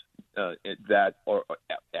sides that are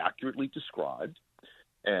accurately described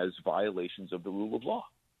as violations of the rule of law.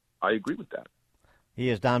 I agree with that. He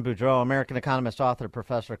is Don Boudreaux, American economist, author,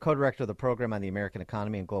 professor, co-director of the program on the American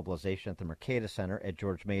economy and globalization at the Mercatus Center at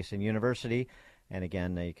George Mason University. And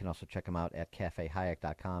again, you can also check him out at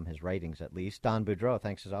cafehayek.com, his writings at least. Don Boudreaux,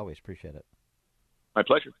 thanks as always. Appreciate it. My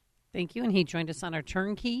pleasure. Thank you. And he joined us on our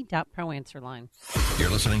turnkey.pro answer line. You're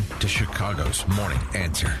listening to Chicago's Morning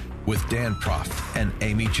Answer with Dan Proft and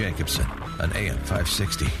Amy Jacobson on AM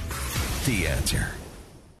 560. The Answer.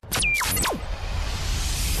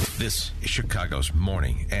 This is Chicago's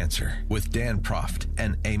Morning Answer with Dan Proft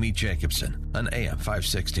and Amy Jacobson on AM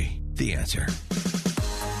 560. The Answer.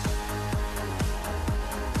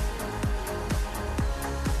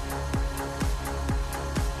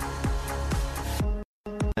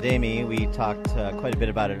 Amy, we talked quite a bit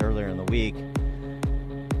about it earlier in the week.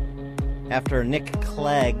 After Nick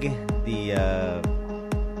Clegg, the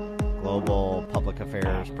global public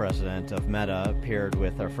affairs president of Meta, appeared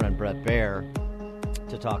with our friend Bret Baier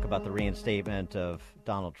to talk about the reinstatement of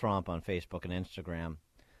Donald Trump on Facebook and Instagram.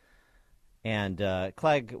 And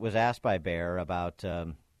Clegg was asked by Baier about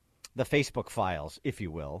the Facebook files, if you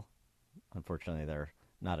will. Unfortunately, there are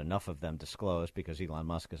not enough of them disclosed because Elon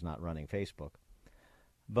Musk is not running Facebook.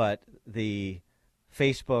 But the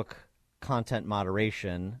Facebook content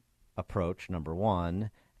moderation approach, number one,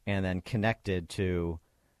 and then connected to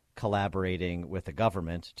collaborating with the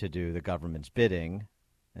government to do the government's bidding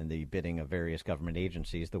and the bidding of various government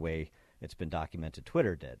agencies the way it's been documented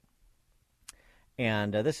Twitter did.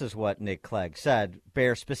 And this is what Nick Clegg said.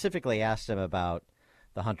 Baier specifically asked him about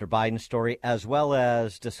the Hunter Biden story as well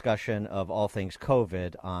as discussion of all things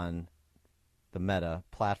COVID on the Meta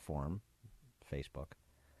platform, Facebook.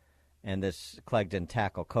 And this Clegg didn't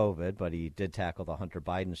tackle COVID, but he did tackle the Hunter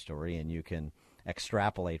Biden story, and you can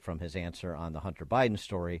extrapolate from his answer on the Hunter Biden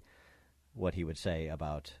story what he would say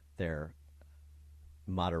about their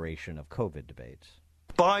moderation of COVID debates.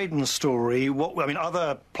 Biden story,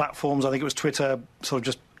 other platforms, I think it was Twitter, sort of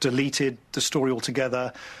just deleted the story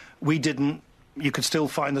altogether. We didn't. You could still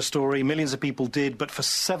find the story. Millions of people did. But for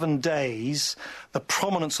 7 days, the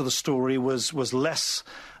prominence of the story was less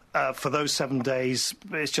for those 7 days,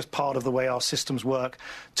 it's just part of the way our systems work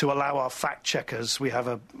to allow our fact checkers. We have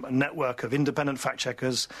a network of independent fact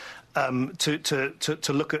checkers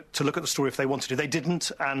to look at the story if they wanted to. They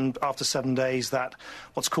didn't, and after 7 days, that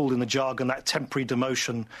what's called in the jargon that temporary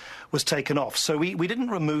demotion was taken off. So we didn't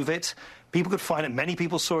remove it. People could find it. Many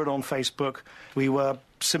people saw it on Facebook. We were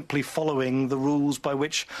simply following the rules by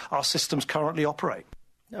which our systems currently operate.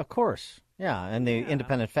 Of course. Yeah, and the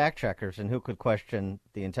independent fact checkers, and who could question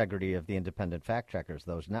the integrity of the independent fact checkers,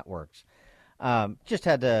 those networks, just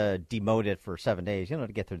had to demote it for 7 days, to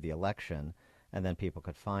get through the election, and then people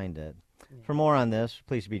could find it. Yeah. For more on this,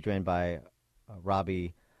 pleased to be joined by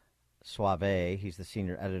Robby Soave. He's the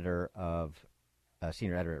senior editor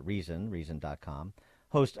at Reason, Reason.com,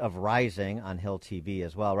 host of Rising on Hill TV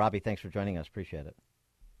as well. Robby, thanks for joining us. Appreciate it.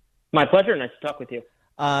 My pleasure. Nice to talk with you.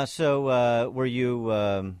 So were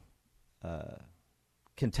you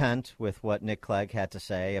content with what Nick Clegg had to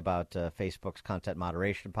say about Facebook's content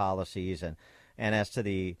moderation policies? And as to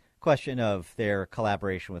the question of their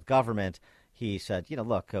collaboration with government, he said,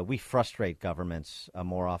 look, we frustrate governments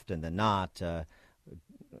more often than not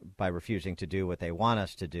by refusing to do what they want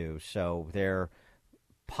us to do. So their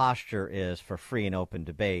posture is for free and open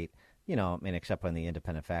debate, except when the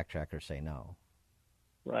independent fact checkers say no.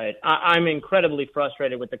 Right. I'm incredibly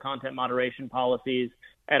frustrated with the content moderation policies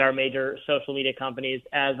at our major social media companies,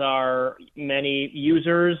 as are many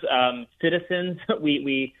users, citizens.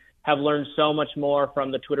 We have learned so much more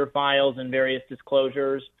from the Twitter files and various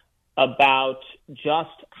disclosures about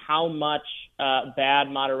just how much bad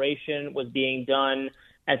moderation was being done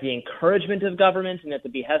at the encouragement of government and at the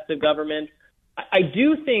behest of government. I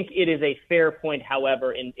do think it is a fair point,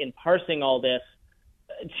 however, in parsing all this,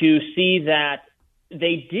 to see that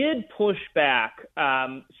they did push back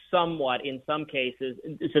somewhat in some cases.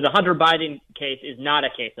 So the Hunter Biden case is not a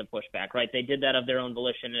case of pushback, right? They did that of their own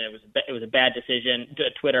volition, and it was a bad decision.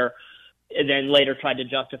 Twitter then later tried to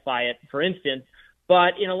justify it, for instance.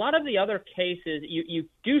 But in a lot of the other cases, you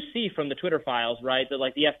do see from the Twitter files, right, that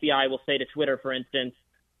like the FBI will say to Twitter, for instance,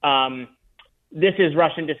 this is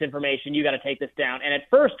Russian disinformation. You got to take this down. And at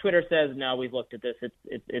first, Twitter says, no, we've looked at this.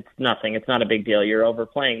 It's nothing. It's not a big deal. You're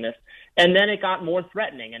overplaying this. And then it got more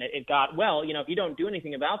threatening, and it got, well, if you don't do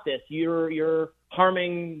anything about this, you're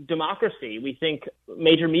harming democracy. We think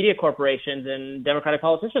major media corporations and Democratic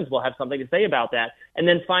politicians will have something to say about that. And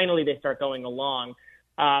then finally, they start going along.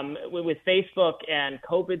 With Facebook and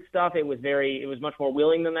COVID stuff, it was much more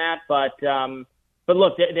willing than that. But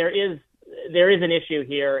look, there is an issue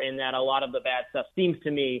here in that a lot of the bad stuff seems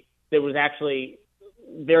to me that was actually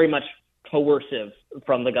very much coercive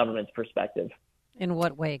from the government's perspective. In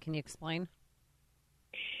what way? Can you explain?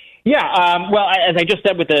 Yeah, well, as I just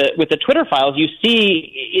said with the Twitter files, you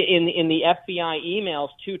see in the FBI emails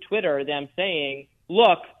to Twitter them saying,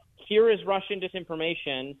 look, here is Russian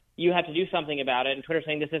disinformation. You have to do something about it. And Twitter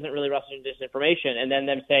saying this isn't really Russian disinformation, and then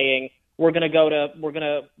them saying we're going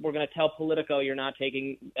to tell Politico you're not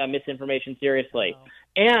taking misinformation seriously. Oh.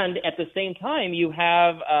 And at the same time, you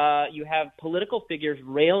have political figures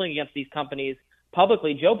railing against these companies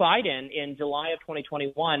publicly. Joe Biden in July of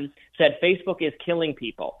 2021 said Facebook is killing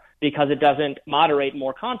people because it doesn't moderate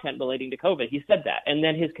more content relating to COVID. He said that, and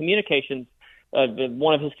then his communications.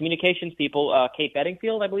 One of his communications people, Kate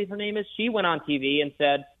Bedingfield, I believe her name is, she went on TV and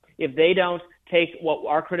said, if they don't take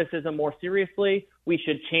our criticism more seriously, we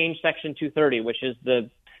should change Section 230, which is the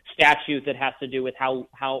statute that has to do with how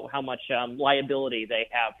much liability they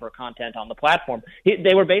have for content on the platform.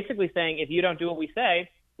 They were basically saying, if you don't do what we say,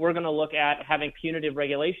 we're going to look at having punitive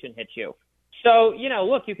regulation hit you. So,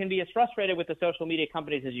 look, you can be as frustrated with the social media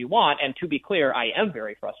companies as you want, and to be clear, I am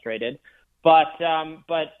very frustrated, but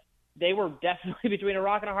they were definitely between a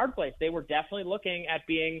rock and a hard place. They were definitely looking at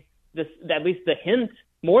being at least the hint,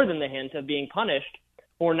 more than the hint, of being punished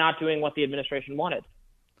for not doing what the administration wanted.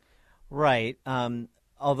 Right.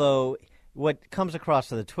 Although what comes across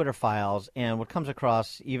to the Twitter files and what comes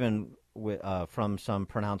across even from some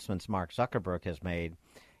pronouncements Mark Zuckerberg has made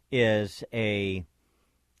is a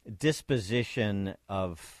disposition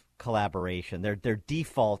of collaboration. Their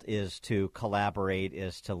default is to collaborate,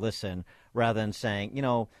 is to listen, rather than saying,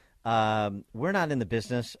 we're not in the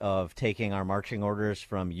business of taking our marching orders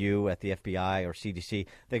from you at the FBI or CDC.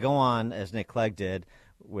 They go on, as Nick Clegg did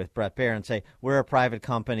with Bret Baier, and say, we're a private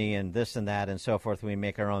company and this and that and so forth, and we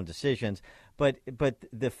make our own decisions. But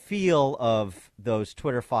the feel of those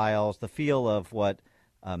Twitter files, the feel of what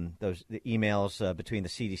the emails between the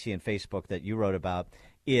CDC and Facebook that you wrote about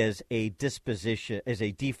is a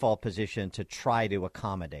default position to try to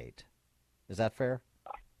accommodate. Is that fair?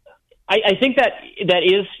 I think that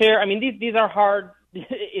is fair. I mean, these are hard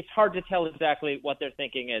it's hard to tell exactly what their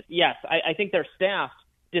thinking is. Yes, I think they're staffed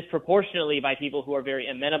disproportionately by people who are very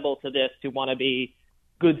amenable to this, who want to be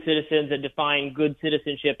good citizens and define good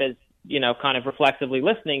citizenship as, kind of reflexively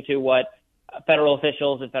listening to what federal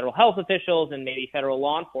officials and federal health officials and maybe federal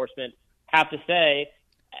law enforcement have to say.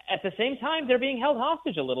 At the same time, they're being held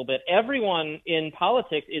hostage a little bit. Everyone in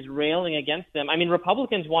politics is railing against them. I mean,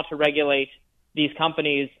 Republicans want to regulate these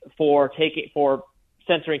companies for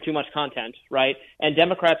censoring too much content, right? And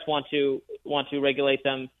Democrats want to regulate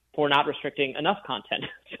them for not restricting enough content.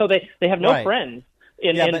 So they have no friends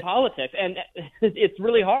in politics, and it's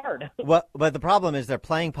really hard. Well, but the problem is they're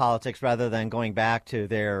playing politics rather than going back to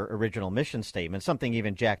their original mission statement, something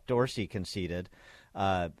even Jack Dorsey conceded,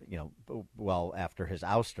 well after his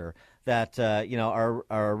ouster, that, our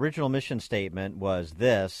original mission statement was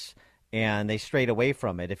this, and they strayed away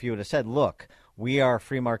from it. If you would have said, look, we are a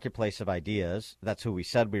free marketplace of ideas, that's who we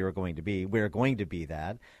said we were going to be, we're going to be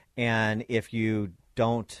that, and if you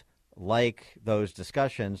don't like those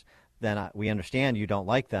discussions, then we understand you don't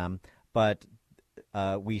like them, but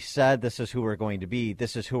we said this is who we're going to be,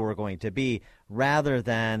 this is who we're going to be, rather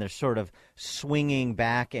than they're sort of swinging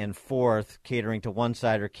back and forth, catering to one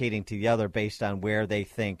side or catering to the other based on where they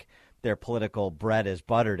think their political bread is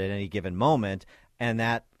buttered at any given moment, and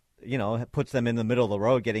that, puts them in the middle of the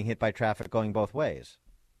road getting hit by traffic going both ways.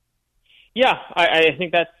 Yeah, I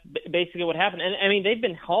think that's basically what happened. And I mean, they've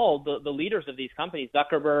been hauled, the leaders of these companies,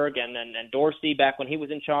 Zuckerberg and Dorsey back when he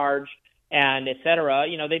was in charge, and et cetera,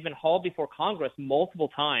 they've been hauled before Congress multiple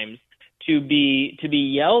times to be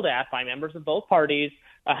yelled at by members of both parties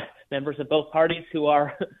who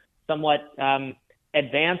are somewhat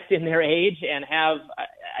advanced in their age and have,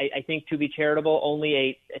 I think, to be charitable,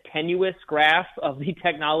 only a tenuous grasp of the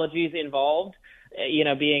technologies involved.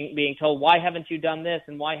 Being told, why haven't you done this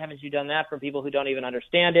and why haven't you done that, from people who don't even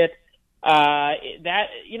understand it.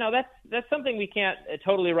 That's something we can't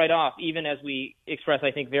totally write off, even as we express,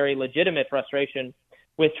 I think, very legitimate frustration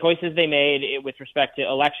with choices they made with respect to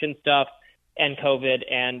election stuff and COVID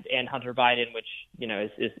and Hunter Biden, which,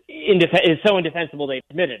 is so indefensible they've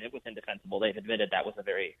admitted it was indefensible. They've admitted that was a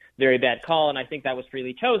very, very bad call, and I think that was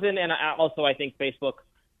freely chosen. And also I think Facebook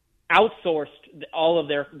outsourced all of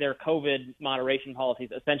their COVID moderation policies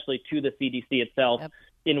essentially to the CDC itself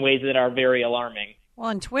in ways that are very alarming. Well,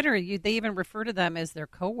 on Twitter, they even refer to them as their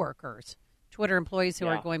coworkers, Twitter employees who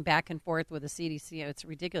are going back and forth with the CDC. It's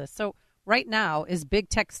ridiculous. So right now, is big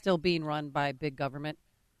tech still being run by big government?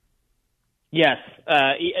 Yes.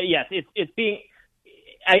 Yes, it's being,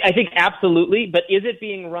 I think absolutely, but is it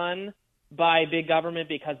being run by big government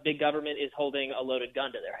because big government is holding a loaded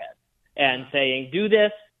gun to their head and saying, do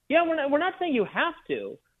this? Yeah, we're not saying you have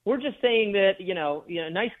to. We're just saying that,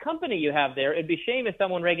 nice company you have there. It'd be a shame if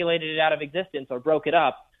someone regulated it out of existence or broke it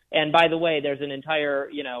up. And by the way, there's an entire,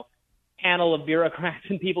 panel of bureaucrats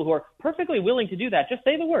and people who are perfectly willing to do that. Just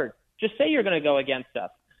say the word. Just say you're going to go against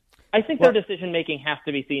us. I think their decision-making has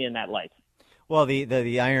to be seen in that light. Well,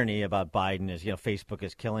 the irony about Biden is, Facebook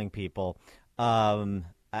is killing people.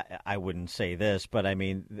 I wouldn't say this, but I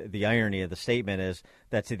mean, the irony of the statement is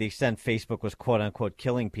that to the extent Facebook was, quote unquote,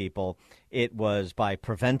 killing people, it was by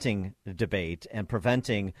preventing debate and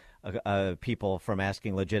preventing people from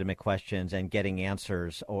asking legitimate questions and getting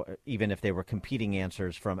answers, or even if they were competing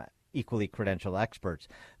answers from equally credentialed experts.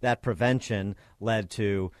 That prevention led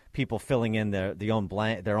to people filling in their own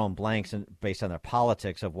blanks and based on their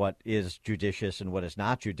politics of what is judicious and what is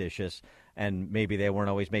not judicious. And maybe they weren't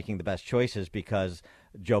always making the best choices because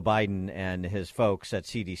Joe Biden and his folks at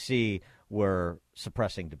CDC were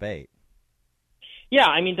suppressing debate. Yeah,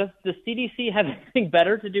 I mean, does the CDC have anything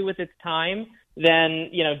better to do with its time than,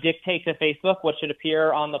 dictate to Facebook what should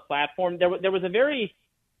appear on the platform? There was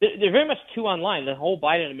they're very much too online, the whole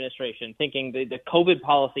Biden administration, thinking the COVID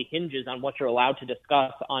policy hinges on what you're allowed to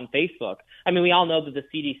discuss on Facebook. I mean, we all know that the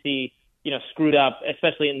CDC, screwed up,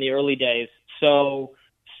 especially in the early days, so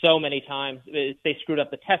many times. They screwed up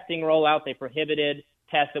the testing rollout. They prohibited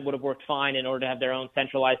tests that would have worked fine in order to have their own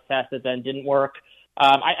centralized test that then didn't work.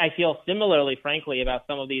 I feel similarly, frankly, about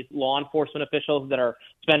some of these law enforcement officials that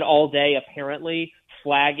spend all day apparently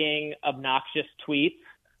flagging obnoxious tweets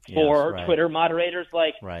for Twitter moderators.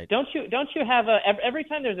 Like, don't you have every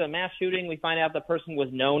time there's a mass shooting, we find out the person was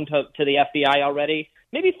known to the FBI already.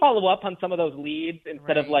 Maybe follow up on some of those leads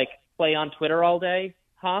instead of play on Twitter all day.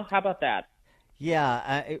 Huh? How about that?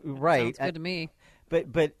 Yeah, right. Sounds good to me. But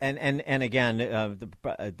again,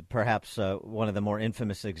 perhaps one of the more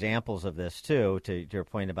infamous examples of this, too, to your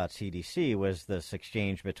point about CDC, was this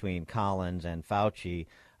exchange between Collins and Fauci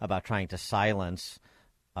about trying to silence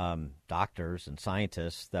doctors and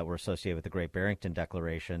scientists that were associated with the Great Barrington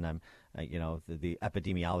Declaration. the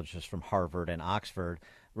epidemiologists from Harvard and Oxford,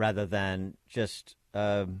 rather than just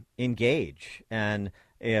engage. And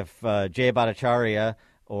if Jay Bhattacharya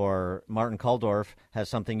or Martin Kulldorff has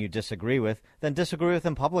something you disagree with, then disagree with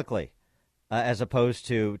them publicly, as opposed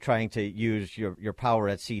to trying to use your power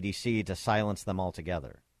at CDC to silence them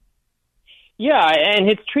altogether. Yeah, and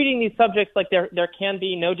it's treating these subjects like there can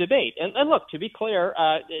be no debate. And look, to be clear,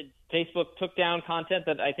 Facebook took down content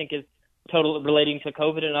that I think is totally relating to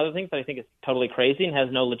COVID and other things that I think is totally crazy and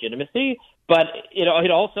has no legitimacy. But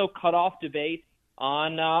it also cut off debate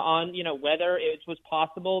on whether it was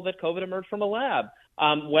possible that COVID emerged from a lab,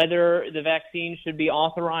 whether the vaccine should be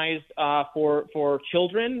authorized for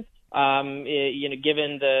children,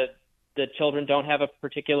 given the children don't have a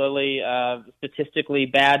particularly statistically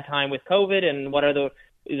bad time with COVID, and what are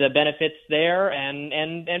the benefits there,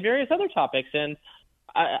 and various other topics. And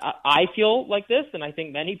I feel like this, and I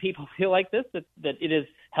think many people feel like this, that it is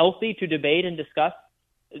healthy to debate and discuss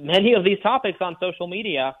many of these topics on social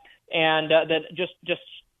media, and that just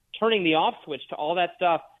turning the off switch to all that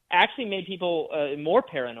stuff actually made people more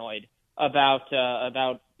paranoid about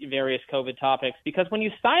various COVID topics. Because when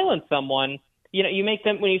you silence someone, you make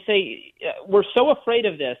them, when you say, we're so afraid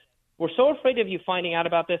of this, we're so afraid of you finding out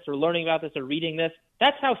about this or learning about this or reading this,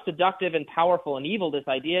 that's how seductive and powerful and evil this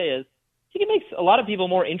idea is. I think it makes a lot of people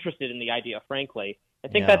more interested in the idea, frankly. I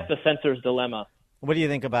think that's the censor's dilemma. What do you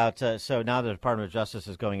think about, so now the Department of Justice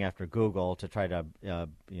is going after Google to try to,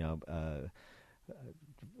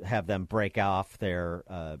 have them break off their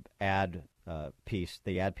ad piece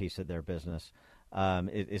of their business.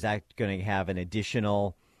 Is that going to have an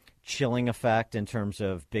additional chilling effect in terms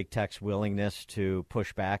of big tech's willingness to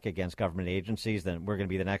push back against government agencies? Then we're going to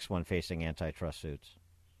be the next one facing antitrust suits.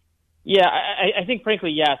 Yeah, I think,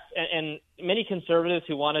 frankly, yes. And many conservatives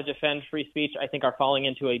who want to defend free speech, I think, are falling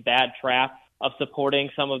into a bad trap of supporting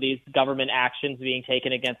some of these government actions being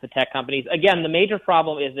taken against the tech companies. Again, the major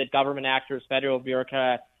problem is that government actors, federal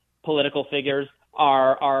bureaucrats, political figures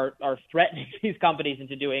are threatening these companies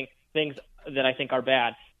into doing things that I think are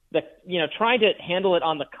bad. Trying to handle it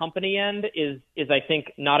on the company end is I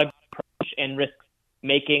think, not a good approach and risks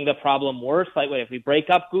making the problem worse. Like, if we break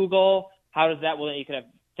up Google, how does that? Well, you could have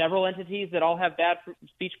several entities that all have bad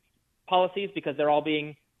speech policies because they're all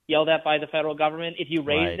being yelled at by the federal government. If you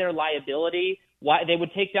raise their liability, why they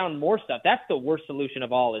would take down more stuff. That's the worst solution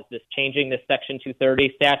of all, is this changing this Section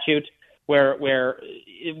 230 statute,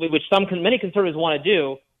 which many conservatives want to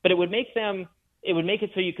do, but it would make it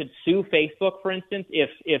so you could sue Facebook, for instance,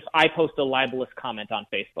 if I post a libelous comment on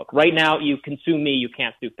Facebook. Right now, you can sue me, you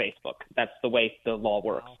can't sue Facebook. That's the way the law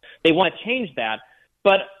works. They want to change that,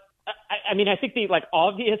 but I think the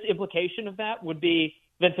obvious implication of that would be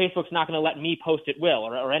then Facebook's not going to let me post at will,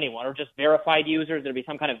 or anyone, or just verified users. There'd be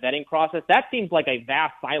some kind of vetting process. That seems like a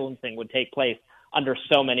vast silencing would take place under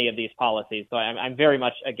so many of these policies. So I'm very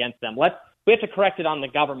much against them. We have to correct it on the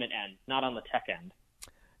government end, not on the tech end.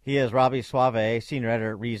 He is Robby Soave, senior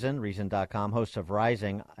editor at Reason, Reason.com, host of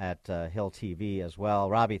Rising at Hill TV as well.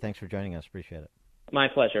 Robby, thanks for joining us. Appreciate it. My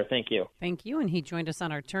pleasure. Thank you. Thank you. And he joined us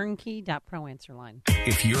on our Turnkey.pro answer line.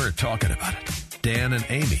 If you're talking about it, Dan and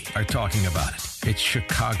Amy are talking about it. It's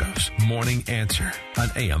Chicago's Morning Answer on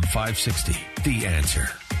AM 560. The Answer.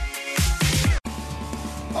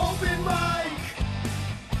 Open mic!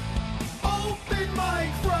 Open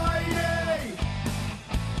mic Friday!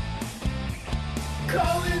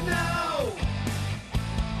 Call it now!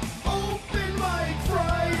 Open mic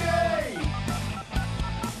Friday!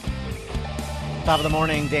 Top of the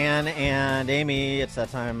morning, Dan and Amy. It's that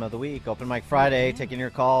time of the week. Open Mic Friday. Taking your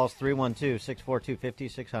calls,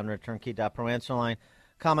 312-642-5600, turnkey.pro answer line.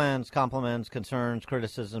 Comments, compliments, concerns,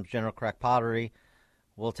 criticisms, general crack pottery.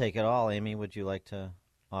 We'll take it all. Amy, would you like to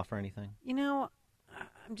offer anything? I'm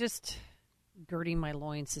just girding my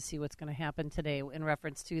loins to see what's going to happen today in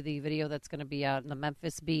reference to the video that's going to be out in the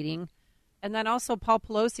Memphis beating. And then also Paul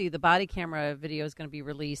Pelosi, the body camera video is going to be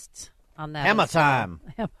released on that. Hammer time.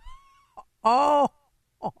 Oh,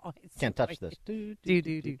 can't touch this. Do. Yeah,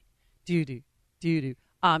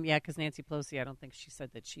 because Nancy Pelosi, I don't think she said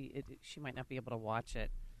that she might not be able to watch it,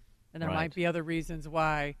 and there might be other reasons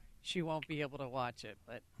why she won't be able to watch it.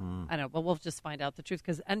 But I don't know. But we'll just find out the truth,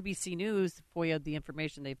 because NBC News FOIA'd the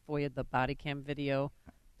information. They FOIA'd the body cam video,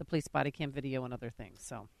 the police body cam video, and other things.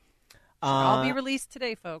 So I'll be released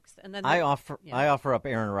today, folks. And then I offer up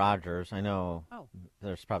Aaron Rodgers. I know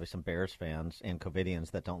there's probably some Bears fans and COVIDians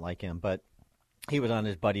that don't like him, but he was on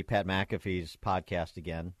his buddy Pat McAfee's podcast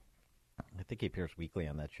again. I think he appears weekly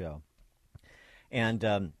on that show.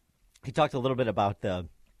 And he talked a little bit about the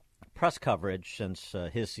press coverage since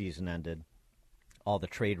his season ended, all the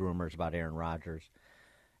trade rumors about Aaron Rodgers.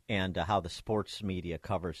 and how the sports media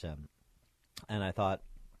covers him. And I thought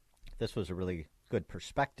this was a really good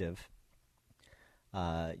perspective.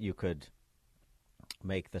 You could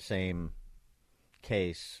make the same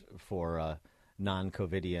case for a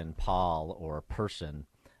non-COVIDian Paul or person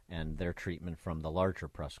and their treatment from the larger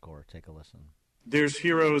press corps. Take a listen. There's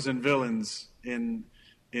heroes and villains in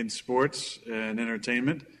sports and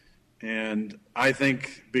entertainment, and I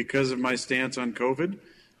think because of my stance on COVID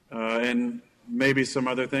and maybe some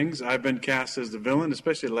other things, I've been cast as the villain,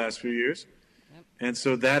 especially the last few years. Yep. And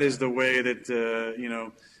so that is the way that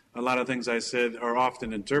a lot of things I said are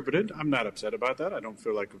often interpreted. I'm not upset about that. I don't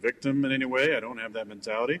feel like a victim in any way. I don't have that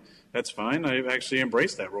mentality. That's fine. I actually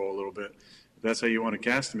embraced that role a little bit, if that's how you want to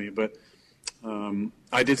cast me. But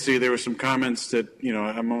I did see there were some comments that,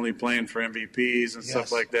 I'm only playing for MVPs and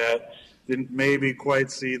stuff like that. Didn't maybe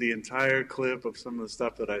quite see the entire clip of some of the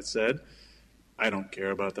stuff that I said. I don't care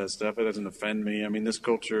about that stuff. It doesn't offend me. I mean, this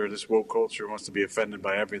culture, this woke culture wants to be offended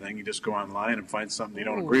by everything. You just go online and find something you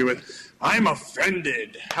don't agree with. I'm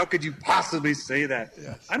offended. How could you possibly say that?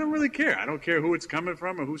 Yes. I don't really care. I don't care who it's coming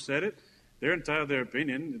from or who said it. They're entitled to their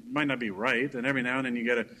opinion. It might not be right. And every now and then you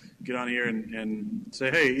got to get on here and say,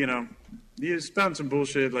 hey, you found some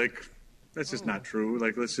bullshit. Like, that's just not true.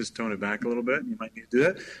 Like, let's just tone it back a little bit. You might need to do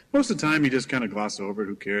that. Most of the time, you just kind of gloss over it.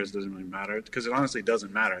 Who cares? It doesn't really matter. Because it honestly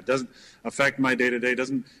doesn't matter. It doesn't affect my day-to-day. It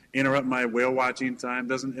doesn't interrupt my whale-watching time. It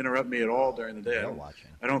doesn't interrupt me at all during the day.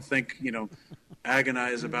 I don't think,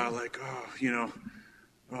 agonize about, like,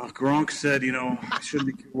 Gronk said, I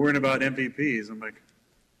shouldn't be worrying about MVPs. I'm like,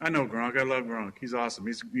 I know Gronk. I love Gronk. He's awesome.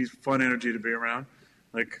 He's fun energy to be around.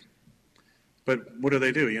 Like, but what do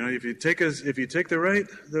they do? If you take the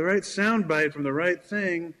right sound bite from the right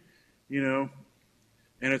thing, and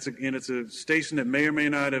it's a station that may or may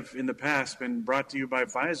not have in the past been brought to you by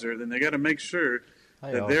Pfizer, then they got to make sure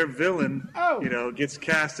that their villain, gets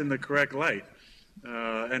cast in the correct light.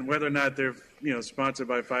 And whether or not they're sponsored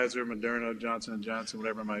by Pfizer, Moderna, Johnson & Johnson,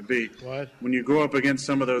 whatever it might be. What? When you go up against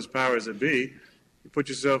some of those powers that be, you put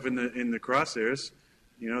yourself in the crosshairs.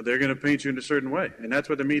 They're going to paint you in a certain way. And that's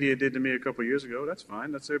what the media did to me a couple of years ago. That's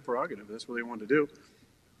fine. That's their prerogative. That's what they want to do.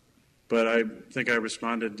 But I think I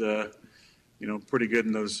responded, pretty good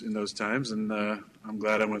in those times. And I'm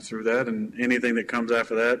glad I went through that. And anything that comes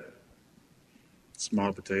after that,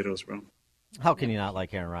 small potatoes, bro. How can you not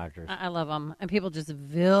like Aaron Rodgers? I love him. And people just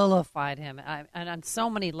vilified him, and on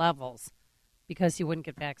so many levels, because he wouldn't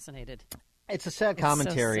get vaccinated. It's a sad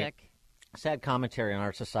commentary. So sick. Sad commentary on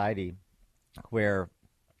our society where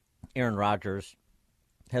Aaron Rodgers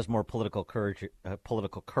has more political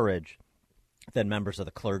courage than members of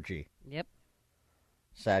the clergy. Yep.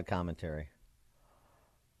 Sad commentary.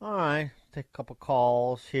 All right, take a couple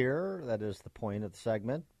calls here. That is the point of the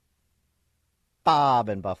segment. Bob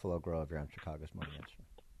in Buffalo Grove, you're on Chicago's Morning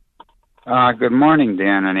Answer. Good morning,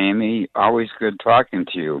 Dan and Amy. Always good talking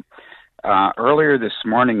to you. Earlier this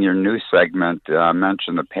morning, your news segment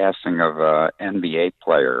mentioned the passing of an NBA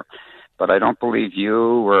player, but I don't believe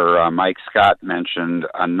you or Mike Scott mentioned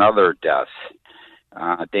another death.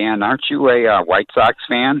 Dan, aren't you a White Sox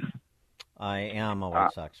fan? I am a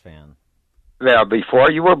White Sox fan. Well,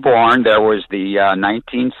 before you were born, there was the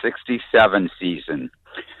 1967 season.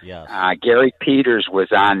 Yes. Gary Peters was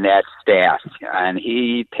on that staff, and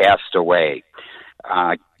he passed away.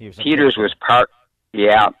 Peters was part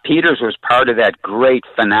of that great,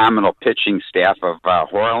 phenomenal pitching staff of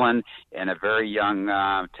Horland and a very young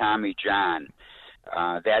Tommy John.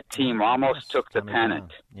 That team almost took the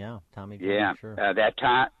pennant. Yeah, Tommy John. Yeah, sure.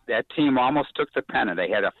 That team almost took the pennant. They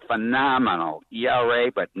had a phenomenal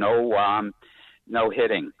ERA, but no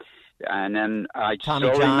hitting. And then I Tommy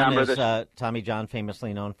still John remember is this. Tommy John,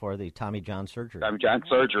 famously known for the Tommy John surgery. Tommy John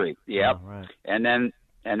surgery. Yep. Oh, right. And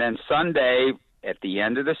then Sunday at the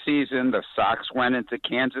end of the season, the Sox went into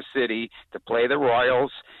Kansas City to play the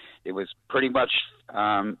Royals. It was pretty much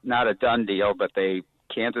not a done deal, but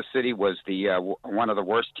Kansas City was the one of the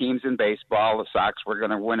worst teams in baseball. The Sox were going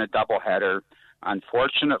to win a doubleheader.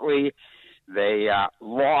 Unfortunately, they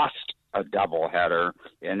lost a doubleheader,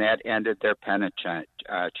 and that ended their pennant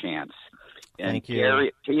chance. And Thank you.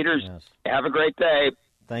 Gary Peters, yes. Have a great day.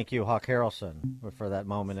 Thank you, Hawk Harrelson, for that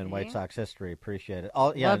moment in White Sox history. Appreciate it.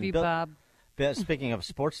 Love you, Bob. Speaking of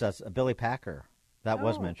sports, that's Billy Packer. That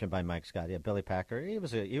was mentioned by Mike Scott. Yeah, Billy Packer. He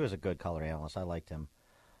was a good color analyst. I liked him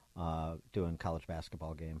doing college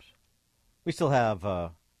basketball games. We still have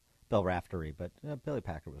Bill Raftery, but Billy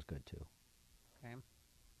Packer was good too. Okay.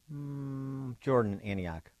 Jordan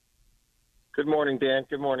Antioch. Good morning, Dan.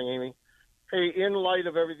 Good morning, Amy. Hey, in light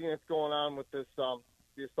of everything that's going on with this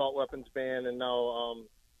the assault weapons ban, and now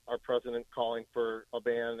our president calling for a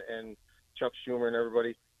ban, and Chuck Schumer and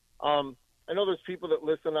everybody, I know there's people that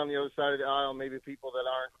listen on the other side of the aisle, maybe people that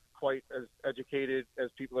aren't quite as educated as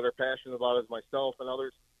people that are passionate about it as myself and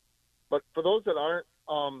others. But for those that aren't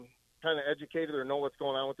kind of educated or know what's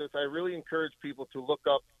going on with this, I really encourage people to look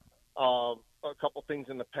up a couple things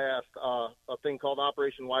in the past, a thing called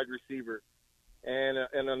Operation Wide Receiver and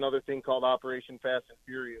another thing called Operation Fast and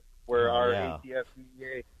Furious, where our ATF,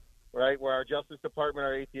 DEA, right, where our Justice Department,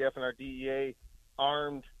 our ATF, and our DEA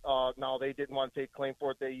armed. Now, they didn't want to take claim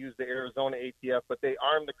for it. They used the Arizona ATF, but they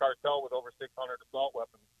armed the cartel with over 600 assault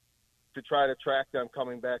weapons to try to track them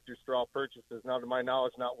coming back through straw purchases. Now, to my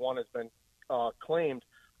knowledge, not one has been claimed,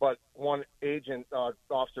 but one agent,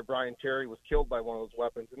 Officer Brian Terry, was killed by one of those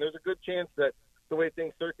weapons. And there's a good chance that the way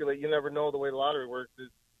things circulate, you never know the way the lottery works, is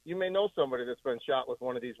you may know somebody that's been shot with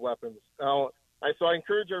one of these weapons. So I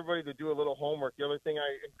encourage everybody to do a little homework. The other thing I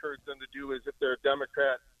encourage them to do is if they're a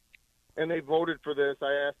Democrat and they voted for this,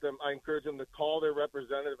 I encourage them to call their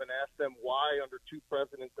representative and ask them why under two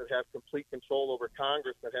presidents that have complete control over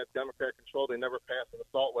Congress, that have Democrat control, they never passed an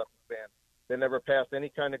assault weapons ban. They never passed any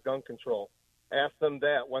kind of gun control. Ask them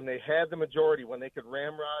that. When they had the majority, when they could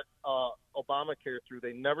ramrod Obamacare through,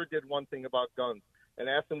 they never did one thing about guns. And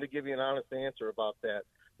ask them to give you an honest answer about that.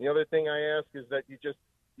 The other thing I ask is that you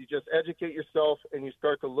just educate yourself and you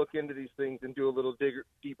start to look into these things and do a little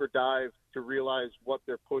deeper dive to realize what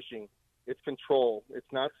they're pushing. It's control.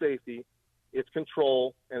 It's not safety. It's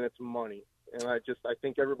control, and it's money. And I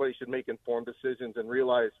think everybody should make informed decisions and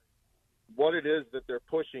realize what it is that they're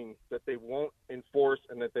pushing that they won't enforce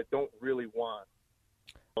and that they don't really want.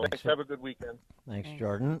 So thanks. Have a good weekend. Thanks,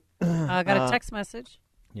 Jordan. I got a text message.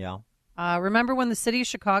 Yeah. Remember when the city of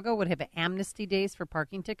Chicago would have amnesty days for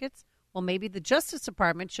parking tickets? Well, maybe the Justice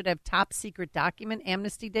Department should have top secret document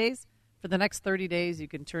amnesty days. For the next 30 days, you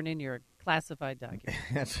can turn in your classified document.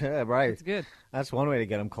 That's right. That's good. That's one way to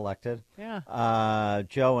get them collected. Yeah.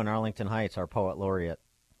 Joe in Arlington Heights, our poet laureate.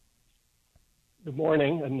 Good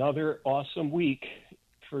morning. Another awesome week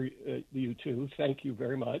for you two. Thank you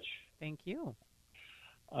very much. Thank you.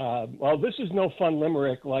 Well, this is no fun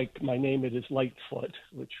limerick like My Name It Is Lightfoot,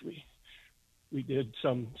 which we did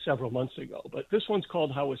several months ago. But this one's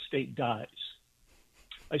called How a State Dies.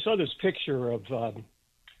 I saw this picture of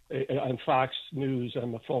on Fox News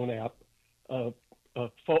on the phone app, a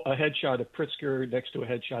headshot of Pritzker next to a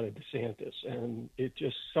headshot of DeSantis, and it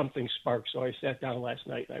just something sparked. So I sat down last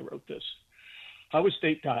night and I wrote this. How a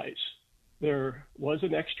state dies. There was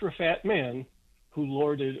an extra fat man who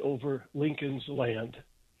lorded over Lincoln's land.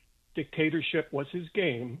 Dictatorship was his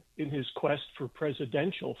game in his quest for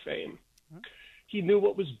presidential fame. He knew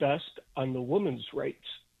what was best on the woman's rights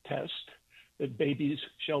test, that babies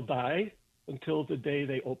shall die until the day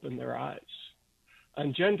they open their eyes.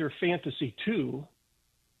 On gender fantasy, too,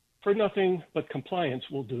 for nothing but compliance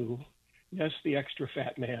will do. Yes, the extra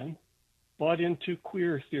fat man bought into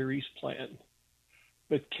queer theory's plan.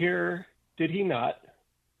 But care did he not,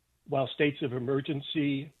 while states of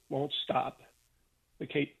emergency won't stop.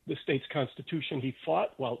 The state's constitution he fought,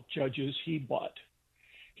 while judges he bought.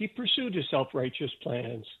 He pursued his self-righteous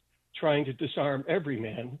plans, trying to disarm every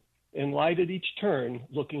man, and lied at each turn,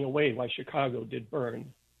 looking away while Chicago did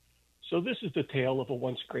burn. So this is the tale of a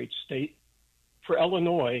once great state. For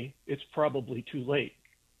Illinois, it's probably too late.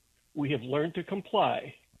 We have learned to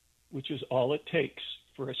comply, which is all it takes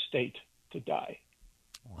for a state to die.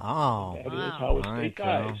 Wow. That is how a state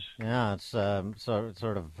dies. Yeah, it's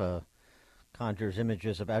sort of conjures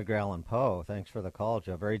images of Edgar Allan Poe. Thanks for the call,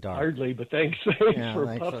 Joe. Very dark. Hardly, but thanks for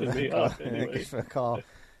puffing me up. Anyway. Thanks for the call.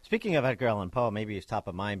 Speaking of Edgar Allan Poe, maybe he's top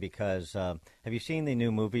of mind because have you seen the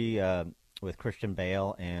new movie with Christian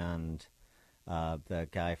Bale and the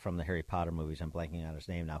guy from the Harry Potter movies? I'm blanking on his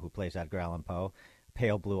name now. Who plays Edgar Allan Poe?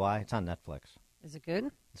 Pale Blue Eye. It's on Netflix. Is it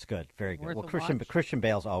good? It's good. Very good. Worth Well, Christian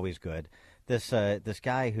Bale's always good. This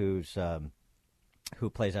guy who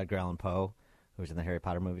plays Edgar Allan Poe, who's in the Harry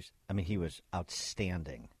Potter movies. I mean, he was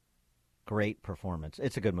outstanding. Great performance.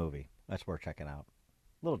 It's a good movie. That's worth checking out.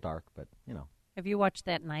 A little dark, but you know. Have you watched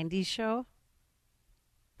that 90s show?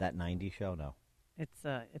 That 90s show? No.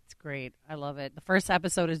 It's great. I love it. The first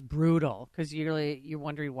episode is brutal because you're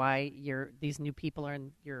wondering why these new people are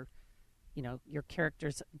in your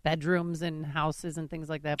characters' bedrooms and houses and things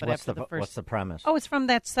like that. But what's the premise? Oh, it's from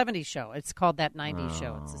that 70s show. It's called That 90s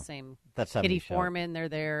Show. It's the same. That 70s Kitty show. Foreman, they're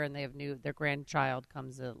there, and they have their grandchild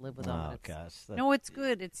comes to live with them. Oh, gosh. No, it's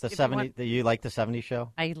good. It's the 70s. You like the 70s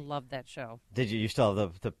show? I love that show. Did you? You still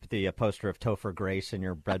have the poster of Topher Grace in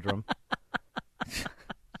your bedroom?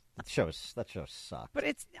 That show sucked. But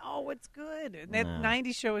it's good. And that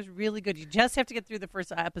 90s show is really good. You just have to get through the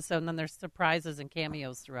first episode, and then there's surprises and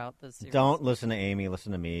cameos throughout the series. Don't listen to Amy.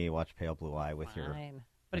 Listen to me. Watch Pale Blue Eye with Fine.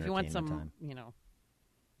 But if you want entertainment some, time.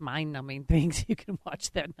 mind-numbing things, you can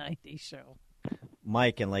watch that 90 show.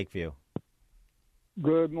 Mike in Lakeview.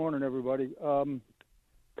 Good morning, everybody. Kind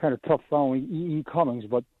of tough following E.E. Cummings,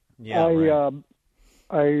 but Yeah,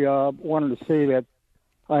 I wanted to say that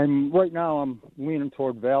I'm leaning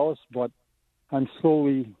toward Vallis, but I'm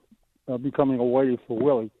slowly becoming a whitey for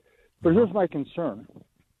Willie. But here's my concern: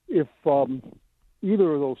 if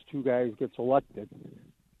either of those two guys gets elected,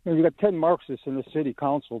 you got 10 Marxists in the city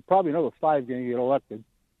council, probably another 5 going to get elected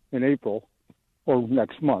in April or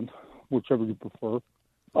next month, whichever you prefer.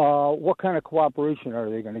 What kind of cooperation are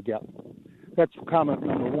they going to get? That's comment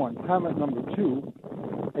number one. Comment number two,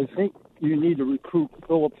 I think you need to recruit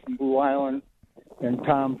Philip from Blue Island and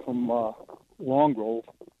Tom from Long Grove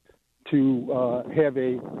to have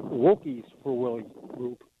a Wokies for Willie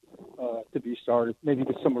group to be started. Maybe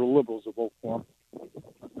get some of the liberals to vote for him.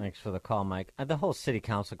 Thanks for the call, Mike. The whole city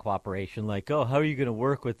council cooperation, like, how are you going to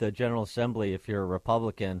work with the General Assembly if you're a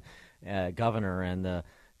Republican governor and the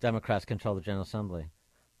Democrats control the General Assembly?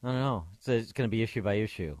 I don't know. It's going to be issue by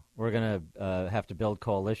issue. We're going to have to build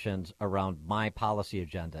coalitions around my policy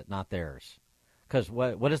agenda, not theirs. Because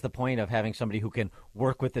what is the point of having somebody who can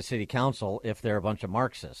work with the city council if they're a bunch of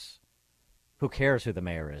Marxists? Who cares who the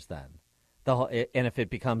mayor is then? And if it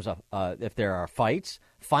becomes if there are fights,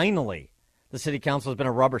 finally, the city council has been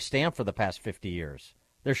a rubber stamp for the past 50 years.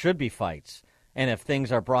 There should be fights. And if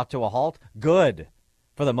things are brought to a halt, good.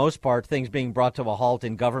 For the most part, things being brought to a halt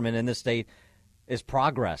in government in this state is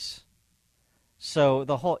progress. So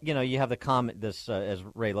the whole, you have the comment, as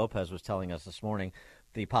Ray Lopez was telling us this morning,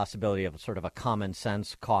 the possibility of sort of a common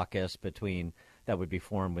sense caucus that would be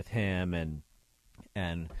formed with him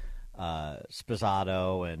and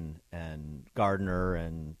Sposato and Gardner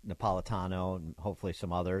and Napolitano and hopefully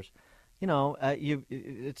some others.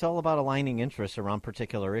 It's all about aligning interests around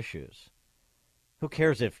particular issues. Who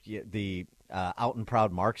cares if the out and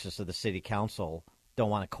proud Marxists of the city council don't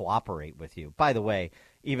want to cooperate with you? By the way,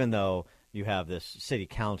 even though you have this city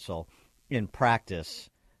council, in practice,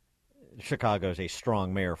 Chicago is a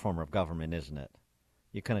strong mayor form of government, isn't it?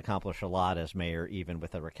 You can accomplish a lot as mayor even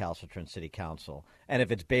with a recalcitrant city council. And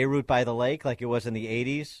if it's Beirut by the lake like it was in the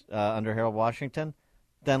 80s under Harold Washington,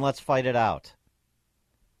 then let's fight it out.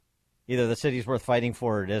 Either the city's worth fighting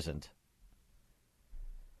for or it isn't.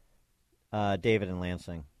 David in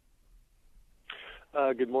Lansing.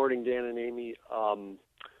 Good morning, Dan and Amy.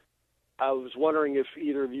 I was wondering if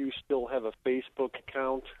either of you still have a Facebook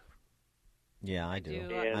account. Yeah, I do.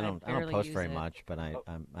 I don't post very much, but I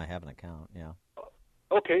have an account. Yeah.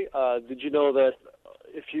 Okay. Did you know that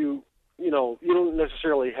if you don't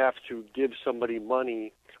necessarily have to give somebody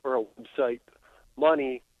money or a website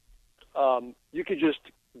money, you could just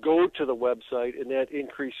go to the website and that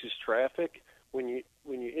increases traffic. When you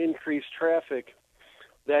increase traffic,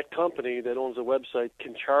 that company that owns the website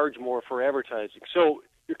can charge more for advertising. So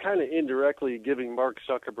you're kind of indirectly giving Mark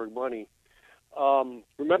Zuckerberg money.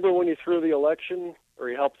 Remember when you threw the election, or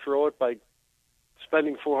you helped throw it by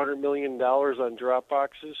spending $400 million on drop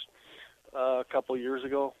boxes a couple of years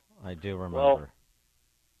ago? I do remember. Well,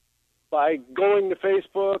 by going to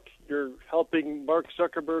Facebook, you're helping Mark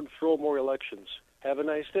Zuckerberg throw more elections. Have a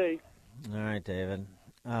nice day. All right, David.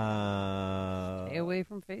 Stay away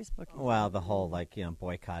from Facebook. Well, the whole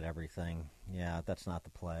boycott everything. Yeah, that's not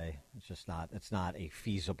the play. It's just not. It's not a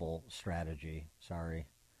feasible strategy. Sorry.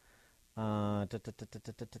 Speaking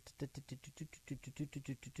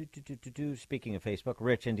of Facebook,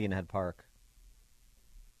 Rich, Indian Head Park.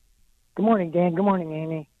 Good morning, Dan. Good morning,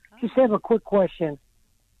 Amy. Just have a quick question.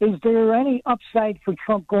 Is there any upside for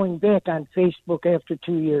Trump going back on Facebook after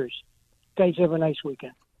 2 years? Guys, have a nice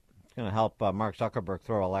weekend. It's going to help Mark Zuckerberg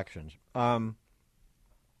throw elections. It's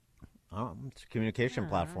a communication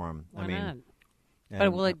platform. Why not?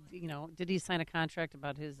 But will it? Did he sign a contract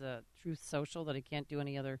about his Truth Social that he can't do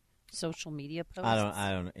any other social media posts?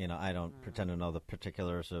 I don't pretend to know the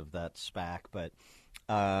particulars of that SPAC, but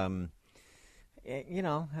how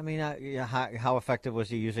effective was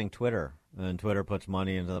he using Twitter? And Twitter puts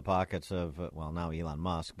money into the pockets of, now Elon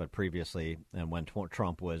Musk, but previously, and when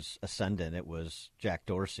Trump was ascendant, it was Jack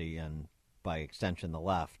Dorsey and, by extension, the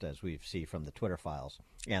left, as we see from the Twitter files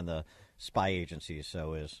and the spy agencies.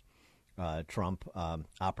 So is Trump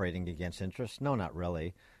operating against interests? No, not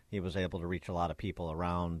really. He was able to reach a lot of people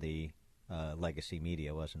around the legacy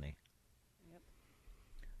media, wasn't he? Yep.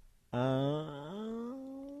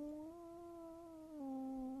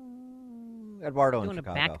 Eduardo in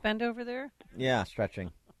Chicago. Doing a back bend over there? Yeah,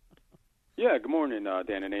 stretching. Yeah, good morning,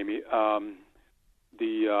 Dan and Amy.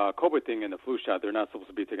 The COVID thing and the flu shot, they're not supposed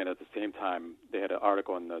to be taken at the same time. They had an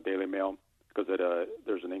article in the Daily Mail because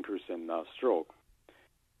there's an increase in stroke.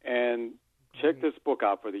 And check this book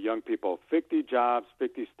out for the young people, 50 Jobs,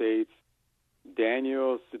 50 States,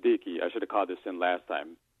 Daniel Siddiqui. I should have called this in last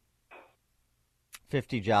time.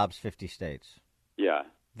 50 Jobs, 50 States. Yeah.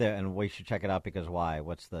 And we should check it out because why?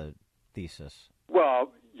 What's the thesis?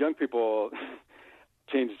 Well, young people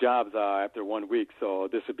change jobs after 1 week, so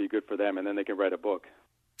this would be good for them, and then they can write a book.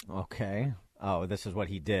 Okay. Oh, this is what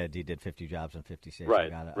he did. He did 50 Jobs in 50 States.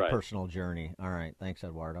 Right, Got a right. personal journey. All right. Thanks,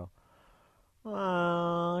 Eduardo.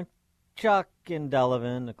 Chuck and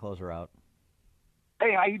Delavan to close her out.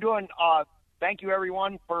 Hey, how you doing? Thank you,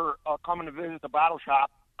 everyone, for coming to visit the bottle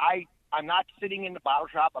shop. I'm not sitting in the bottle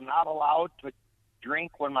shop. I'm not allowed to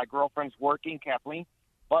drink when my girlfriend's working, Kathleen.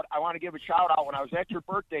 But I want to give a shout-out. When I was at your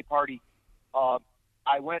birthday party, I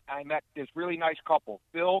met this really nice couple,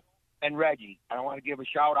 Phil and Reggie. And I want to give a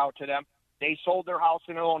shout-out to them. They sold their house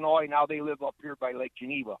in Illinois. Now they live up here by Lake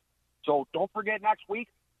Geneva. So don't forget, next week,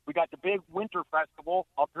 we got the big winter festival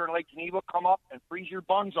up here in Lake Geneva. Come up and freeze your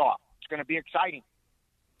buns off. It's going to be exciting.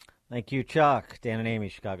 Thank you, Chuck. Dan and Amy,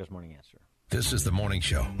 Chicago's Morning Answer. This is the morning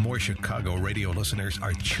show more Chicago radio listeners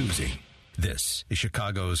are choosing. This is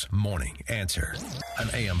Chicago's Morning Answer on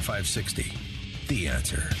AM 560. The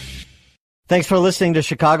Answer. Thanks for listening to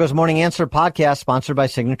Chicago's Morning Answer podcast, sponsored by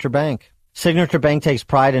Signature Bank. Signature Bank takes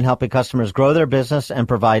pride in helping customers grow their business and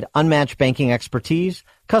provide unmatched banking expertise,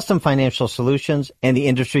 custom financial solutions, and the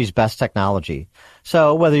industry's best technology.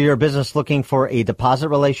 So whether you're a business looking for a deposit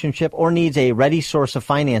relationship or needs a ready source of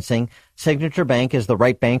financing, Signature Bank is the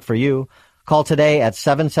right bank for you. Call today at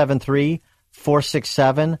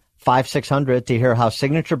 773-467-5600 to hear how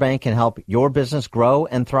Signature Bank can help your business grow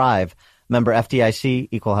and thrive. Member FDIC,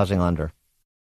 Equal Housing Lender.